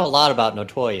wage- you know a lot about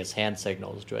notorious hand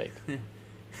signals, Drake.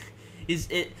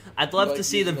 I'd love Like to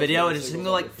see the using those video hand and just signals go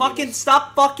on like, the "Fucking penis.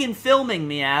 stop fucking filming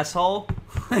me, asshole."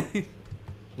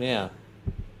 Yeah.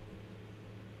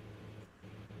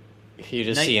 You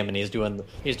just Night- see him and he's doing the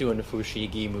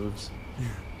fushigi moves.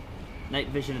 Night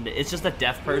vision. It's just a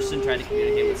deaf person trying to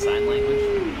communicate with sign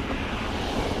language.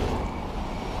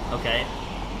 Okay.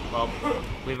 Well,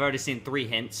 we've already seen 3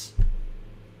 hints.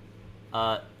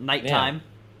 Nighttime.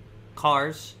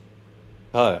 Cars.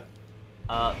 Oh,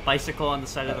 Bicycle on the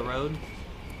side of the road.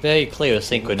 very clear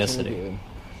synchronicity.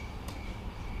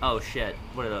 Oh shit.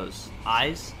 What are those?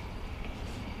 Eyes?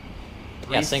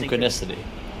 Yeah, Three synchronicity.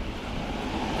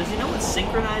 Does he know what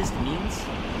synchronized means?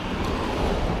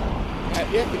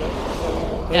 Yeah, you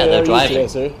know. Yeah, they're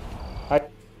driving.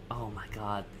 Oh my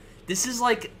god. This is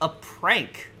like a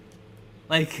prank.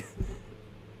 Like,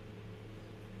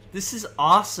 this is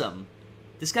awesome.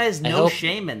 This guy has I no hope-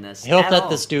 shame in this. I hope at that all.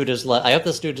 this dude is like. I hope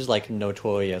this dude is like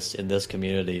notorious in this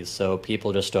community, so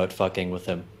people just start fucking with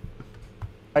him.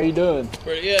 How you doing?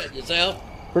 Pretty good. Yourself?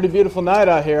 Pretty beautiful night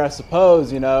out here, I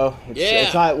suppose. You know,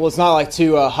 Yeah. It's not like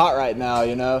too hot right now.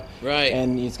 You know, Right.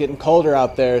 And it's getting colder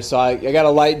out there, so I got a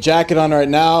light jacket on right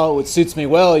now, which suits me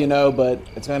well. You know, but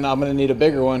I'm gonna need a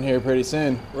bigger one here pretty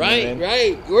soon. You know what I mean?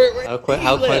 Right. Where How do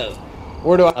you quick? live?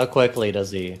 Where do I? How quickly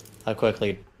does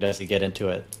he get into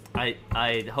it?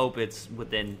 I hope it's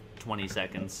within 20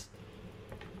 seconds.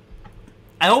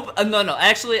 I hope... no.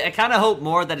 Actually, I kind of hope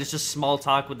more that it's just small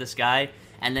talk with this guy,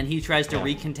 and then he tries to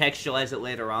recontextualize it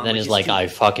later on. And then which he's is like, too- I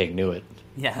fucking knew it.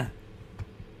 Yeah.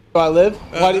 Do I live?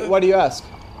 Why do you ask?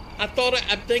 I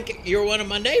think you're one of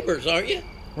my neighbors, aren't you?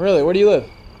 Really? Where do you live?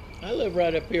 I live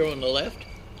right up here on the left.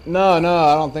 No,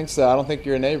 I don't think so. I don't think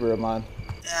you're a neighbor of mine.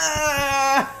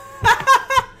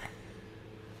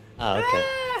 Oh, okay.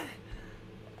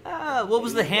 What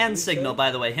was the hand signal, by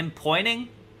the way? Him pointing?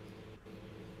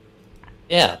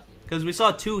 Yeah. Because we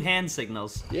saw 2 hand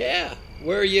signals. Yeah.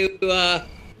 Where you,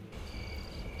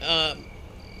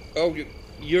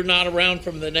 you're not around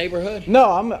from the neighborhood?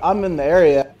 No, I'm in the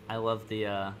area. I love the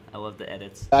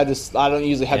edits. I don't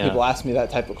usually have people ask me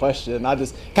that type of question. I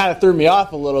just kind of threw me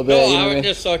off a little bit. No, you know I what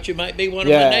just thought you might be one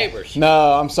of my neighbors.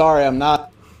 No, I'm sorry, I'm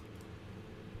not.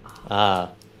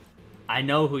 I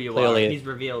know who you are. He's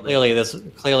revealed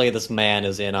it. Clearly this man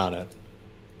is in on it.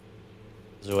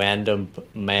 This random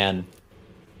man.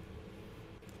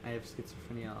 I have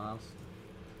schizophrenia also.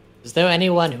 Is there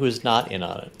anyone who's not in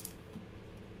on it?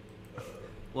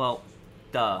 Well,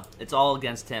 duh. It's all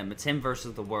against him. It's him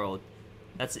versus the world.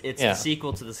 It's the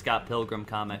sequel to the Scott Pilgrim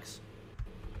comics.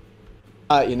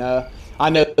 You know, I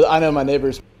know my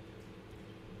neighbors.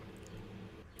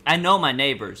 I know my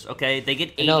neighbors. Okay, they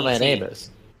get. I know my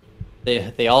neighbors.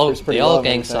 They all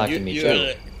gang stalking me too.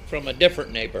 You're from a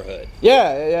different neighborhood.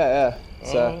 Yeah.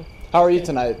 So, how are you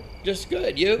tonight? Just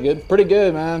good. You? Good. Pretty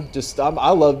good, man. I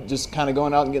love just kind of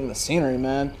going out and getting the scenery,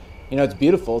 man. You know, it's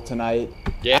beautiful tonight.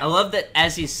 Yeah. I love that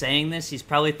as he's saying this, he's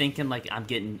probably thinking like I'm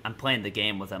playing the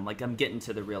game with him, like I'm getting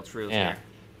to the real truth here.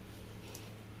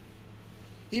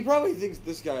 He probably thinks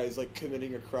this guy is like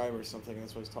committing a crime or something.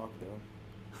 That's why he's talking to him.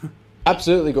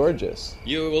 Absolutely gorgeous.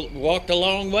 You walked a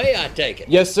long way, I take it.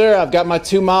 Yes, sir. I've got my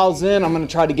 2 miles in. I'm going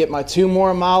to try to get my 2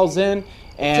 more miles in.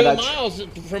 And 2 miles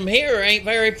from here ain't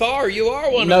very far. You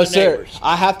are one no, of the sir. neighbors.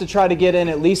 I have to try to get in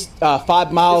at least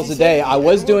 5 miles a day. I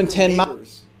was doing 10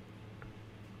 miles.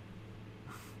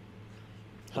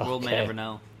 The world may never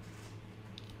know.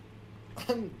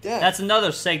 I'm dead. That's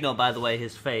another signal, by the way,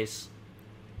 his face.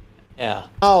 Yeah.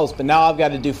 Miles, but now I've got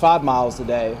to do 5 miles a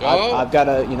day. I've got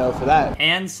to, for that.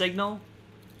 Hand signal?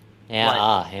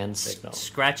 Yeah, hand signal.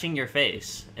 Scratching your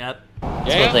face. Yep.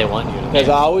 That's what they want you to do. Because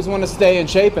I always want to stay in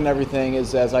shape and everything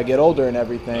as I get older and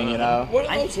everything, you know. What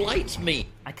do those lights mean?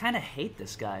 I kind of hate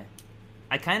this guy.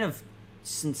 I kind of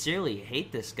sincerely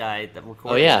hate this guy that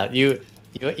recorded. Oh yeah, you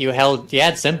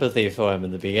had sympathy for him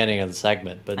in the beginning of the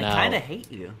segment, but now I kind of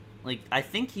hate you. Like I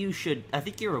think you're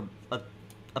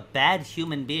a bad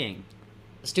human being.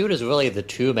 This dude is really the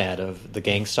Twomad of the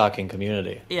gang stalking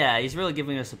community. Yeah, he's really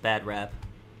giving us a bad rap.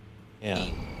 Yeah.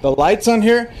 The lights on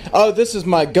here? Oh, this is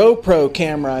my GoPro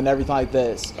camera and everything like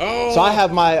this. Oh. So I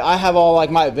have all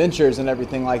like my adventures and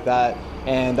everything like that.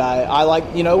 And I like,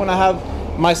 when I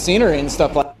have my scenery and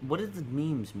stuff like. What do the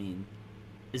memes mean?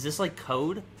 Is this like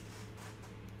code?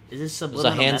 Is this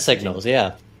subliminal? Those are hand signals,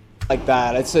 yeah. Like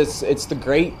that. It's the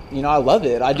great, I love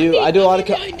it. I do a lot of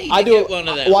I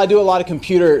do a lot of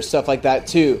computer stuff like that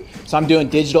too. So I'm doing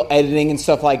digital editing and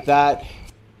stuff like that.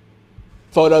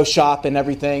 Photoshop and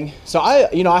everything. So I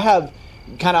have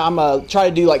I'm try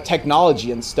to do like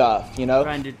technology and stuff,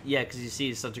 Trying to, because you see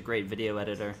he's such a great video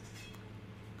editor.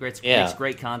 Makes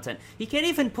great content. He can't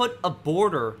even put a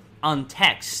border on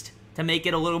text to make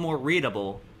it a little more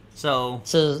readable. So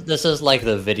this is like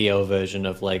the video version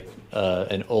of like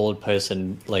an old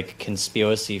person like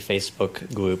conspiracy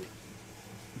Facebook group.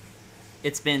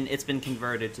 It's been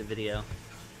converted to video.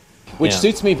 Which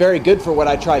suits me very good for what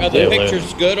I try to do. Are the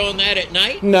pictures good on that at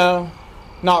night? No,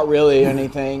 not really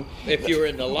anything. If you were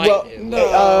in the light.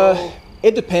 Well,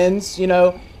 it depends, This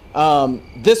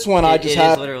one I just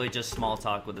have. It is literally just small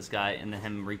talk with this guy and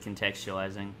him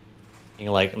recontextualizing.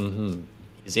 You're like,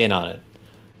 he's in on it.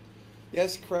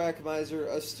 Yes, Crack Miser,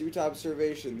 astute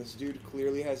observation. This dude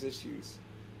clearly has issues.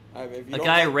 A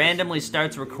guy randomly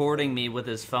starts recording me with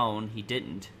his phone. He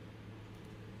didn't.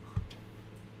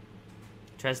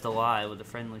 Tries to lie with a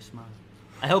friendly smile.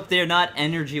 I hope they're not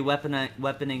energy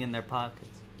weaponing in their pockets.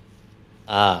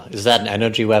 Is that an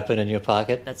energy weapon in your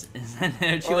pocket? Is that an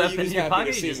energy weapon in your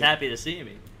pocket? You're just happy to see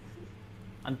me.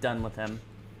 I'm done with him.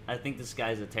 I think this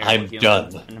guy's a terrible human.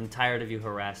 Done. And I'm tired of you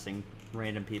harassing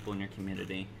random people in your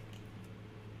community.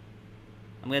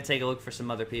 I'm gonna take a look for some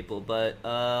other people, but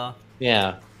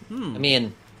yeah. I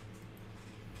mean,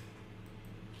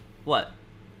 what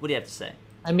do you have to say?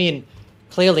 I mean,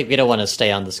 clearly we don't want to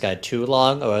stay on this guy too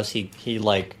long, or else he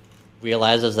like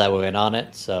realizes that we're in on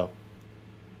it. So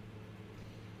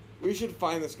we should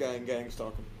find this guy and gang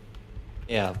stalk him.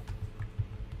 Yeah,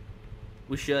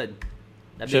 we should.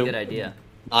 That'd be a good idea.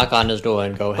 Knock on his door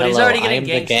and go, "Hello, he's already I am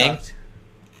gang the gang." Stalked.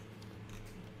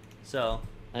 So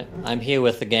I'm here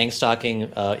with the Gang Stalking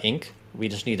Inc. We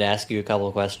just need to ask you a couple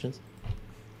of questions.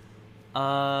 He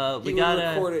would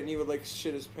record it and he would like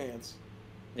shit his pants.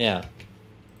 Yeah.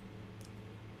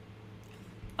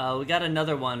 We got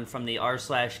another one from the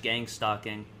r/gang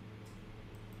stalking.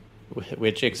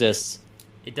 Which exists.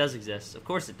 It does exist. Of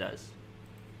course it does.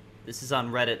 This is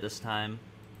on Reddit this time.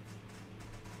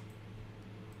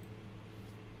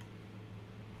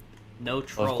 No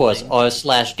trolling. Of course, or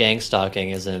slash gang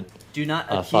stalking isn't. Do not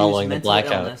accuse following the mental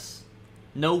blackout. illness.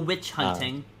 No witch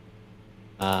hunting.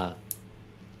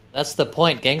 That's the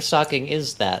point. Gang stalking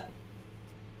is that.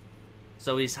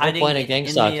 So he's The hiding. point of gang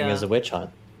in stalking the, is a witch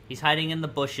hunt. He's hiding in the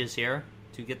bushes here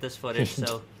to get this footage.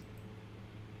 So,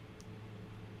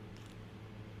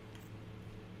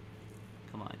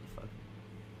 come on, you fuck.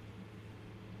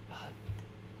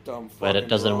 Dumb But it fucking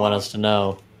doesn't want broad. us to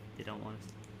know. They don't want us.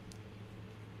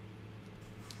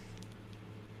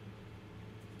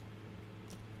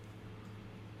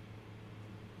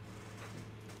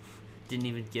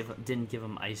 Didn't give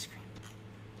him ice cream.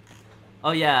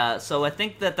 Oh yeah, so I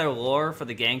think that their lore for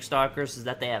the gang stalkers is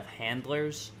that they have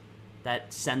handlers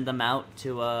that send them out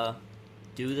to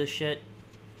do the shit.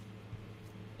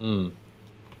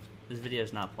 This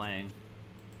video's not playing.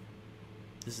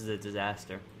 This is a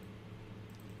disaster.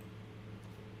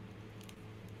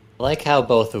 I like how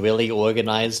both really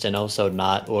organized and also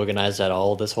not organized at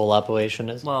all this whole operation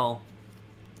is. Well,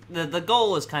 the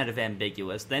goal is kind of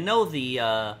ambiguous. They know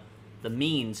the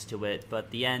means to it, but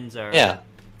the ends are... Yeah.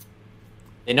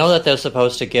 They know that they're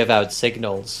supposed to give out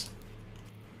signals.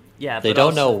 Yeah, They but don't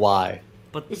also- know why.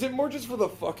 But is it more just for the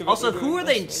fuck of it? Also, they're who doing are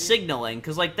they this? signaling?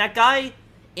 Because like that guy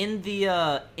in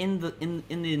the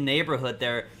neighborhood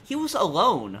there, he was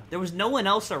alone. There was no one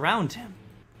else around him.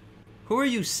 Who are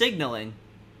you signaling?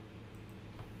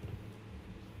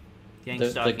 Gang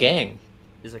The stalking gang.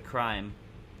 is a crime.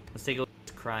 Let's take a look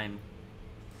at crime.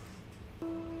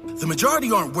 The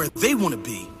majority aren't where they want to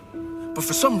be, but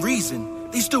for some reason,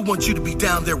 they still want you to be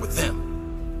down there with them.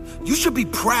 You should be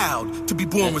proud to be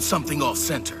born with something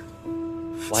off-center.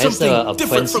 Why is there a Something different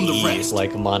Prince from the E, rest.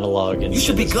 like, monologue in You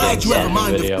should be this glad game you have a stalking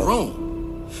mind video? of your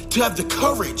own. To have the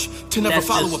courage to never That's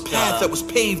follow just, a path that was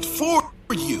paved for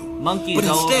you. Monkeys but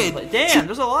all over the instead, place. Damn,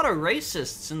 there's a lot of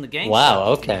racists in the gang. Wow,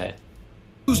 okay.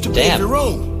 choose to pave Damn. your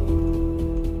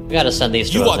own. We gotta send these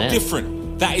to You are Roseanne.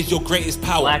 different. That is your greatest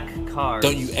power. Black cars.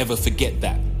 Don't you ever forget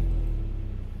that.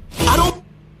 I don't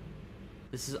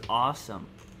This is awesome.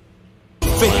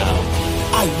 fail.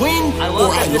 I win I or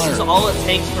love I that this learn. is all it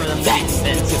takes for them to be That's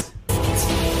the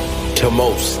convinced. To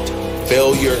most,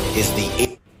 failure is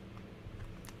the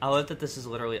I love that this is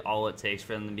literally all it takes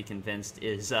for them to be convinced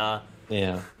is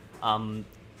Yeah.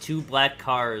 two black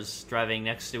cars driving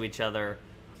next to each other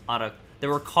on a there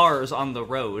were cars on the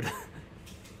road.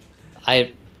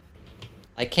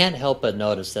 I can't help but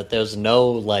notice that there's no,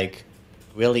 like,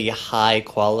 really high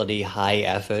quality, high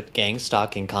effort gang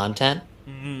stalking content.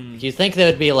 You'd think there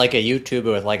would be, like, a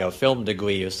YouTuber with, like, a film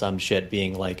degree or some shit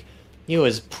being like,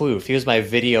 here's proof, here's my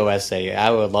video essay,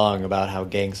 hour long, about how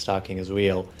gang stalking is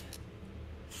real.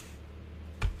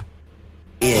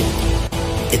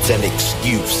 It's an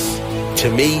excuse. To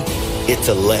me, it's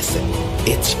a lesson.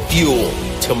 It's fuel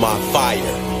to my fire.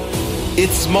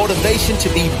 It's motivation to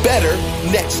be better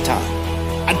next time.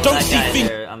 I don't That see guy things.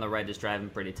 there on the right is driving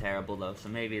pretty terrible though, so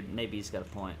maybe he's got a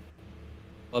point.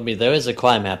 I mean, there is a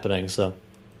crime happening, so...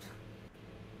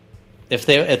 If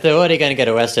they're already gonna get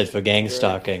arrested for gang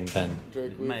stalking, then...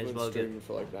 Drake, we've Might as been well get- streaming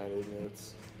for like 90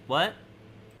 minutes. What?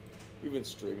 We've been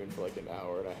streaming for like an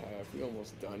hour and a half. We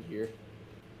almost done here.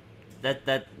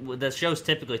 The show's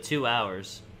typically 2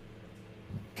 hours.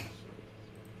 Do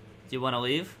you want to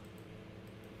leave?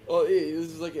 Well, yeah, this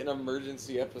is like an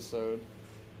emergency episode.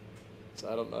 So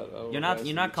I don't know.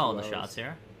 You're not calling the shots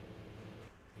here.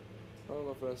 I don't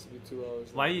know if it has to be 2 hours.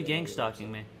 Why are you gang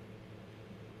stalking me?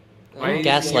 Why are you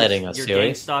gaslighting us, You're Siri?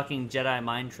 gang stalking Jedi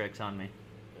mind tricks on me.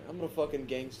 I'm gonna fucking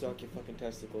gang stalk your fucking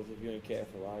testicles if you ain't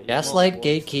careful. Right? Gaslight,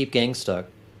 gatekeep, gang stalk.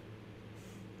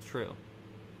 True. All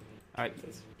right,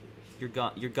 you're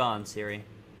gone. You're gone, Siri.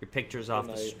 Your picture's off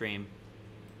the night. stream.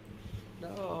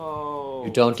 No.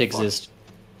 You don't Fuck. exist.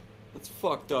 That's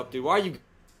fucked up, dude. Why are you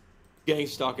gang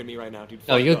stalking me right now, dude?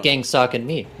 No, Fucked you're up. gang stalking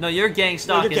me. No, you're gang No,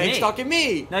 stalking you're gang me. stalking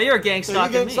me. No, you're gang No,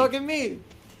 stalking you're gang me. stalking me.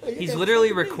 No, you're He's gang literally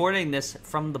stalking me. recording this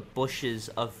from the bushes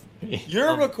of. You're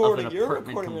of recording. an You're apartment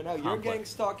recording right now. You're complex. gang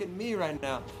stalking me right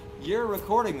now. You're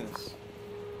recording this.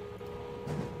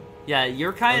 Yeah,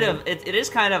 you're kind of. It is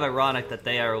kind of ironic that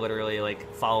they are literally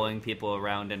like following people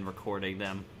around and recording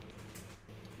them.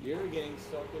 You're gang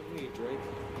stalking me, Drake.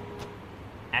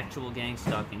 Actual gang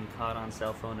stalking caught on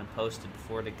cell phone and posted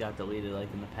before it got deleted, like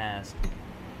in the past.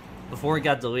 Before it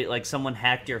got deleted, like someone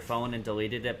hacked your phone and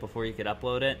deleted it before you could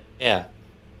upload it. Yeah.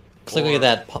 Clearly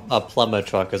that a plumber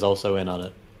truck is also in on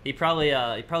it. He probably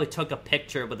took a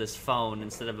picture with his phone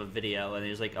instead of a video, and he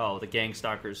was like, "Oh, the gang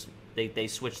stalkers, they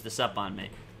switched this up on me."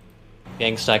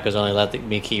 Gang stalkers only let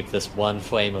me keep this one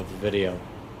frame of the video.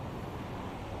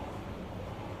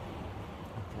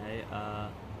 Okay.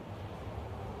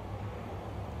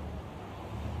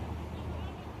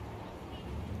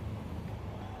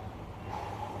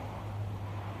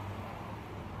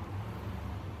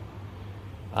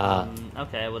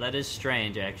 Okay, well that is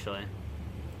strange, actually.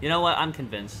 You know what? I'm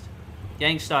convinced.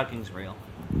 Gang stalking's real.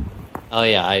 Oh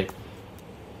yeah,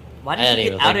 Why did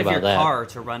you get out of your car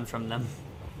to run from them?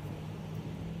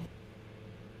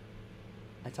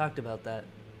 I talked about that.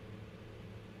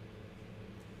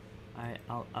 Alright,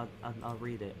 I'll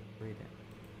read it. Read it.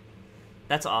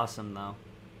 That's awesome, though.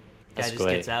 Guy just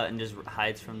gets out and just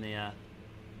hides from the.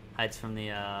 It's from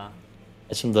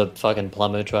the fucking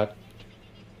plumber truck.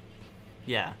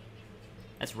 Yeah,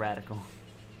 that's radical.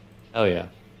 Oh yeah.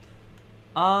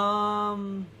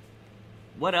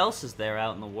 What else is there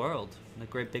out in the world? In the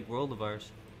great big world of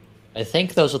ours. I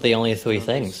think those are the only three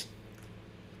things.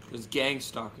 There's gang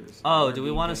stalkers. Oh, do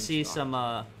we want to see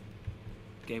some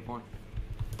gay porn?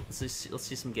 Let's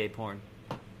see some gay porn.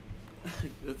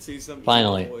 Let's see some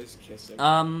finally boys kissing.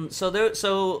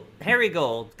 So Harry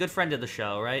Gold, good friend of the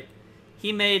show, right?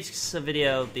 He made a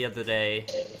video the other day.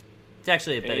 It's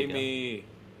actually a bit ago.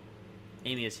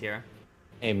 Amy is here.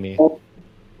 Amy.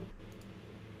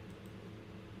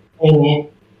 Amy.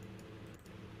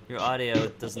 Your audio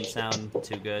doesn't sound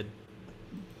too good.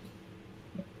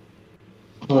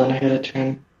 Hold on, I gotta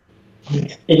turn.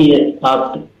 Idiot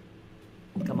up.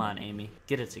 Come on, Amy.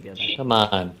 Get it together. Come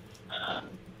on.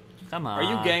 Come on. Are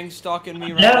you gang stalking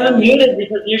me right Yeah, now? I'm muted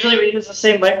because usually we use the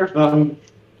same microphone.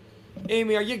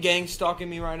 Amy, are you gang stalking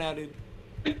me right now, dude?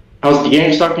 I was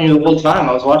gang stalking you the whole time.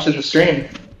 I was watching the stream.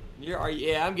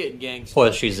 Yeah, I'm getting gang stalked. Of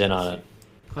course she's in on it.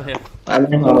 Go ahead.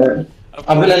 I'm in on it.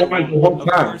 I've been in on it the whole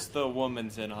time. Of course the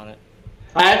woman's in on it.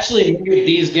 I actually made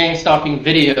these gang stalking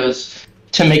videos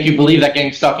to make you believe that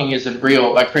gang stalking isn't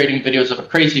real by creating videos of a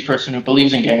crazy person who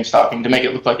believes in gang stalking to make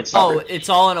it look like it's not real. It's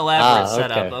all an elaborate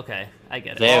setup. Okay, I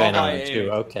get it. They're in on it too.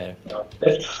 Okay.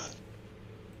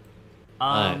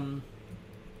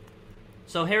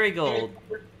 So Harry Gold,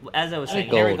 as I was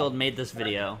saying, Harry Gold made this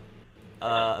video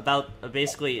about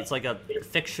basically it's like a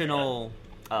fictional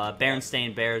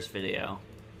Berenstain Bears video.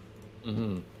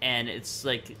 Mm-hmm. And it's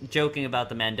like joking about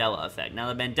the Mandela effect.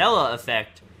 Now, the Mandela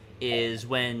effect is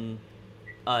when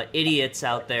idiots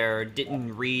out there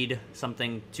didn't read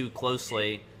something too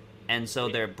closely, and so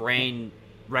their brain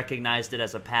recognized it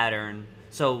as a pattern.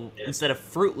 So instead of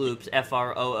Fruit Loops,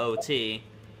 F-R-O-O-T,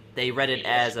 they read it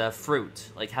as a fruit,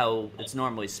 like how it's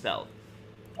normally spelled.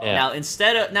 Yeah. Now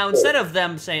instead of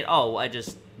them saying, "Oh, I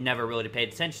just never really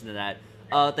paid attention to that,"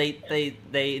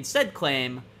 they instead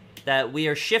claim that we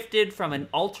are shifted from an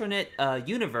alternate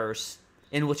universe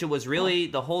in which it was really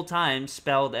the whole time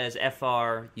spelled as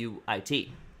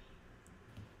F-R-U-I-T.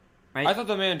 Right? I thought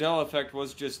the Mandela effect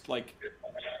was just like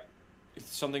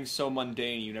it's something so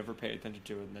mundane you never pay attention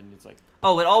to, and then it's like...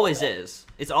 Oh, it always is.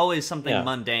 It's always something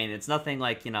mundane. It's nothing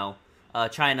like,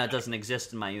 China doesn't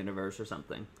exist in my universe or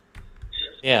something.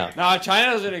 Yeah. No,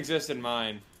 China doesn't exist in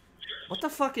mine. What the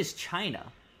fuck is China?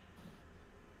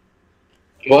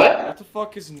 What? What the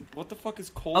fuck is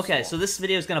coleslaw? Okay, so this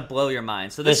video is gonna blow your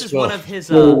mind. So this is will, one of his.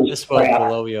 This will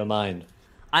blow your mind.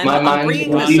 I'm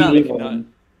bringing this up.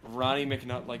 Ronnie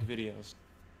McNutt like videos.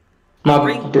 My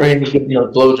brain is giving me a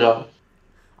blowjob.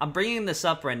 I'm bringing this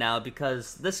up right now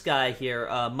because this guy here,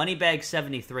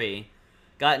 Moneybag73,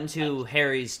 got into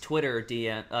Harry's Twitter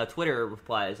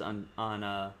replies on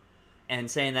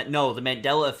and saying that no, the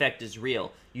Mandela effect is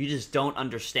real. You just don't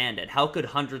understand it. How could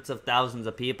hundreds of thousands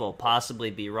of people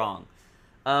possibly be wrong?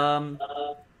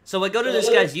 So I go to this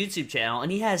guy's YouTube channel,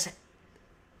 and he has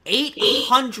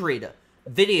 800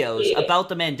 videos about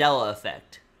the Mandela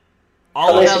effect.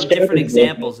 All about different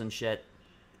examples and shit.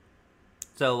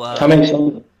 So, how many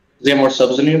subs? Does he have more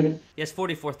subs than you? He has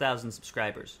 44,000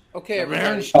 subscribers. Okay,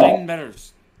 everybody.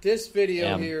 This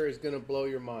video here is going to blow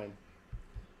your mind.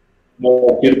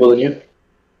 More beautiful than you?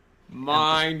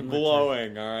 Mind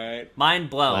blowing, alright? Mind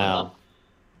blown. Wow.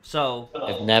 So...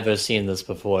 I've never seen this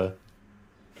before.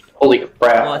 Holy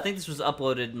crap. Well, I think this was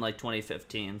uploaded in,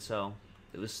 2015, so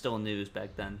it was still news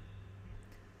back then.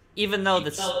 Even though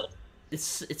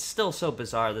it's still so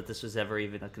bizarre that this was ever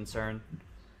even a concern.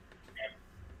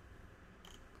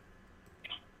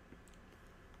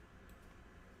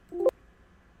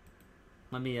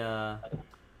 Let me, Oh,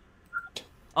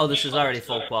 this is already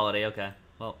full quality, okay.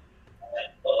 Well...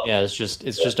 Yeah, it's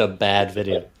just a bad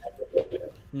video.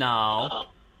 No,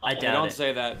 I doubt it. Don't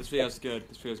say that. This video's good.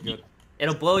 This video's good.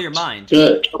 It'll blow your mind.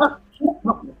 Good.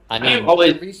 I mean,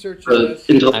 always research.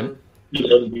 I'm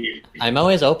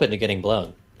always open to getting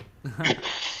blown.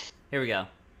 Here we go.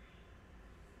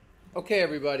 Okay,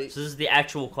 everybody. So this is the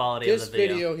actual quality of the video.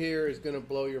 This video here is going to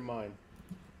blow your mind.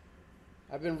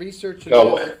 I've been researching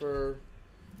this for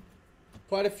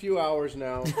quite a few hours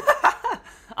now.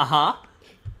 Uh-huh.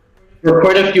 For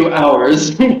quite a few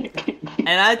hours.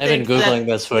 And I think I've been Googling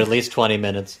this for at least 20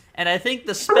 minutes. And I think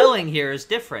the spelling here is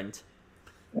different.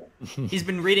 He's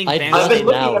been reading I fancy.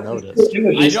 now noticed.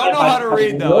 I don't know how to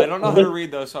read, though. I don't know how to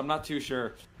read, though, so I'm not too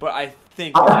sure. But I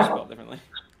think it's spelled differently.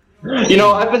 You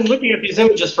know, I've been looking at these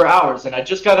images for hours, and I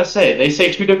just gotta say, they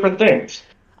say two different things.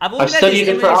 I've looked at these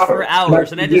images for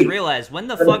hours, and I just realized, when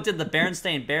the fuck did the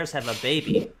Berenstain Bears have a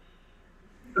baby?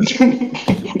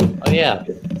 Oh, yeah.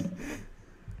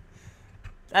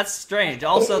 That's strange.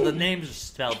 Also, the names are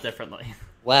spelled differently.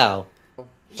 Wow.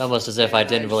 It's almost as if I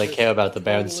didn't really care about the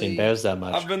Berenstain Bears that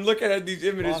much. I've been looking at these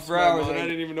images for hours, and I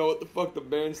didn't even know what the fuck the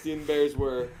Berenstain Bears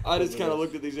were. I just kind of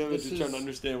looked at these images trying to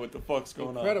understand what the fuck's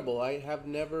going on. Incredible. I have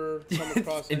never come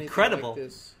across anything incredible. like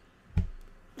this.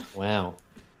 Wow.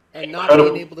 And not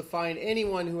being able to find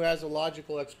anyone who has a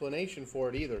logical explanation for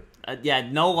it either. Yeah,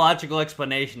 no logical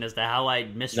explanation as to how I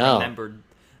misremembered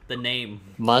the name.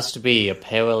 Must be a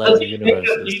parallel universe.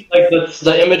 Like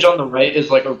the image on the right is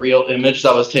like a real image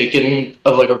that was taken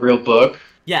of like a real book.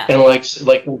 Yeah. And like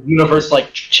the universe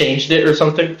like changed it or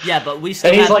something. Yeah, but we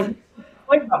still and he's have...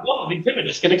 like well, these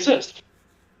images can exist.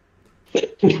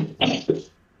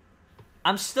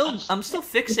 I'm still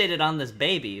fixated on this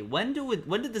baby. When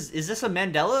did this? Is this a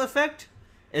Mandela effect?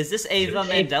 Is this the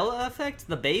Mandela effect?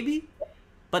 The baby?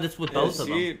 But it's with both of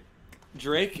them.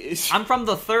 Drake is. I'm from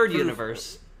the third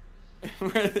universe.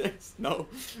 Where there's no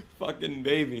fucking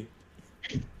baby.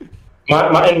 In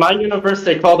my universe,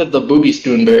 they called it the Booby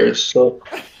Spoon Bears. So.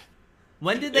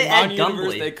 When did they In add my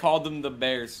universe, Gumbly? they called them the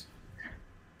Bears.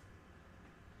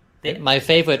 My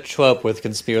favorite trope with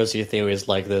conspiracy theories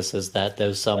like this is that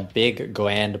there's some big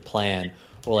grand plan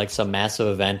or like some massive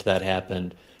event that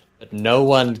happened, but no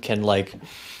one can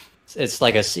it's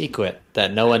like a secret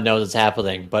that no one knows it's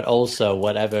happening, but also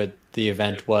whatever the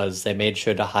event was, they made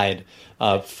sure to hide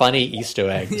funny Easter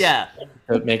eggs. Yeah.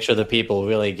 To make sure the people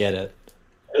really get it.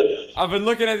 I've been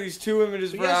looking at these two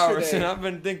images for hours, and I've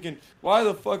been thinking, why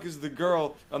the fuck is the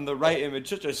girl on the right image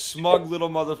such a smug little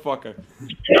motherfucker?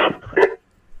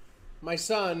 My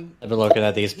son... I've been looking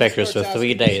at these pictures for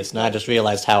 3 days, and I just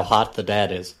realized how hot the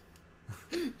dad is.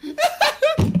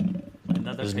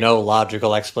 There's no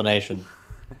logical explanation.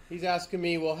 He's asking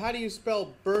me, well, how do you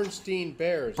spell Bernstein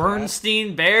Bears?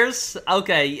 Bernstein Bears?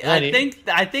 Okay,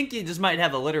 I think you just might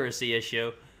have a literacy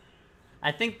issue.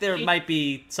 I think there might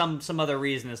be some other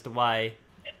reason as to why.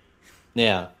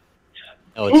 Yeah.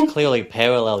 Oh, it's clearly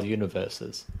parallel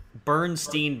universes.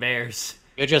 Bernstein Bears.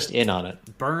 You're just in on it.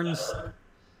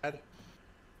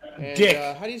 And, Dick.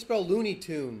 How do you spell Looney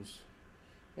Tunes?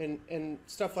 And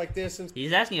stuff like this. And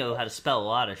He's asking you how to spell a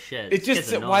lot of shit. It's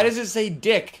just why does it say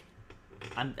dick?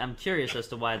 I'm curious as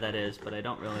to why that is, but I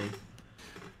don't really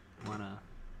wanna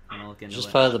look into it.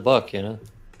 Just part of the book, you know.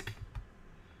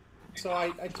 So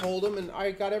I told him, and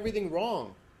I got everything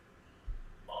wrong.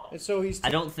 And so he's... I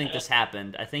don't think this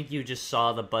happened. I think you just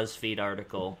saw the BuzzFeed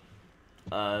article.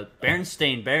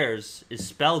 Berenstain Bears is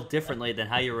spelled differently than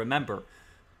how you remember.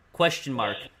 Question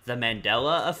mark. The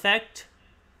Mandela effect?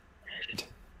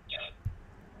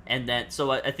 And then,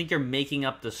 so I think you're making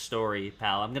up the story,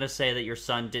 pal. I'm going to say that your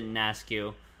son didn't ask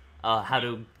you how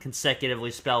to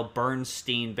consecutively spell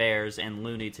Bernstein Bears and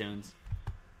Looney Tunes.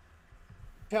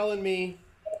 Telling me,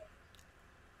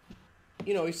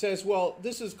 he says, well,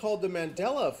 this is called the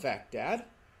Mandela effect, Dad.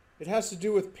 It has to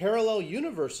do with parallel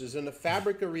universes and the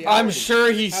fabric of reality. I'm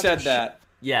sure he said that.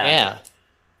 Yeah.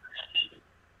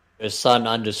 His son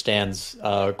understands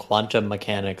quantum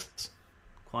mechanics.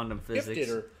 Quantum physics. Gifted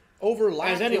or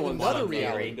overlapped with another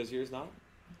reality. Does yours not?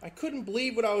 I couldn't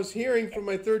believe what I was hearing from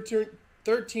my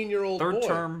 13-year-old boy. Third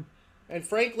term. And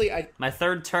frankly, my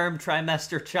third term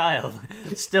trimester child.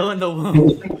 Still in the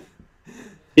womb.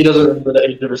 He doesn't remember the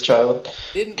age of his child.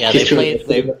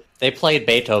 They played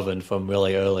Beethoven from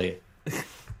really early.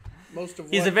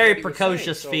 He's a very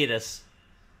precocious fetus.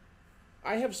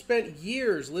 I have spent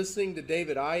years listening to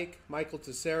David Icke, Michael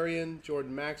Tessarian,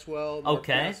 Jordan Maxwell, Mark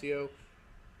Passio.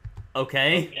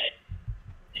 Okay.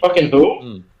 Fucking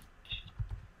who?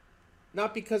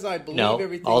 Not because I believe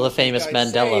everything. All the famous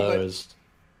Mandelas.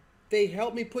 They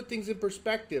help me put things in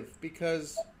perspective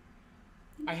because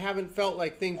I haven't felt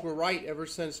like things were right ever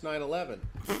since 9/11.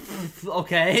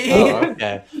 Okay. Oh,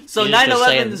 okay. So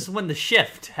 9/11 is when the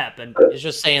shift happened. He's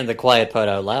just saying the quiet part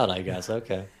out loud, I guess.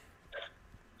 Okay.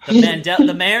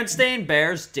 The Berenstain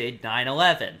Bears did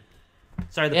 9/11.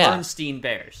 Sorry, the Bernstein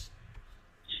Bears.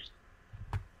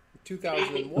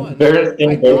 2001. I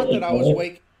thought that I was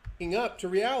waking up to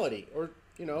reality, or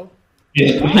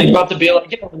I'm about to be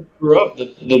like, when I grew up,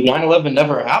 the 9/11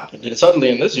 never happened, and suddenly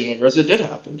in this universe it did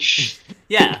happen.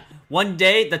 Yeah, one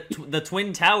day the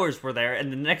Twin Towers were there,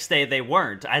 and the next day they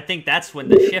weren't. I think that's when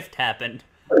the shift happened.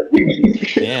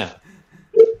 Yeah.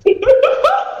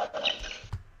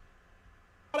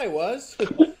 I was.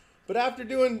 But after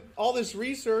doing all this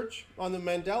research on the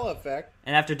Mandela effect...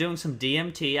 And after doing some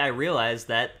DMT, I realized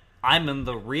that I'm in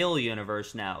the real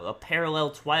universe now, a parallel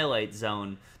Twilight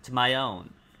Zone to my own.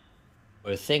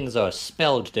 Where things are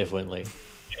spelled differently.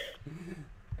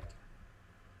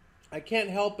 I can't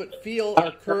help but feel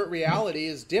our current reality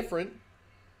is different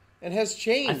and has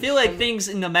changed. I feel like things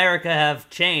in America have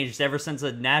changed ever since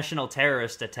the national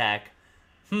terrorist attack.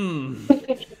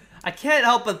 I can't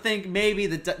help but think maybe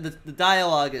the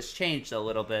dialogue has changed a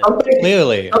little bit.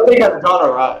 Clearly. Something has gone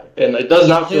awry, and it does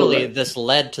not feel Clearly, right. this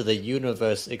led to the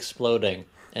universe exploding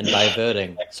and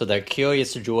diverting, so that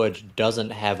Curious George doesn't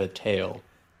have a tail.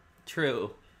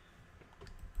 True.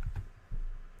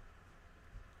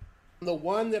 The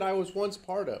one that I was once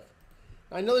part of.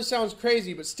 I know this sounds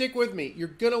crazy, but stick with me. You're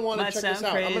going to want to Might check this sound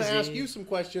out. I'm going to crazy. ask you some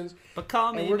questions, But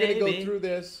call me and we're going to go maybe. through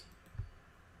this,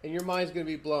 and your mind's going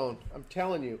to be blown. I'm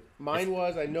telling you. Mine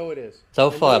was. I know it is. So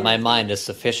I far, know my yours mind is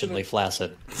sufficiently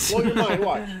flaccid. Blow your mind.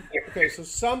 Watch. Okay, so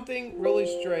something really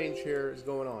strange here is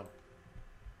going on.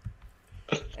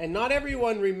 And not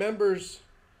everyone remembers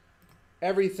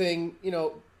everything. You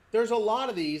know, there's a lot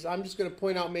of these. I'm just going to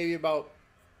point out maybe about,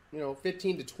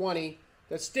 15 to 20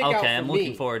 that stick out for Okay, I'm me.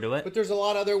 looking forward to it. But there's a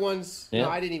lot of other ones. Yeah.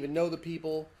 I didn't even know the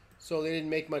people, so they didn't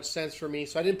make much sense for me.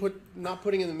 So I didn't not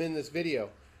putting them in this video.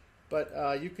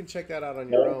 But you can check that out on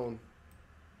your own.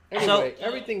 Anyway,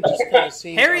 everything just kind of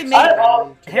seems Harry upside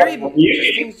down to me.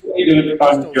 You do it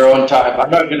on your own time. I'm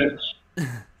not gonna.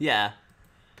 Yeah.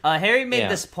 Harry made Yeah.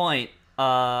 this point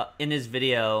in his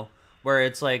video where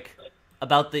it's like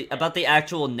about the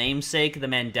actual namesake, the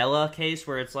Mandela case,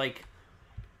 where it's like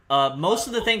most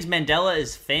of the things Mandela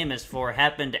is famous for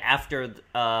happened after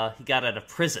he got out of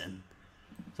prison.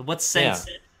 So what sense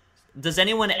does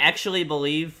anyone actually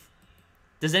believe?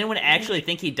 Does anyone actually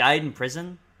think he died in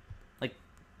prison? Like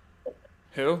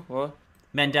Who? What?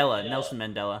 Mandela, Nelson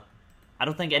Mandela. I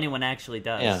don't think anyone actually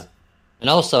does. Yeah. And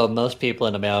also, most people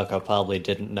in America probably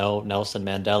didn't know Nelson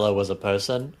Mandela was a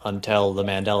person until the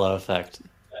Mandela effect.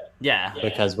 Yeah.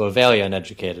 Because we're very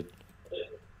uneducated.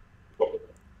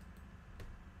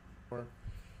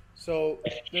 So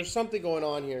there's something going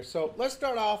on here. So let's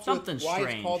start off Something with why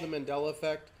strange. it's called the Mandela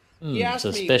effect. He asked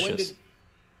me, suspicious. when did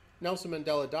Nelson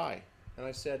Mandela die? And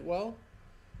I said, well,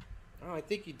 I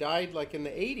think he died like in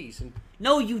the 80s. And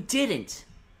No, you didn't.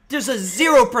 There's a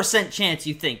 0% chance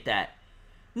you think that.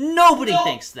 Nobody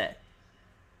thinks that.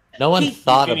 No one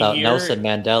thought You can about hear- Nelson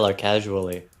Mandela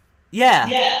casually.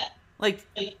 Yeah. Like,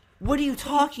 what are you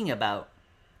talking about?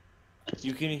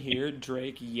 You can hear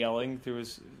Drake yelling through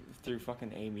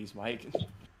fucking Amy's mic.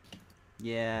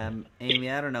 Yeah, Amy,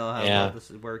 I don't know how Yeah. well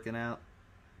this is working out.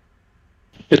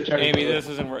 Amy, this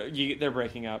isn't work. They're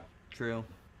breaking up. True.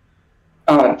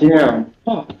 Oh damn!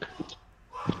 Fuck.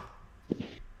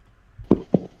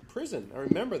 prison. I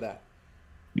remember that.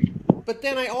 But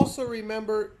then I also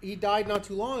remember he died not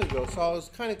too long ago, so I was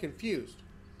kind of confused.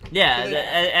 Yeah, So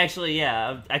they- actually,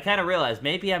 yeah. I kind of realized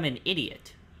maybe I'm an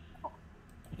idiot.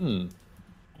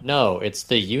 No, it's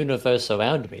the universe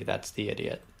around me that's the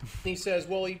idiot. He says,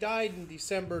 well, he died in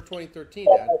December 2013,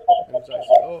 Dad. And I said,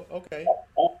 oh, okay.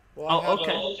 Well, I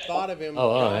have thought of him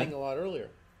dying a lot earlier.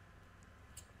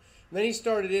 And then he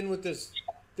started in with this.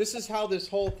 This is how this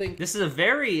whole thing... This is a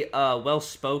very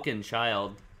well-spoken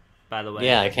child, by the way.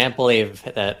 Yeah, I can't believe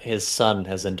that his son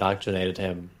has indoctrinated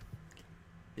him.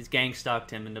 His gang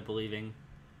stalked him into believing.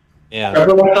 Yeah.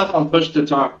 Everyone else on Push to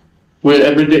Talk. With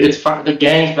every day, it's fine. The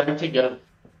gang's back together.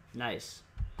 Nice.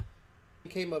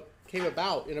 came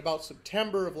about in about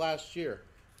September of last year.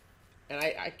 And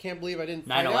I can't believe I didn't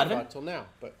find out 9/11? about it till now.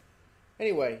 But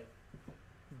anyway,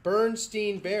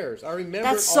 Bernstein Bears. I remember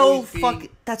That's so always being...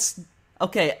 That's...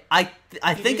 Okay, I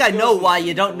think I know why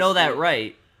you don't know that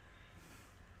right.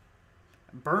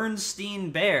 Bernstein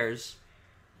Bears.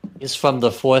 He's from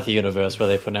the fourth universe where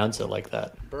they pronounce it like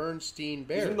that. Bernstein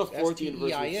Bears. Isn't the fourth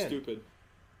universe S-T-E-I-N. stupid?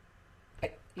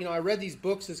 I read these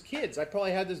books as kids. I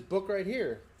probably had this book right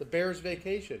here, The Bear's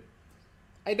Vacation.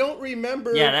 I don't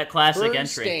remember. Yeah, that classic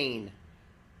Bernstein. entry.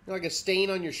 Like a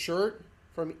stain on your shirt.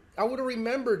 I would have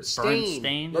remembered stain.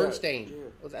 Bernstein? Bernstein. Yeah.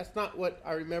 Well, that's not what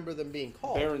I remember them being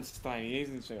called. Berenstein. He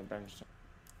isn't saying Berenstein.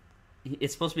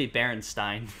 It's supposed to be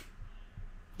Berenstein.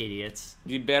 Idiots.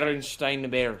 The Berenstein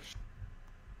Bears.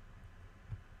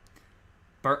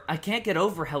 I can't get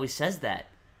over how he says that.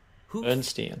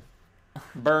 Bernstein.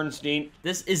 Bernstein.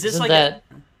 Is this Isn't like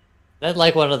that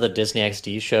like one of the Disney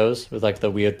XD shows with like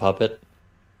the weird puppet?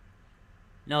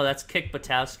 No, that's Kick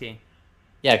Butowski.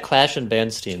 Yeah, Clash and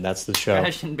Bernstein, that's the show.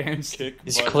 Crash and Bernstein.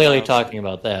 He's clearly talking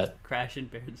about that. Crash and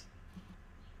Bernstein.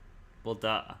 Well,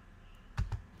 duh.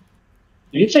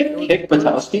 Did you say kick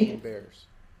Batowski? Bears.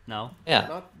 No. Yeah.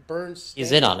 Not Burns.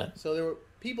 He's in on it. So there were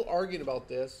people arguing about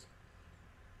this.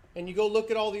 And you go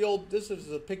look at all the old... This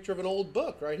is a picture of an old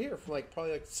book right here from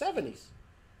probably 70s.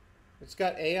 It's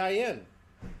got AIN.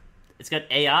 It's got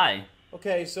AI.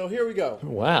 Okay, so here we go.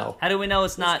 Wow. How do we know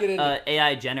it's not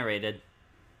AI generated?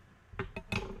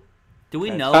 Do we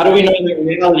know? How do we know that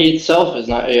reality itself is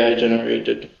not AI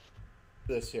generated?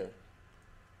 This here.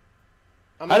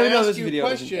 I don't know this video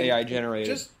is AI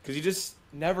generated because he just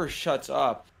never shuts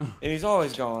up, and he's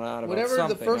always going on about whatever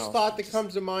something the first else. thought that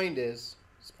comes to mind is,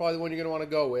 it's probably the one you're going to want to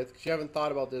go with because you haven't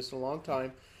thought about this in a long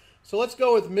time. So let's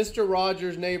go with Mr.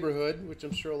 Rogers' Neighborhood, which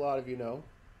I'm sure a lot of you know.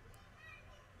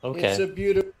 Okay. It's a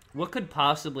beautiful... What could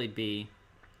possibly be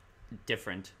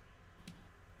different?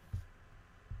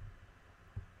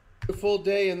 Beautiful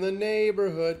day in the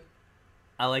neighborhood.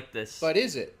 I like this. But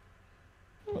is it?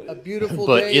 A beautiful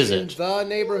But day is in it? the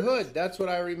neighborhood. That's what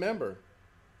I remember.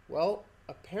 Well,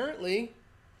 apparently,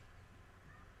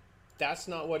 that's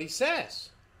not what he says.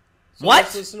 So What?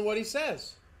 Let's listen to what he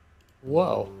says.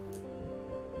 Whoa.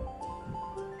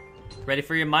 Ready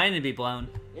for your mind to be blown.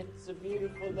 It's a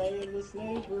beautiful day in this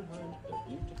neighborhood. A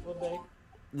beautiful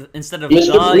day. Instead of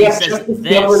Mr. he We have says just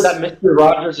discovered this. that Mr.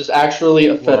 Rogers is actually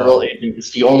a federal agent.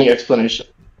 It's the only explanation.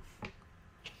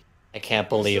 I can't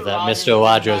believe that Mr.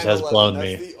 Rogers has blown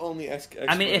me. That's the only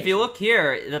I mean, if you look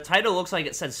here, the title looks like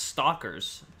it says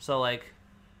stalkers. So, like...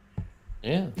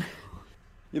 Yeah.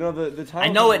 You know, the title...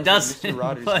 I know it does. doesn't, Mr.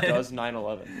 Rogers but- does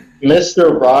 9/11.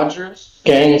 Mr. Rogers,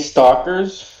 gang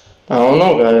stalkers. I don't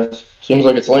know, guys. Seems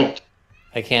like it's linked.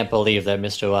 I can't believe that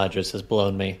Mr. Rogers has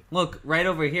blown me. Look, right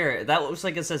over here. That looks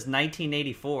like it says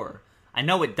 1984. I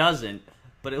know it doesn't,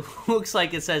 but it looks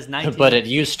like it says 19... But it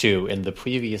used to in the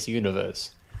previous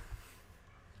universe.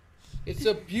 It's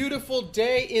a beautiful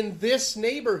day in this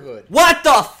neighborhood. What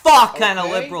the fuck kind of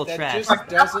Okay, liberal that trash? just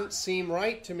doesn't seem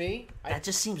right to me. That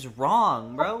just seems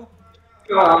wrong, bro.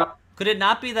 Could it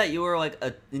not be that you were like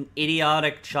an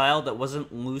idiotic child that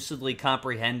wasn't lucidly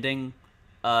comprehending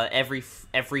every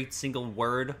single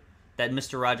word that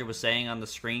Mr. Roger was saying on the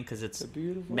screen because it's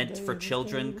meant for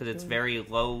children because it's very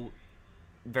low,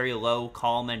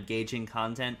 calm, engaging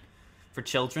content for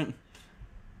children?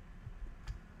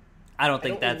 I don't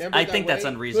think that's. I think that's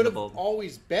unreasonable. Could have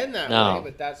always been that No. way,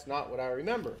 but that's not what I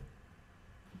remember.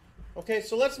 Okay,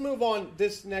 so let's move on.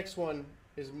 This next one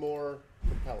is more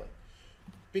compelling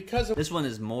because of This one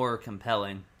is more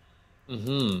compelling.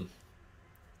 Mm-hmm.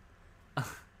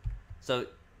 So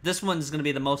this one's going to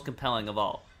be the most compelling of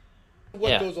all.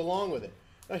 what goes along with it.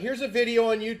 Now, here's a video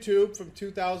on YouTube from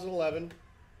 2011.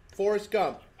 Forrest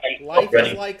Gump. Life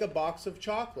is like a box of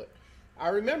chocolate. I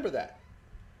remember that.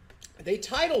 They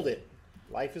titled it,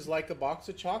 Life is like a box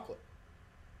of chocolate.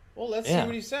 Well, let's see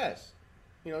what he says.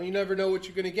 You know, you never know what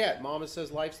you're going to get. Mama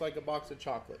says life's like a box of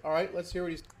chocolate. All right, let's hear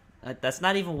what he's... That's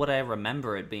not even what I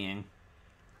remember it being.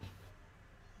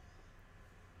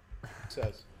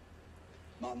 says.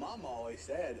 My mom always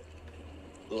said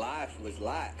life was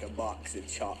like a box of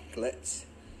chocolates.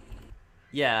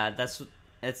 Yeah,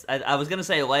 it's. I was gonna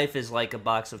say life is like a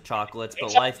box of chocolates,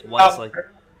 but life was like.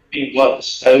 It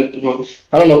was. I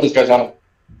don't know what this guy's on.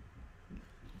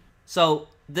 So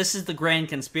this is the grand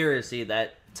conspiracy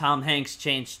that Tom Hanks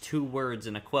changed 2 words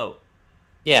in a quote.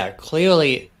 Yeah,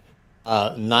 clearly,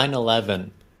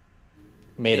 9/11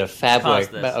 made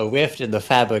a rift in the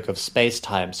fabric of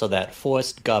space-time, so that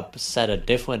Forrest Gump said a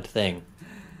different thing.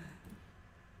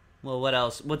 Well, what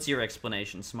else? What's your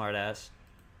explanation, smartass?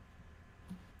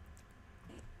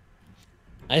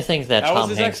 I think that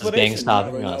Tom Hanks is being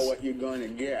stopping us. What you're going to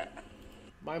get.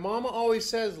 My mama always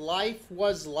says life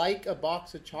was like a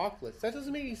box of chocolates. That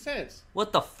doesn't make any sense.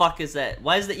 What the fuck is that?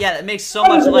 Why is that? Yeah, that makes so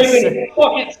much less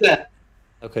sense.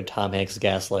 How could Tom Hanks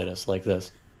gaslight us like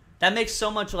this? That makes so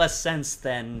much less sense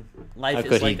than life How is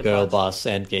could like he a girl box. boss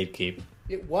and gatekeep?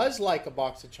 It was like a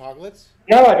box of chocolates.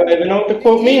 No, I don't even know what the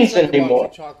quote means Like a anymore.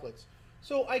 box of chocolates.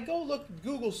 So I go look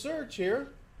Google search here.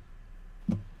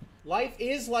 Life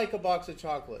is like a box of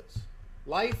chocolates.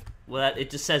 Life. Well, it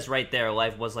just says right there,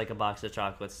 life was like a box of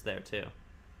chocolates there too.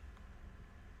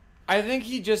 I think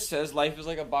he just says life is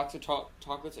like a box of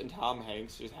chocolates, and Tom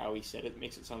Hanks, just how he said it,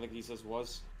 makes it sound like he says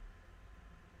was.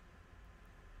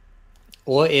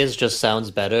 Or is just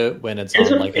sounds better when it's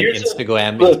on like an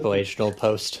Instagram inspirational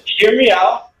post. Hear me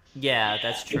out. Yeah,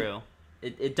 that's true.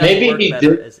 It does Maybe work he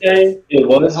better did as say it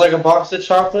was like a box of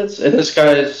chocolates, and this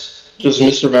guy's just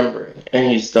misremembering,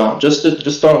 and he's dumb. Just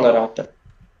throwing that out there.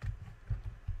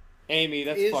 Amy,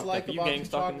 that's is fucked like up. a You box gang of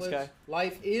stalking this chocolates. guy?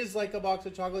 Life is like a box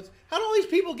of chocolates. How do all these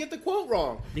people get the quote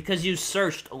wrong? Because you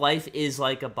searched "life is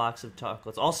like a box of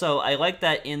chocolates." Also, I like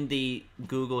that in the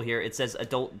Google here it says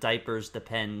 "adult diapers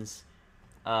depends."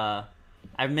 I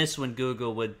miss when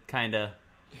Google would kind of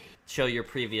show your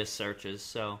previous searches.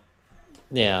 So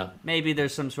Yeah. maybe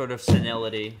there's some sort of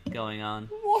senility going on.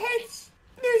 What?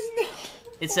 There's no.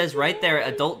 It says right there,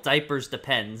 "adult diapers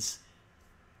depends."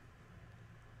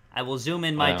 I will zoom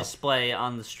in my Wow. display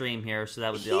on the stream here, so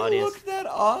that would the You audience. looked that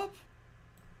up?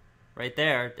 Right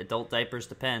there, "adult diapers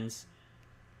depends."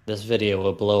 This video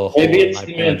will blow a hole Maybe in it's my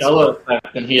the pants. Mandela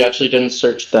effect, and he actually didn't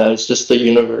search that. It's just the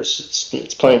universe.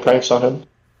 It's playing pranks on him.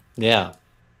 Yeah.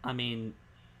 I mean,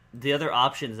 the other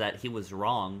option is that he was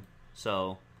wrong,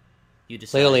 so you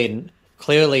decide.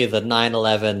 Clearly the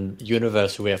 9/11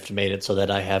 universe rift made it so that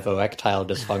I have erectile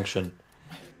dysfunction.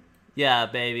 Yeah,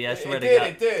 baby, I swear It to did, God.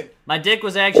 it did. My dick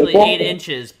was actually 8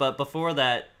 inches, but before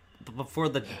that, before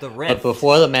the rift. But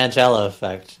before the Mandela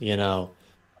effect, you know.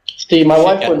 See, my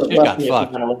wife wouldn't shit have got left me if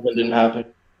fucked. 9/11 didn't happen.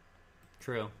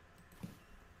 True.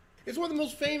 It's one of the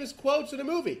most famous quotes in a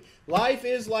movie. Life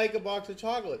is like a box of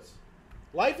chocolates.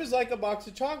 Life is like a box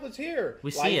of chocolates here.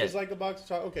 We see Life it. is like a box of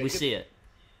chocolates. Okay, We see it.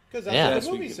 Because that's Yeah. what Yes,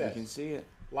 the we movie can- says. we can see it.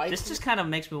 Life This just kind of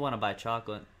makes me want to buy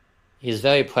chocolate. He's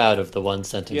very proud of the one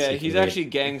sentence. Yeah, he he's can read. actually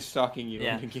gang stalking you.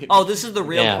 Yeah. Give Oh, this is the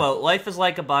real Yeah. quote. "Life is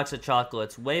like a box of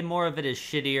chocolates. Way more of it is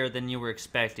shittier than you were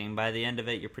expecting. By the end of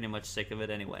it, you're pretty much sick of it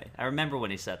anyway." I remember when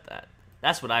he said that.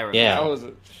 That's what I remember. Yeah. That was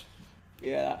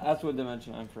yeah, that's what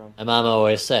dimension I'm from. My mom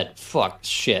always said, "Fuck,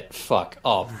 shit, fuck,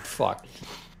 oh, fuck."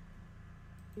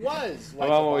 was. My like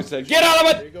mom a always box said, of "Get out of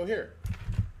chocolates." it!" There you go here.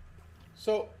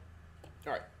 So,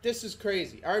 all right, this is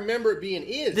crazy. I remember it being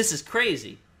is. This is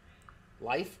crazy.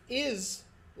 Life is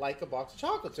like a box of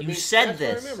chocolates. I You mean, said that's what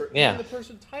I this. remember. Yeah. Even the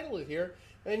person titled it here,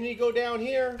 and you go down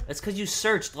here. That's because you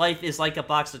searched "life is like a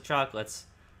box of chocolates."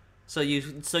 So you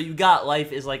got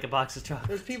 "life is like a box of chocolates."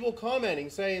 There's people commenting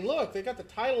saying, "Look, they got the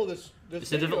title of this See if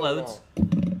it video loads.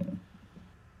 wrong."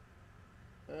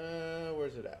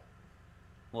 Where's it at?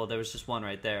 Well, there was just one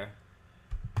right there.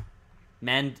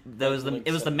 It was the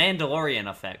Mandalorian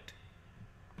effect.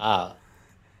 Ah,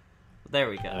 There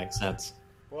we that go. makes sense.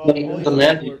 Well, The all these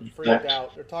Mandela people are freaked effect.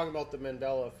 out. They're talking about the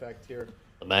Mandela effect here.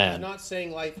 The He's man. not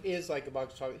saying life is like a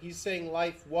box of chocolate. He's saying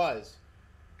life was.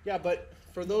 Yeah, but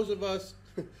for those of us,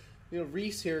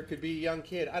 Reese here could be a young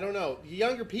kid. I don't know.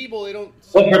 Younger people, they don't.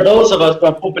 But for those of us who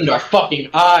have opened our fucking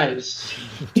eyes,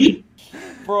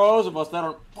 For those of us that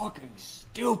are fucking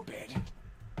stupid.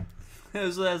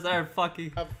 That's our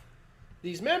fucking. Have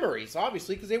these memories,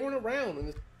 obviously, because they weren't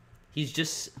around. He's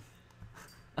just.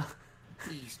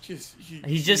 He's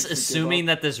He's just assuming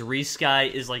that this Reese guy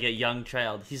is like a young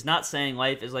child. He's not saying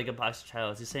life is like a box of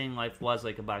chocolates. He's saying life was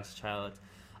like a box of chocolates.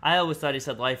 I always thought he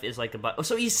said life is like a box. Oh,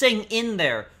 so he's saying in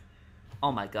there.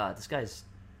 Oh my god, this guy's.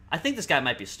 I think this guy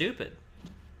might be stupid.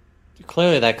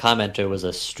 Clearly, that commenter was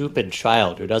a stupid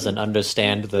child who doesn't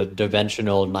understand the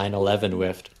dimensional 9/11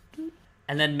 rift.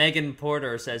 And then Megan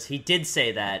Porter says he did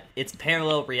say that. It's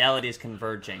parallel realities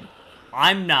converging.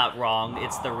 I'm not wrong.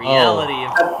 It's the reality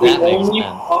of. That makes sense.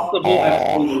 possible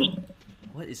explanation.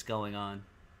 What is going on?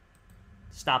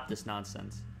 Stop this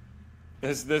nonsense.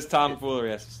 This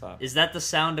tomfoolery has to stop. Is that the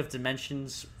sound of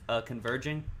dimensions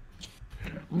converging?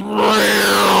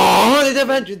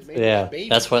 Yeah,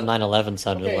 that's what 9/11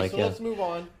 sounded Okay, like. so Yeah. let's move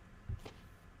on.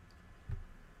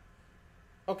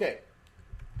 Okay.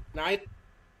 Now, I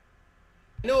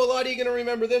know a lot of you are going to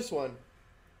remember this one.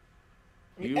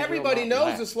 I mean, You will everybody not knows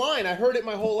laugh. this line. I heard it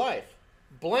my whole life.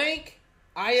 Blank,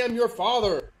 I am your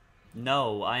father.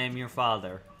 No, I am your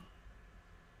father.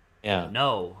 Yeah.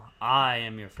 No, I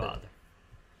am your father.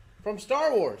 From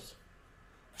Star Wars.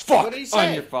 Fuck, What did he say?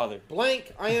 I'm your father.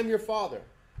 Blank, I am your father.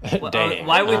 Damn,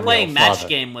 Why are we I'm playing your match father.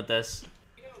 game with this?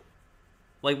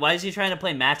 Like, why is he trying to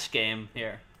play match game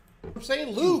here? I'm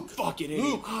saying Luke. Fucking idiot.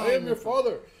 Luke, I am your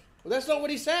father. Well, that's not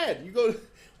what he said.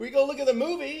 We go look at the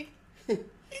movie. He's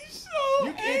so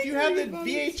If you have the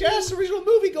VHS original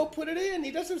movie, go put it in. He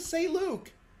doesn't say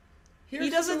Luke. Here's He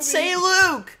the doesn't movie. say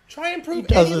Luke. Try and prove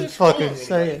He any of doesn't this fucking wrong,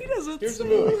 say anyway. it. He doesn't Here's the say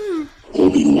movie. Luke.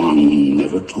 Obi-Wan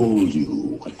never told you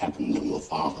what happened to your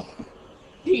father.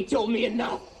 He told me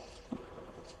enough.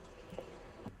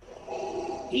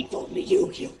 He told me you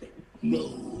killed him.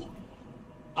 No.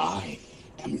 I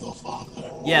am your father.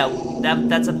 Yeah,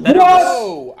 that's a better.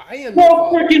 No, I am your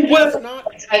father. That's not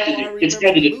how I remember It's the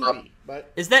edited, movie.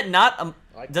 But Is that not?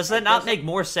 Does that I not guess- make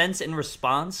more sense in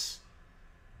response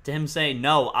to him saying,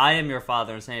 "No, I am your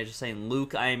father," and saying just saying,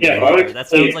 "Luke, I am Yeah, your I would father"? That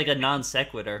say- sounds like a non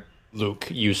sequitur. Luke,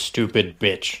 you stupid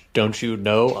bitch. Don't you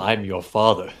know I'm your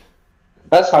father?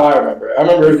 That's how I remember it. I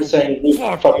remember him saying, "You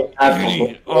fucking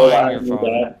assholes."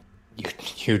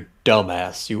 You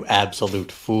dumbass, you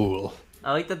absolute fool.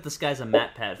 I like that this guy's a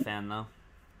MatPat fan, though.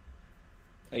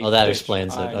 Oh, that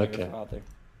explains it. Okay.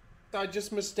 I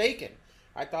just mistaken.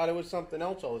 I thought it was something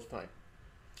else all this time.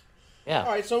 Yeah.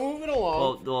 All right, so moving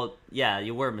along. Well, yeah,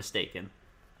 you were mistaken.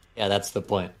 Yeah, that's the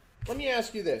point. Let me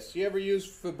ask you this: you ever use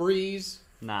Febreze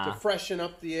Nah. to freshen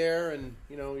up the air and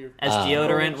your as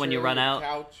deodorant when you run out?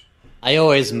 Couch? I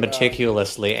always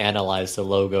meticulously analyze the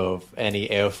logo of any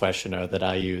air freshener that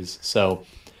I use, so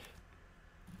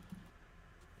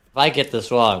if I get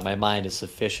this wrong, my mind is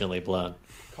sufficiently blown.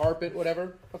 Carpet,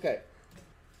 whatever. Okay.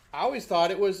 I always thought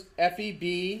it was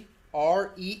Febreze,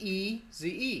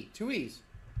 2 E's.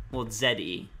 Well,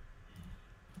 Z-E.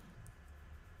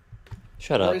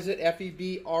 Shut up. Or is it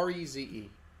Febreze?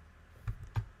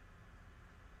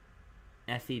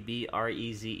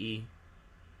 Febreze.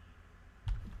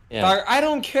 Yeah. I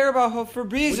don't care about how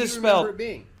Febreze is spelled. It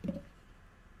being?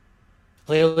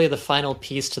 Clearly the final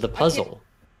piece to the puzzle.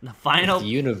 The final the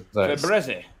universe.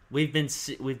 Febreze. We've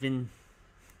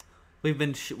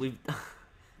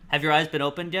Have your eyes been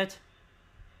opened yet?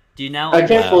 Do you now? I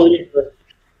can't believe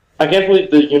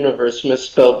the universe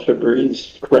misspelled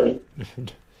Febreze. Right.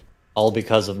 All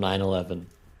because of 9/11.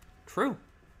 True.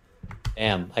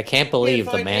 Damn, I can't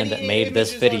believe the man that made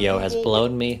this video has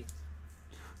blown me.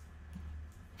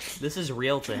 This is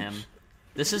real to him.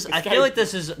 I feel like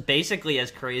this is basically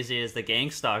as crazy as the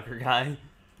Gangstalker guy.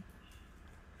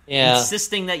 Yeah.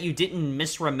 Insisting that you didn't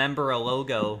misremember a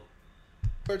logo.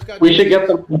 We should get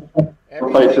them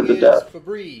fight to the death.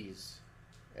 Febreze.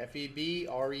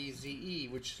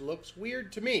 Febreze, which looks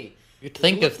weird to me. You'd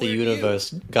think if the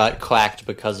universe got cracked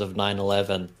because of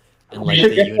 9/11 and like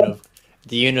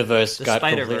the universe got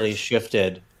completely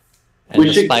shifted and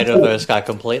the Spider-Verse got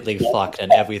completely fucked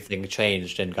and everything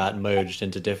changed and got merged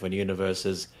into different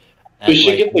universes.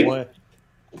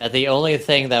 That the only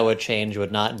thing that would change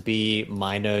would not be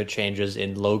minor changes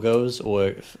in logos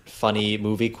or funny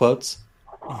movie quotes.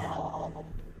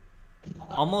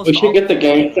 We should get the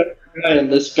gangster guy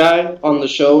and this guy on the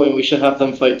show, and we should have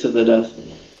them fight to the death.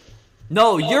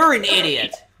 No, you're an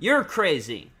idiot. You're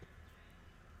crazy.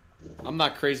 I'm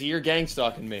not crazy. You're gang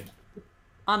stalking me.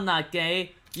 I'm not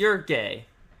gay. You're gay.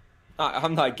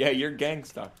 I'm not gay. You're gang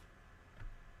stalk.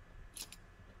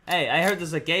 Hey, I heard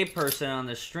there's a gay person on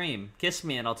the stream. Kiss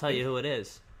me and I'll tell you who it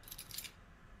is.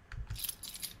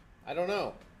 I don't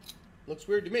know. Looks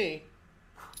weird to me.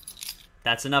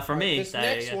 That's enough for me. This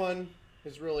next one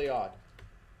is really odd.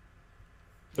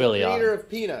 Really odd. Creator of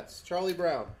Peanuts, Charlie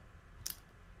Brown.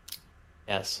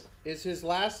 Yes. Is his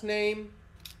last name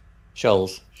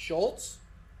Schultz?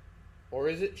 Or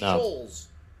is it No. Scholes?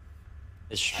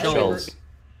 It's Schultz.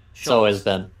 So has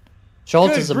been.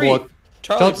 Schultz is a more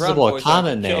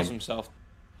common name. Himself.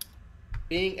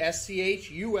 Being Schultz.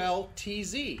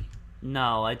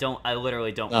 No, I don't. I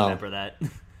literally don't remember that.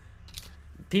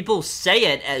 People say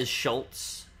it as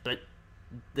Schultz, but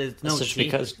there's no just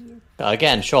because,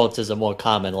 again, Schultz is a more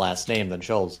common last name than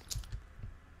Schultz.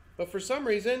 But for some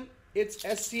reason, it's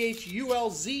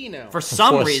Schulz now. For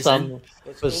some reason,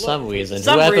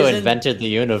 whoever invented the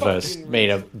universe made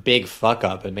a big fuck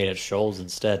up and made it Schultz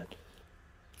instead.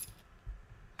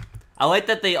 I like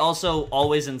that they also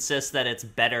always insist that it's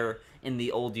better in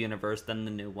the old universe than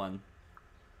the new one.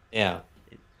 Yeah.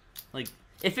 Like,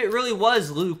 if it really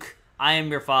was Luke, I am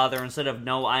your father, instead of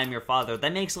no, I am your father,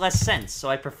 that makes less sense. So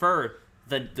I prefer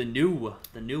the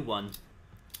new one.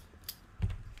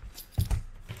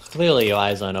 Clearly your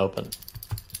eyes aren't open.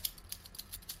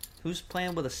 Who's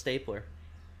playing with a stapler?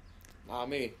 Not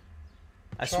me.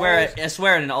 I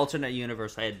swear in an alternate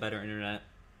universe I had better internet.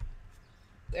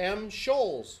 M.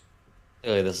 Scholes.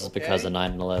 Clearly this is because of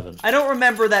 9/11. I don't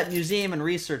remember that museum and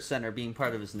research center being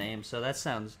part of his name, so that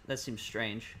seems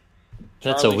strange.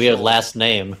 That's a weird last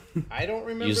name. I don't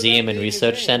remember. Museum and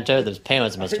Research Center. His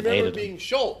parents must have hated him. being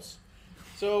Schultz.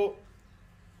 So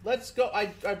let's go. I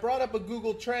brought up a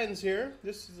Google Trends here.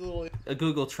 This is a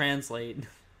Google Translate.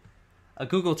 A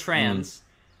Google Trans.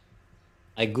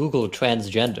 I Googled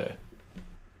transgender.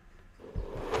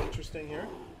 Interesting here.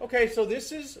 Okay, so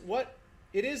this is what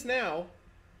it is now.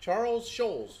 Charles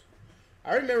Scholes.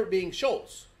 I remember it being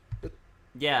Schultz.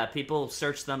 Yeah, people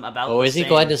search them about. Oh, is he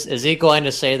going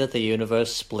to say that the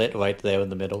universe split right there in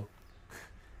the middle?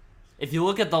 If you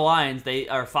look at the lines, they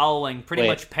are following pretty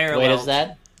much parallel.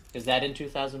 Wait, is that in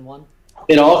 2001?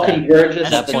 It all converges.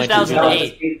 That's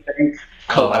 2008.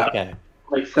 Oh, okay.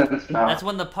 Makes sense now. That's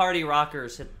when the party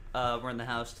rockers were in the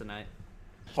house tonight.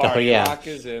 Party Rock Rock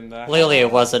is in the Clearly, house.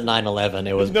 it wasn't 9/11.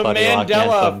 It was The Party Rock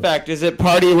Mandela anthem. effect. Is it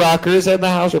Party Rockers in the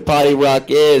house or Party Rock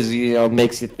is?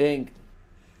 Makes you think.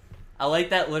 I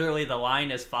like that literally the line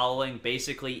is following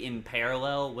basically in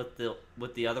parallel with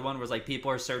the other one, where it's like people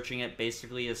are searching it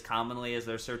basically as commonly as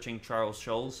they're searching Charles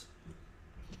Schulz.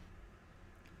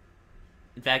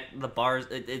 In fact, the bars,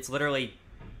 it's literally,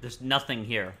 there's nothing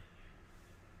here.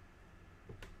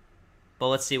 But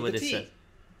let's see what it says.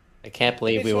 I can't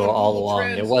believe we were all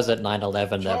along. It wasn't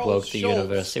 9/11 that broke the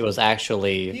universe. It was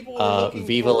actually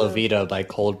Viva La Vida by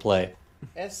Coldplay.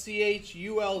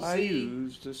 SCHULZ I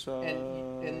used this,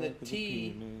 and the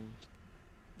T,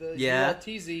 the Yeah.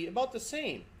 ULTZ, about the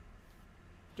same.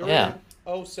 During Yeah.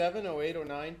 07, 08,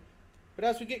 09. But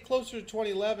as we get closer to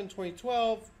 2011,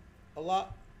 2012, a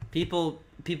lot... People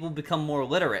become more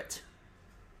literate.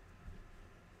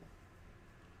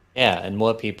 Yeah, and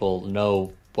more people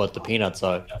know what the peanuts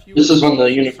are. This is when the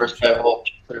universe got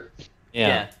evolved.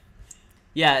 Yeah.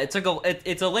 Yeah, it's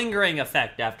a lingering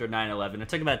effect after 9/11. It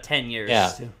took about 10 years.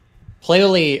 Yeah.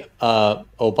 Clearly,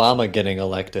 Obama getting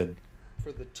elected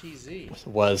For the TZ.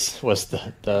 was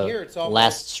the Here it's almost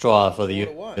last straw for the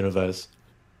 4-1. universe.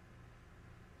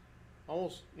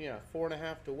 Almost,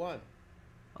 4.5 to 1.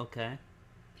 Okay.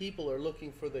 People are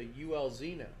looking for the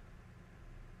ULZ now.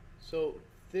 So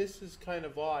this is kind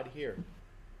of odd here.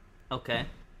 Okay.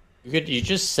 You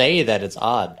just say that it's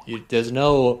odd. There's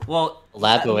no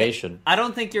elaboration. I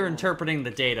don't think you're interpreting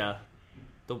the data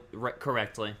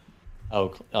correctly. Oh,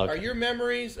 okay. Are your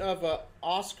memories of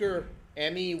Oscar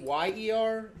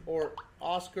MEYER or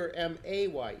Oscar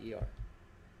MAYER?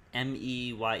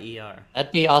 MEYER.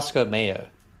 That'd be Oscar Mayer.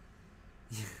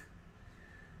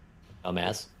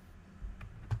 Dumbass.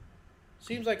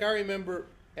 Seems like I remember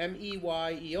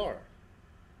MEYER.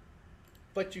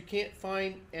 But you can't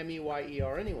find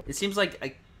MEYER anywhere. It seems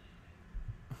like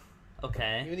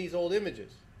okay. Even these old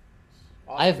images.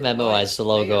 I've memorized the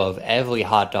logo of every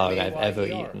hot dog I've ever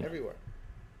MEYER, eaten. Everywhere.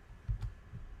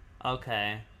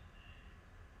 Okay.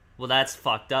 Well, that's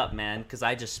fucked up, man, because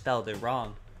I just spelled it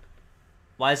wrong.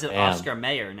 Why is it Damn. Oscar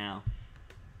Mayer now?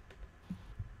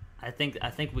 I think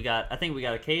we got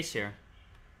a case here.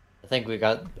 I think we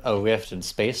got a rift in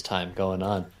space-time going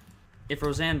on. If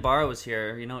Roseanne Barr was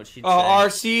here, you know what she'd say.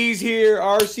 RC's here.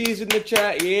 RC's in the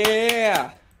chat.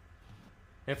 Yeah.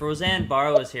 If Roseanne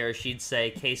Barr was here, she'd say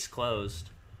case closed.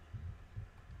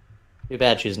 Too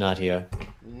bad she's not here.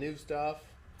 New stuff.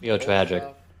 You're old tragic.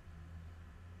 stuff.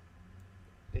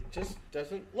 It just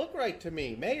doesn't look right to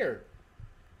me. Mayor,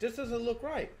 just doesn't look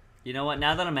right. You know what?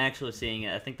 Now that I'm actually seeing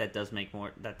it, I think that does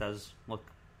look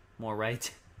more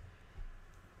right.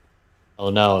 Oh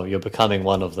no, you're becoming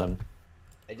one of them.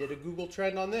 I did a Google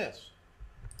trend on this.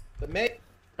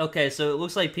 Okay, so it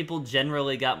looks like people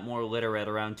generally got more literate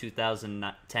around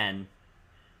 2010.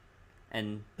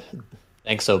 And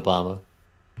Thanks, Obama.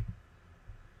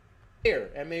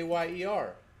 Here,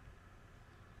 MAYER.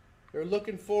 They're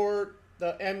looking for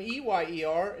the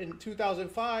MEYER in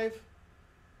 2005.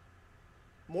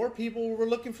 More people were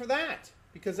looking for that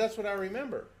because that's what I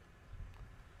remember.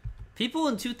 people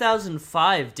in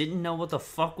 2005 didn't know what the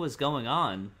fuck was going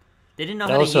on. They didn't know It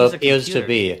how to also use a appears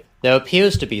computer. there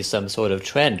appears to be some sort of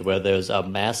trend where there's a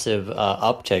massive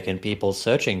uptick in people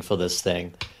searching for this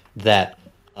thing that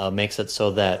makes it so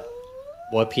that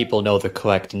more people know the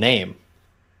correct name.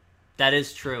 That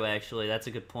is true, actually. That's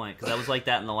a good point, because I was like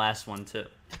that in the last one, too.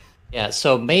 Yeah,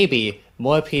 so maybe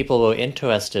more people were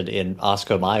interested in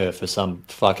Oscar Mayer for some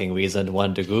fucking reason,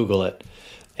 wanted to Google it,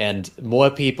 and more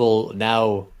people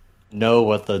now know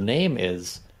what the name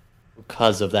is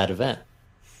because of that event.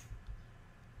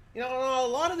 You know, a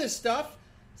lot of this stuff,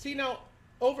 see now,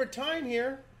 over time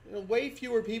here, way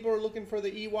fewer people are looking for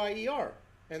the EYER,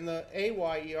 and the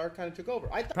AYER kind of took over.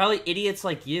 Probably idiots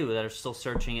like you that are still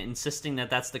searching it, insisting that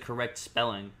that's the correct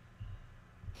spelling.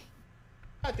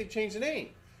 I think changed the name.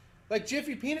 Like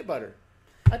Jiffy Peanut Butter.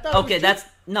 I thought Okay, that's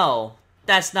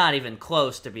not even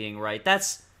close to being right.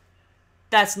 That's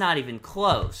not even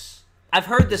close. I've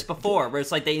heard this before, where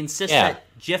it's like they insist that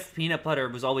Jif Peanut Butter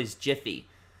was always Jiffy.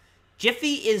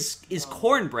 Jiffy is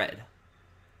cornbread,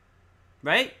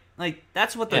 right? Like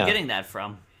that's what they're getting that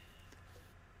from.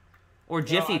 Or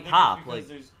Jiffy Pop, like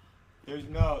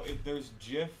there's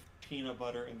Jif peanut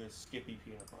butter and there's Skippy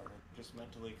peanut butter, just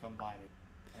mentally combining.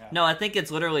 Yeah. No, I think it's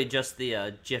literally just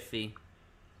the Jiffy.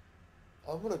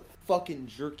 I'm gonna fucking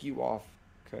jerk you off.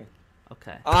 Okay.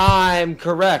 Okay. I'm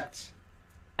correct.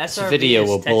 This video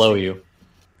will blow you.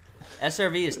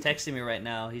 SRV is texting me right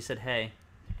now. He said, "Hey."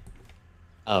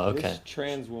 Oh, okay. This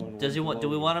trans woman. Do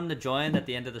we want him to join at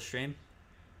the end of the stream?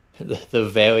 The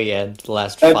very end, the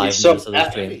last 5 minutes of the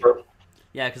stream.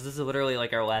 Yeah, because this is literally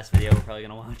like our last video we're probably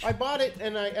gonna watch. I bought it,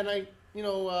 and I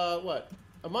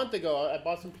a month ago, I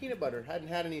bought some peanut butter. Hadn't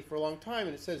had any for a long time,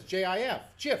 and it says JIF,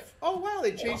 Jif. Oh wow,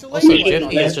 they changed the Also, label.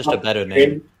 Jiffy is just a better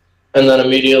name. And then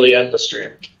immediately end the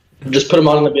stream. Just put them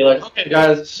on and be like, okay,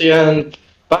 guys, see you and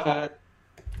bye.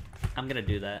 I'm gonna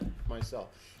do that myself.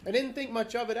 I didn't think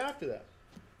much of it after that.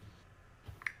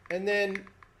 And then,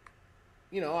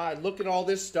 I look at all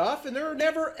this stuff, and there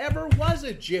never ever was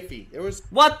a Jiffy. There was.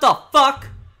 What the fuck?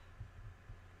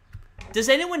 Does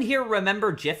anyone here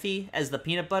remember Jiffy as the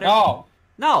peanut butter? No.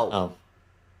 Oh.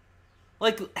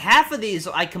 Like, half of these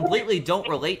I completely don't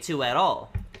relate to at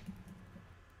all.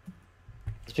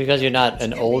 It's because you're not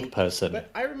an old person. But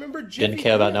I remember Jiffy. Didn't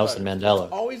care about peanut Nelson butter. Mandela.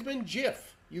 It's always been Jif.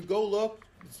 You go look,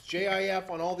 it's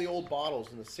JIF on all the old bottles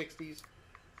in the 60s.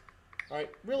 All right,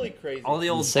 really crazy. All the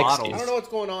old bottles. I don't know what's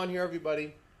going on here,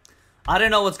 everybody. I don't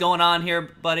know what's going on here,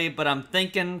 buddy, but I'm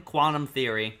thinking quantum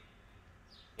theory.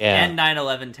 Yeah. And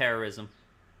 9/11 terrorism.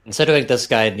 Considering this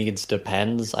guy needs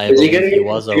Depends, I believe he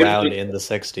was around in the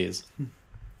 60s.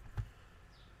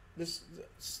 This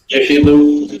is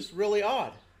just really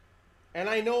odd. And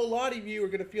I know a lot of you are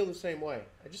going to feel the same way.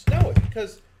 I just know it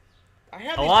because I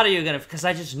have a lot of you are going to, because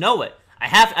I just know it.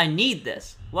 I need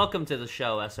this. Welcome to the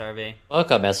show, SRV.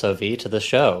 Welcome, SOV, to the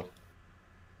show.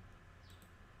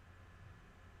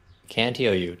 Can't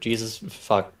hear you. Jesus,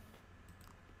 fuck.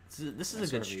 This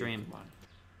is a good stream.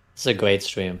 This is a great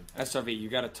stream. SRV, you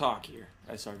gotta talk here.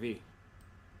 SRV.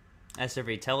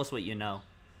 SRV, tell us what you know.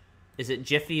 Is it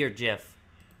Jiffy or Jif?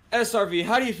 SRV,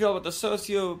 how do you feel about the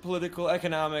socio-political,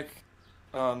 economic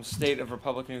state of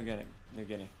Republic New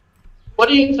Guinea? What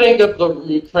do you think of the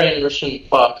Ukraine-Russian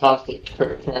conflict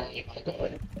currently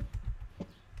ongoing?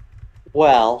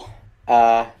 Well,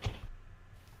 I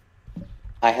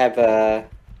have a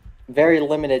very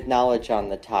limited knowledge on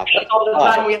the topic. That's all the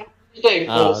time we have today.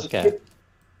 Oh, okay.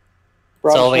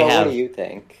 Rob, That's all we have. What do you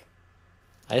think?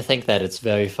 I think that it's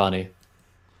very funny.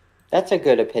 That's a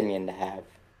good opinion to have.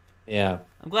 Yeah.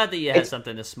 I'm glad that you have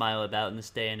something to smile about in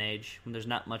this day and age when there's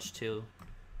not much to.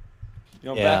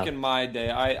 Back in my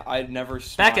day, I'd never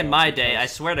smiled. Back in my day, I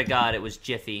swear to God, it was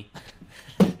Jiffy.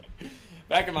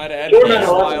 Back in my day, I didn't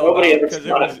smile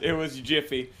because it was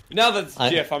Jiffy. Now that it's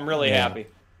Jif, I'm really happy.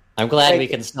 I'm glad we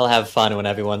can still have fun when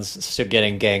everyone's still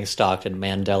getting gang stalked and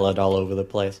Mandela'd all over the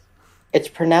place. It's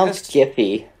pronounced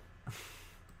Jiffy.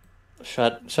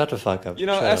 Shut the fuck up.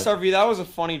 SRV, that was a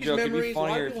funny joke. It'd be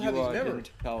funnier if you didn't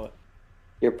tell it.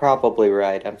 You're probably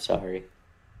right. I'm sorry.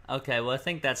 Okay, well, I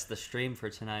think that's the stream for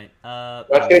tonight. That's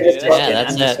it.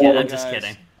 I'm just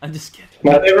kidding. I'm just kidding.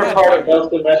 My favorite part of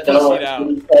Nelson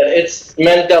Mandela is that it's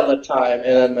Mandela time,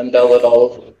 and then Mandela all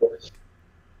over the place.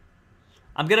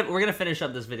 We're gonna finish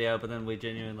up this video, but then we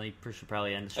genuinely should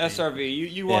probably end the stream.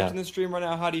 SRV, you watching the stream right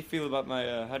now? How do you feel about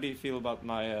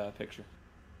my picture?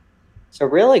 It's a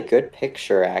really good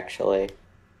picture, actually.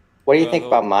 What do you think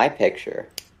about my picture?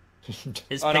 His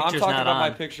picture's I'm talking not about on. my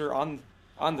picture on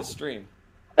the stream.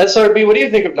 SRB, what do you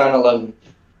think of 9/11?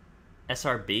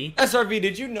 SRB? SRB,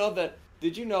 did you know that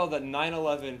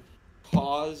 9/11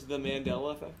 caused the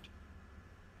Mandela effect?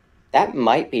 That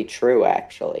might be true,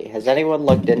 actually. Has anyone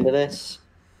looked into this?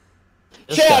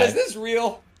 Chad, is this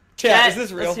real? Chad, is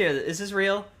this real? Let's hear this. Is this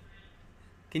real?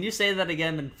 Can you say that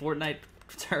again in Fortnite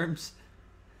terms?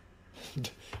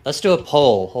 Let's do a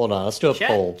poll. Hold on. Let's do a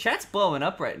poll. Chat's blowing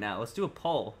up right now. Let's do a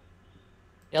poll.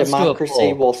 Yeah,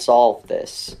 Democracy will solve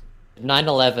this.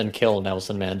 9/11 killed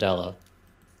Nelson Mandela.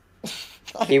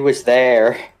 He was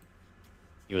there.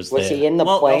 Was he in the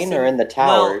plane or in the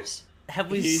towers?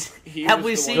 Have we seen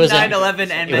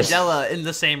 9/11 and Mandela in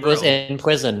the same room? He was in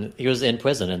prison. He was in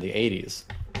prison in the 80s.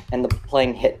 And the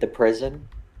plane hit the prison?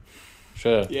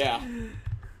 Sure. Yeah.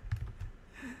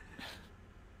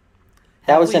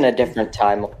 That was in a different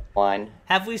timeline.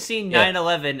 Have we seen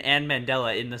 9/11 and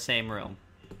Mandela in the same room?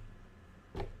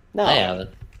 No. I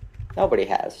haven't. Nobody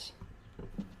has.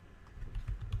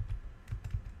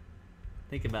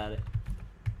 Think about it.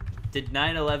 Did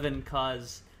 9/11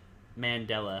 cause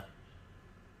Mandela?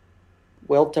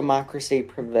 Will democracy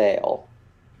prevail?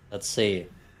 Let's see.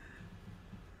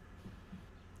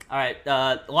 All right,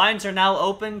 lines are now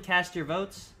open. Cast your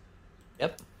votes.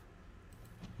 Yep.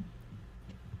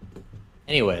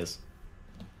 Anyways.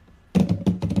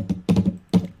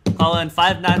 Call in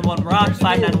 591 rock,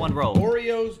 591 roll.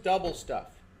 Oreos double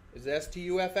stuff. Is it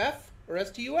STUFF or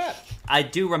STUF? I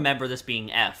do remember this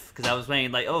being F, because I was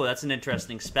waiting like, oh, that's an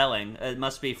interesting spelling. It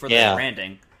must be for their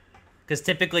branding. Because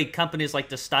typically companies like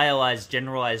to stylize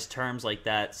generalized terms like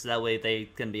that, so that way they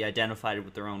can be identified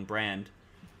with their own brand.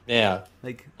 Yeah.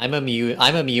 Like I'm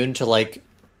immune to like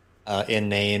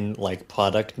inane like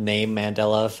product name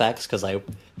Mandela effects because I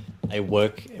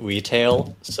work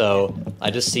retail, so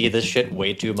I just see this shit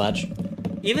way too much.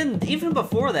 Even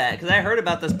before that, because I heard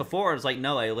about this before, I was like,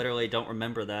 no, I literally don't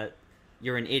remember that.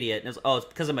 You're an idiot. And it was,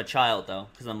 it's because I'm a child though,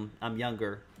 because I'm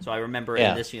younger, so I remember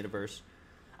in this universe.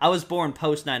 I was born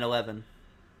post 9/11.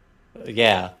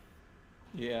 Yeah.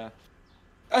 Yeah.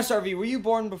 SRV, were you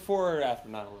born before or after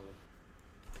 9/11?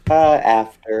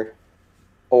 After.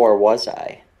 Or was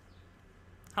I?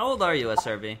 How old are you,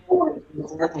 SRV?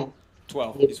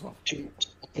 12. He's 12.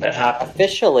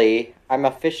 Officially, I'm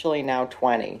officially now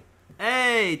 20.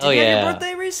 Hey, did you have your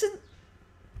birthday recent?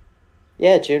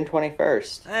 Yeah, June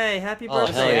 21st. Hey, happy Oh,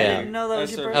 birthday. hell yeah. I didn't know that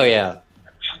was your birthday. Oh yeah.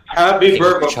 Happy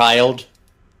birthday, child.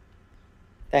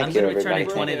 Thank I'm you, going to be everybody.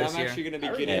 turning 20 this I'm year. actually going to be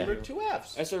I getting remember 2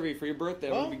 Fs. SRV for your birthday.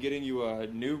 I'm going to be getting you a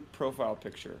new profile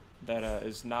picture that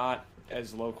is not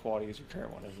as low quality as your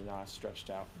current one. Is not stretched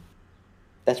out.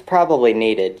 That's probably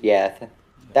needed, yeah.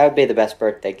 That would be the best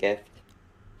birthday gift.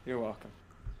 You're welcome.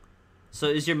 So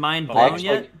is your mind blown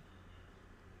yet?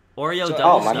 Oreo Oh,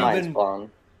 double my stuffed. mind's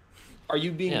blown. Are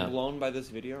you being blown by this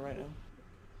video right now?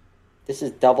 This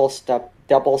is double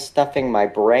stuffing my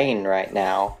brain right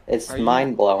now. It's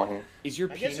mind blowing. Is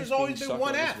your I guess there's always been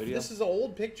one F. This is an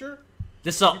old picture.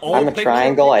 This is an old I'm a picture?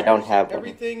 triangle. I don't have one.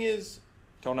 Everything is.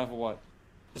 Don't have a what?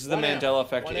 This is the 1F. Mandela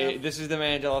effect. 1F. This is the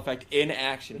Mandela effect in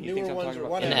action. The He thinks I'm newer ones talking are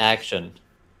about 1F. In action.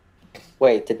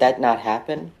 Wait, did that not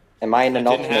happen? Am I in an That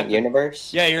didn't alternate happen.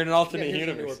 universe? Yeah, you're in an alternate here's the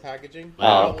newer universe. packaging.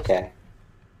 Oh, okay.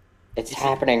 It's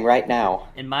happening right now.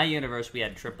 In my universe, we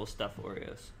had triple stuffed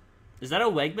Oreos. Is that a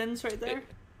Wegmans right there?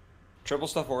 Triple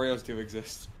stuffed Oreos do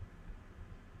exist.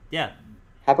 Yeah.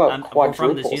 How about we're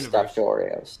from this quadruple stuffed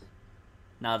Oreos?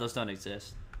 Nah, those don't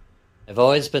exist. I've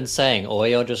always been saying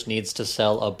Oreo just needs to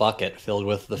sell a bucket filled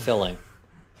with the filling.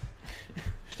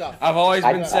 Stuff. I've always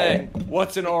been saying,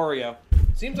 what's an Oreo?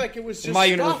 Seems like it was In just my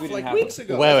universe, stuff we didn't like have weeks it.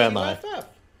 ago. Where What's am I? UFF?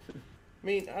 I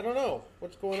mean, I don't know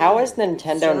what's going on. How has here.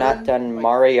 Nintendo not CERN? done Like,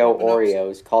 Mario open up-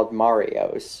 Oreos called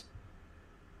Marios?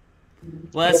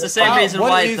 Well, that's the same Wow, reason what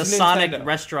why is the Nintendo? Sonic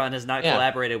restaurant has not Yeah.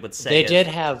 collaborated with Sega.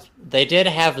 They did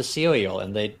have a cereal,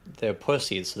 and they're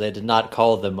pussies, so they did not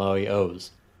call them Oreos.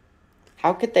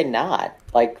 How could they not?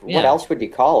 Like, Yeah. what else would you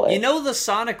call it? You know the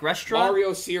Sonic restaurant?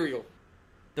 Mario cereal.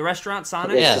 The restaurant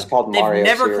Sonic? It's just called They've Mario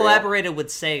never cereal. collaborated with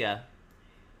Sega.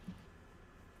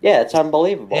 Yeah, it's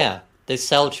unbelievable. Yeah, they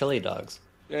sell chili dogs.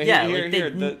 Yeah, here, like here,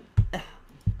 they-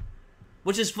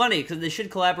 Which is funny, because they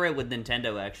should collaborate with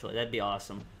Nintendo, actually. That'd be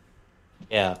awesome.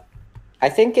 Yeah. I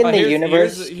think in the here's,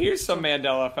 universe... Here's some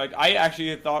Mandela effect. I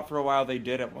actually thought for a while they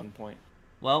did at one point.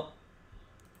 Well,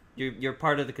 you're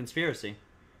part of the conspiracy.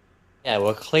 Yeah,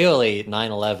 well, clearly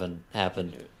 9/11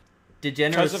 happened.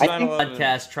 Degenerates Because of 9/11.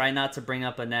 podcast, try not to bring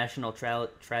up a national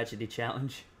tragedy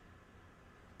challenge.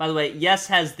 By the way, yes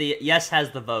has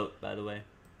the vote, by the way.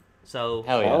 So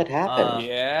Hell yeah. Well, it happened.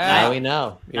 Now we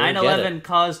know. You get 9/11 it.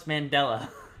 caused Mandela.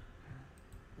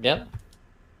 Yep.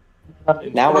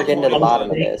 Now we're getting to the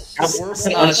bottom of this.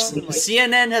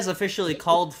 CNN has officially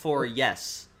called for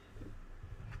yes.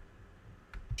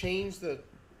 Change the The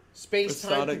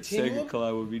space-time Sonic continuum? Sega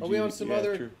collab would be Are we on some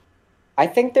other... true. I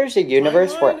think there's a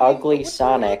universe where Timeline? I mean, Ugly what's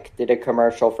going on? Sonic did a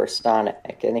commercial for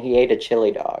Sonic, and he ate a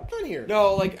chili dog. on here?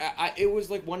 No, like it was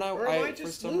like when Or am I for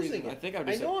just some losing reason it? I think I'm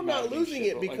I just know I'm mad not at losing shit,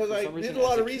 it but, like, because for I some reason did a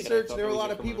lot as of kid, I research. thought There were a was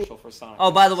lot of people. commercial for Sonic.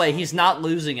 Oh, by the way, he's not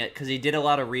losing it because he did a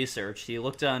lot of research. He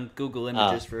looked on Google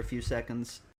Images for a few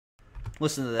seconds.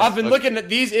 Listen to this. I've been looking at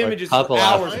these images for couple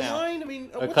hours hours. now. Timeline? I mean,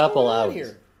 A what's couple going on hours.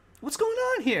 here? What's going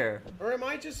on here? Or am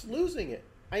I just losing it?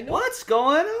 I know What's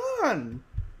going on?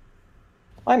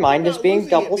 My mind is not being losing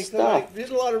it double because stuffed. I did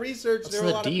a lot of research. What's There were a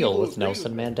the lot of deal people with who agree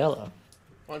Nelson me Mandela?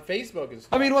 on Facebook and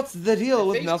stuff. I mean, what's the deal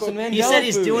with Facebook, Nelson Mandela? He said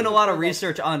he's food? doing a lot of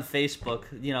research on Facebook.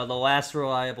 You know, the last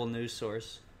reliable news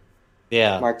source.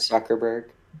 Yeah. Mark Zuckerberg.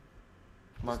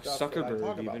 Mark stuff that I talk Zuckerberg,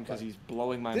 about, even because but he's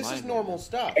blowing my This mind. is right normal now.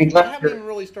 stuff. I haven't even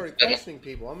really started questioning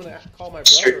people. I'm going to call my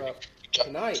brother up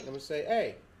tonight and I'm going to say,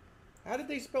 hey, how did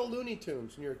they spell Looney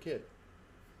Tunes when you were a kid?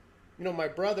 You know, my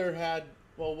brother had...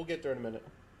 Well, we'll get there in a minute.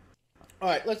 All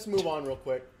right, let's move on real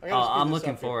quick. I gotta speed I'm this looking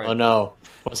up here. for it. Oh no.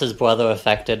 Was his brother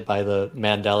affected by the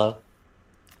Mandela?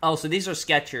 Oh, so these are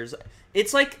sketchers.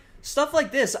 It's like stuff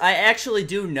like this. I actually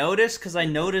do notice because I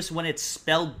notice when it's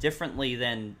spelled differently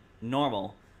than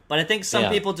normal. But I think some Yeah.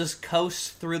 people just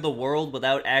coast through the world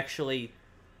without actually,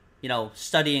 you know,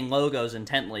 studying logos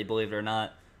intently. Believe it or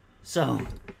not. So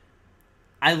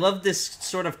I love this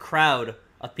sort of crowd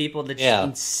of people that just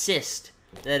insist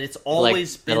that it's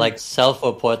always They been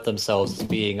self-report themselves as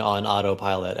being on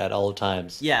autopilot at all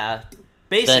times. yeah,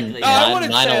 basically. Then, I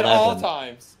wouldn't say at all 9/11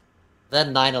 times.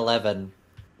 Then 9/11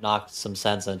 knocked some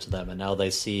sense into them, and now they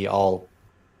see all.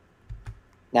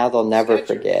 Now they'll never Skechers.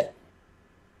 forget.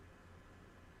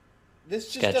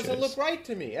 This just doesn't look right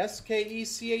to me. Skechers.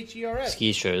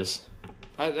 Skechers.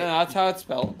 That's how it's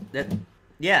spelled.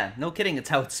 Yeah, no kidding. It's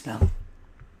how it's spelled.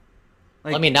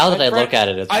 I mean, now that I look at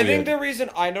it, it's I weird. think the reason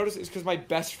I noticed is because my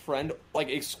best friend like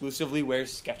exclusively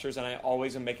wears Skechers, and I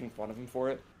always am making fun of him for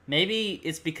it. Maybe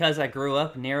it's because I grew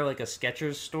up near like a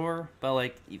Skechers store, but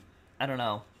like I don't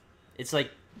know. It's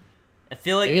like I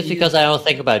feel like Maybe it's because I don't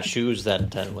think about shoes that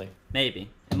intently. Maybe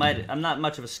it might. I'm not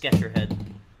much of a Sketcher head.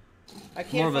 I More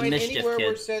can't of a find mischief anywhere kid.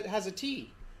 where it said has a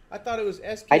T. I thought it was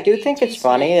S. I do think it's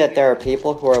funny that there are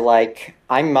people who are like,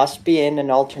 I must be in an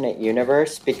alternate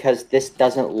universe because this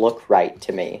doesn't look right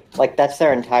to me. Like, that's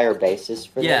their entire basis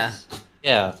for this.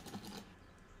 Yeah.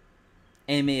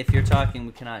 Amy, if you're talking,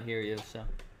 we cannot hear you. So.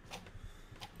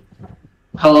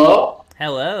 Hello?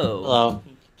 Hello.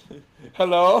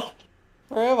 Hello?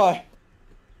 Where am I?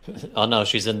 Oh no,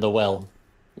 she's in the well.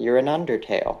 You're an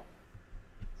Undertale.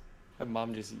 My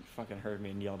mom just fucking heard me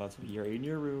and yelled out to me, "You're in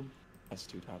your room."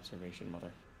 Astute observation,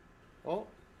 mother. Well,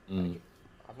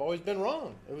 I've always been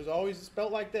wrong. It was always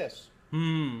spelled like this.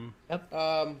 Yep.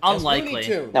 That's Unlikely. Looney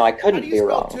Tunes. No, I couldn't How do you be spell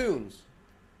wrong. Tunes?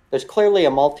 There's clearly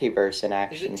a multiverse in Is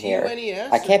action it here.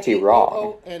 T-U-N-E-S? I can't be wrong.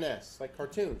 T-O-O-N-S, like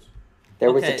cartoons.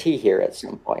 There was a Okay. T here at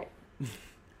some point.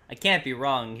 I can't be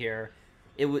wrong here.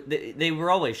 They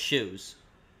were always shoes.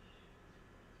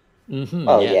 Mm-hmm,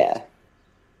 Oh, yeah.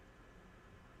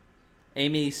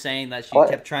 Amy saying that she What?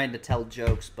 kept trying to tell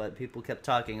jokes, but people kept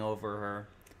talking over her,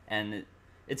 and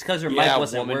it's because her Yeah, mic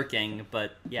wasn't woman. working.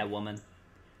 But yeah, woman.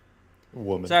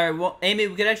 Woman. Sorry, well, Amy,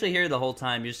 we could actually hear you the whole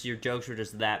time. Just your jokes were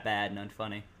just that bad and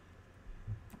unfunny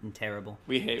and terrible.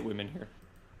 We hate women here.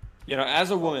 You know,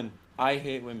 as a woman, I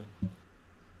hate women.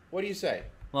 What do you say?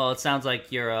 Well, it sounds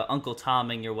like you're Uncle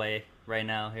Tomming your way right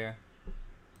now here.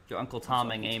 You're Uncle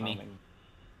Tomming Amy.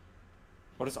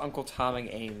 What does Uncle Tomming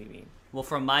Amy mean? Well,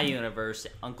 from my universe,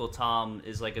 Uncle Tom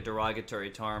is like a derogatory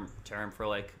term for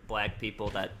like black people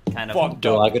that kind of Fuck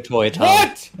derogatory Tom.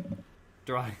 What?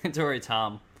 Derogatory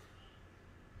Tom.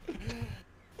 When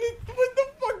the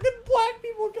fucking black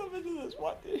people come into this?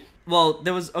 What? Well,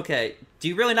 there was okay. Do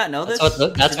you really not know this? That's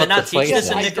what Did they not the teach this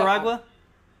in twig is. Nicaragua?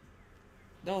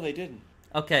 No, they didn't.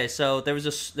 Okay, so there was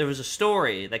a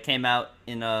story that came out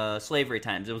in slavery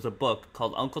times. It was a book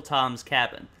called Uncle Tom's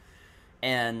Cabin,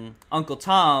 and Uncle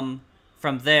Tom,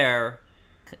 from there,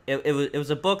 it was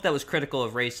a book that was critical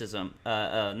of racism,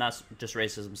 not just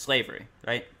racism, slavery,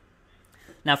 right?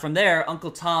 Now from there,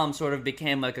 Uncle Tom sort of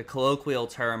became like a colloquial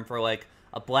term for like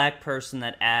a black person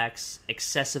that acts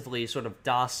excessively sort of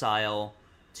docile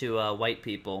to white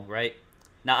people, right?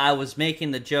 Now, I was making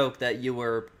the joke that you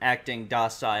were acting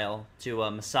docile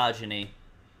to misogyny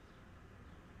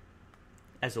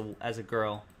as a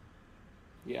girl.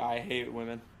 Yeah, I hate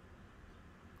women.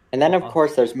 And then, of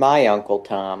course, there's my Uncle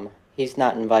Tom. He's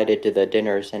not invited to the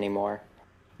dinners anymore.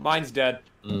 Mine's dead.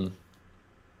 Mm.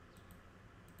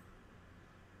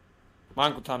 My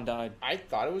Uncle Tom died. I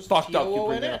thought it was Fucked up, you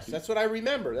bring it T-O-O-N-S. up. That's what I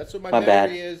remember. That's what my My bad.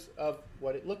 memory is of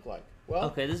what it looked like. Well,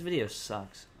 Okay, this video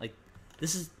sucks. Like,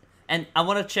 this is, and I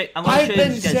want to check. I I've want to show you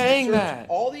been this guy's- saying search that.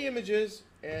 all the images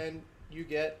and you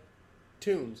get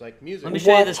tunes, like music. Let me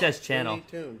show you What? this guy's channel. Looney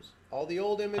Tunes. All the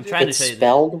old images. trying to It's show you this.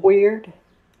 spelled weird?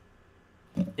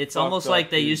 It's Fucked almost up, like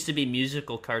they dude. used to be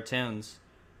musical cartoons.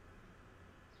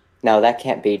 No, that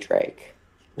can't be Drake.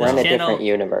 We're This in a channel- different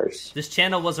universe. This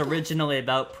channel was originally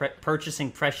about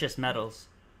purchasing precious metals.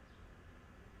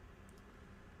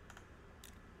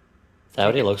 Is that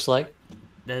what he looks like?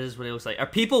 That is what it looks like. Are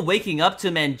people waking up to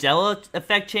Mandela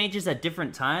effect changes at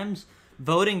different times?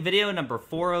 Voting video number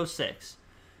 406.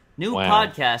 New Wow.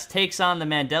 podcast takes on the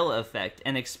Mandela effect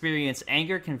and experience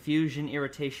anger, confusion,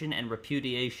 irritation, and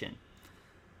repudiation.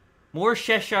 More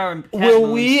Cheshire cat Will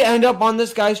moons we end up on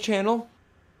this guy's channel?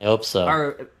 I hope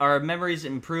so. are memories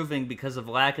improving because of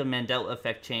lack of Mandela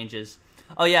effect changes.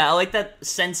 Oh yeah, I like that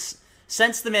since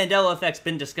the Mandela effect's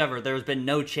been discovered, there has been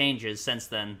no changes since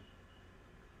then.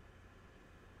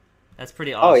 That's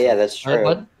pretty awesome. Oh, yeah, that's true.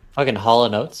 What? Fucking Hall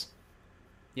 & Oates?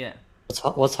 Yeah.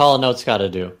 What's Hall & Oates got to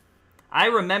do? I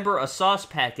remember a sauce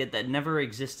packet that never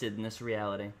existed in this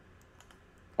reality.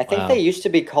 I think Wow. they used to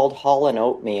be called Hall and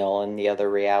Oatmeal in the other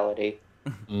reality.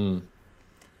 Mm.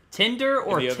 Tinder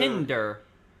or Any other- Tinder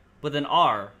with an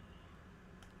R.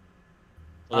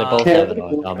 Well, they both have it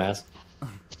on, dumbass.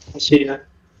 Yeah.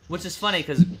 Which is funny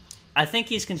because I think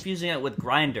he's confusing it with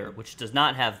Grinder, which does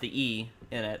not have the E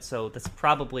in it. So that's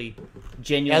probably He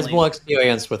genuinely. has more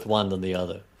experience with one than the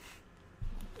other.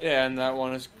 Yeah, and that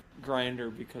one is Grinder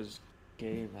because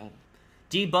gay men.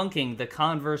 Debunking the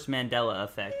converse Mandela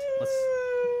effect.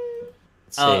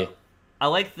 Let's see. I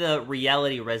like the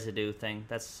reality residue thing.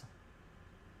 That's.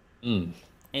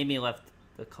 Amy left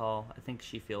the call. I think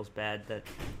she feels bad that.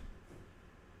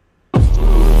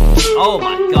 Oh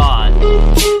my god.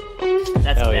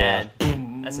 That's bad.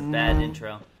 That's a bad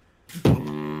intro.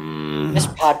 This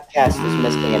podcast is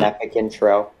missing an epic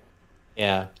intro.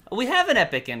 Yeah. We have an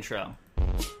epic intro.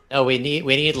 No, we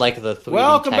need like the 3D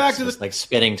Welcome back text to the like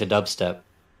spinning to dubstep.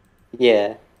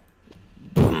 Yeah.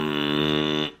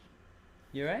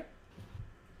 You right?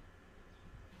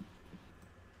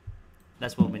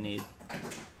 That's what we need.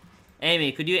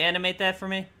 Amy, could you animate that for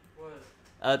me?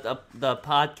 What? The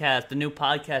podcast, the new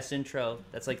podcast intro.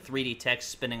 That's like 3D text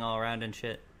spinning all around and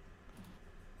shit.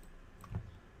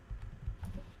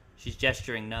 She's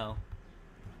gesturing no.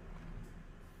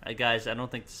 Guys, I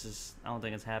don't think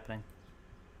it's happening.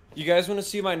 You guys want to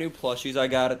see my new plushies I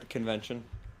got at the convention?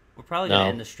 We're probably gonna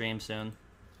end the stream soon.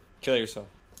 Kill yourself.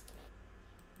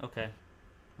 Okay.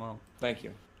 Well. Thank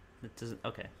you. It doesn't.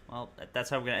 Okay. Well, that's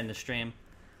how we're gonna end the stream.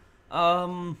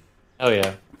 Oh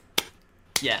yeah.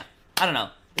 Yeah. I don't know.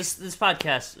 This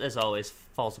podcast, as always,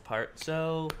 falls apart.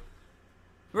 So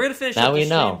we're gonna finish. Now up the we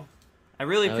stream. know. I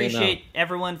really appreciate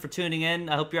everyone for tuning in.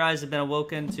 I hope your eyes have been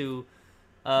awoken to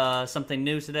something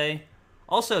new today.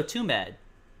 Also, Twomad.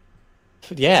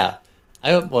 Yeah.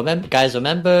 Guys,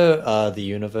 remember the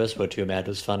universe where Twomad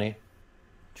was funny?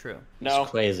 True. No. It's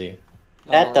crazy.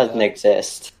 That doesn't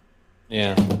exist.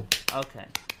 Yeah. Okay.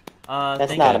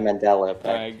 That's not a Mandela effect.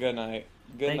 All right, good night.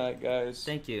 Good night, guys.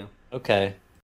 Thank you. Okay.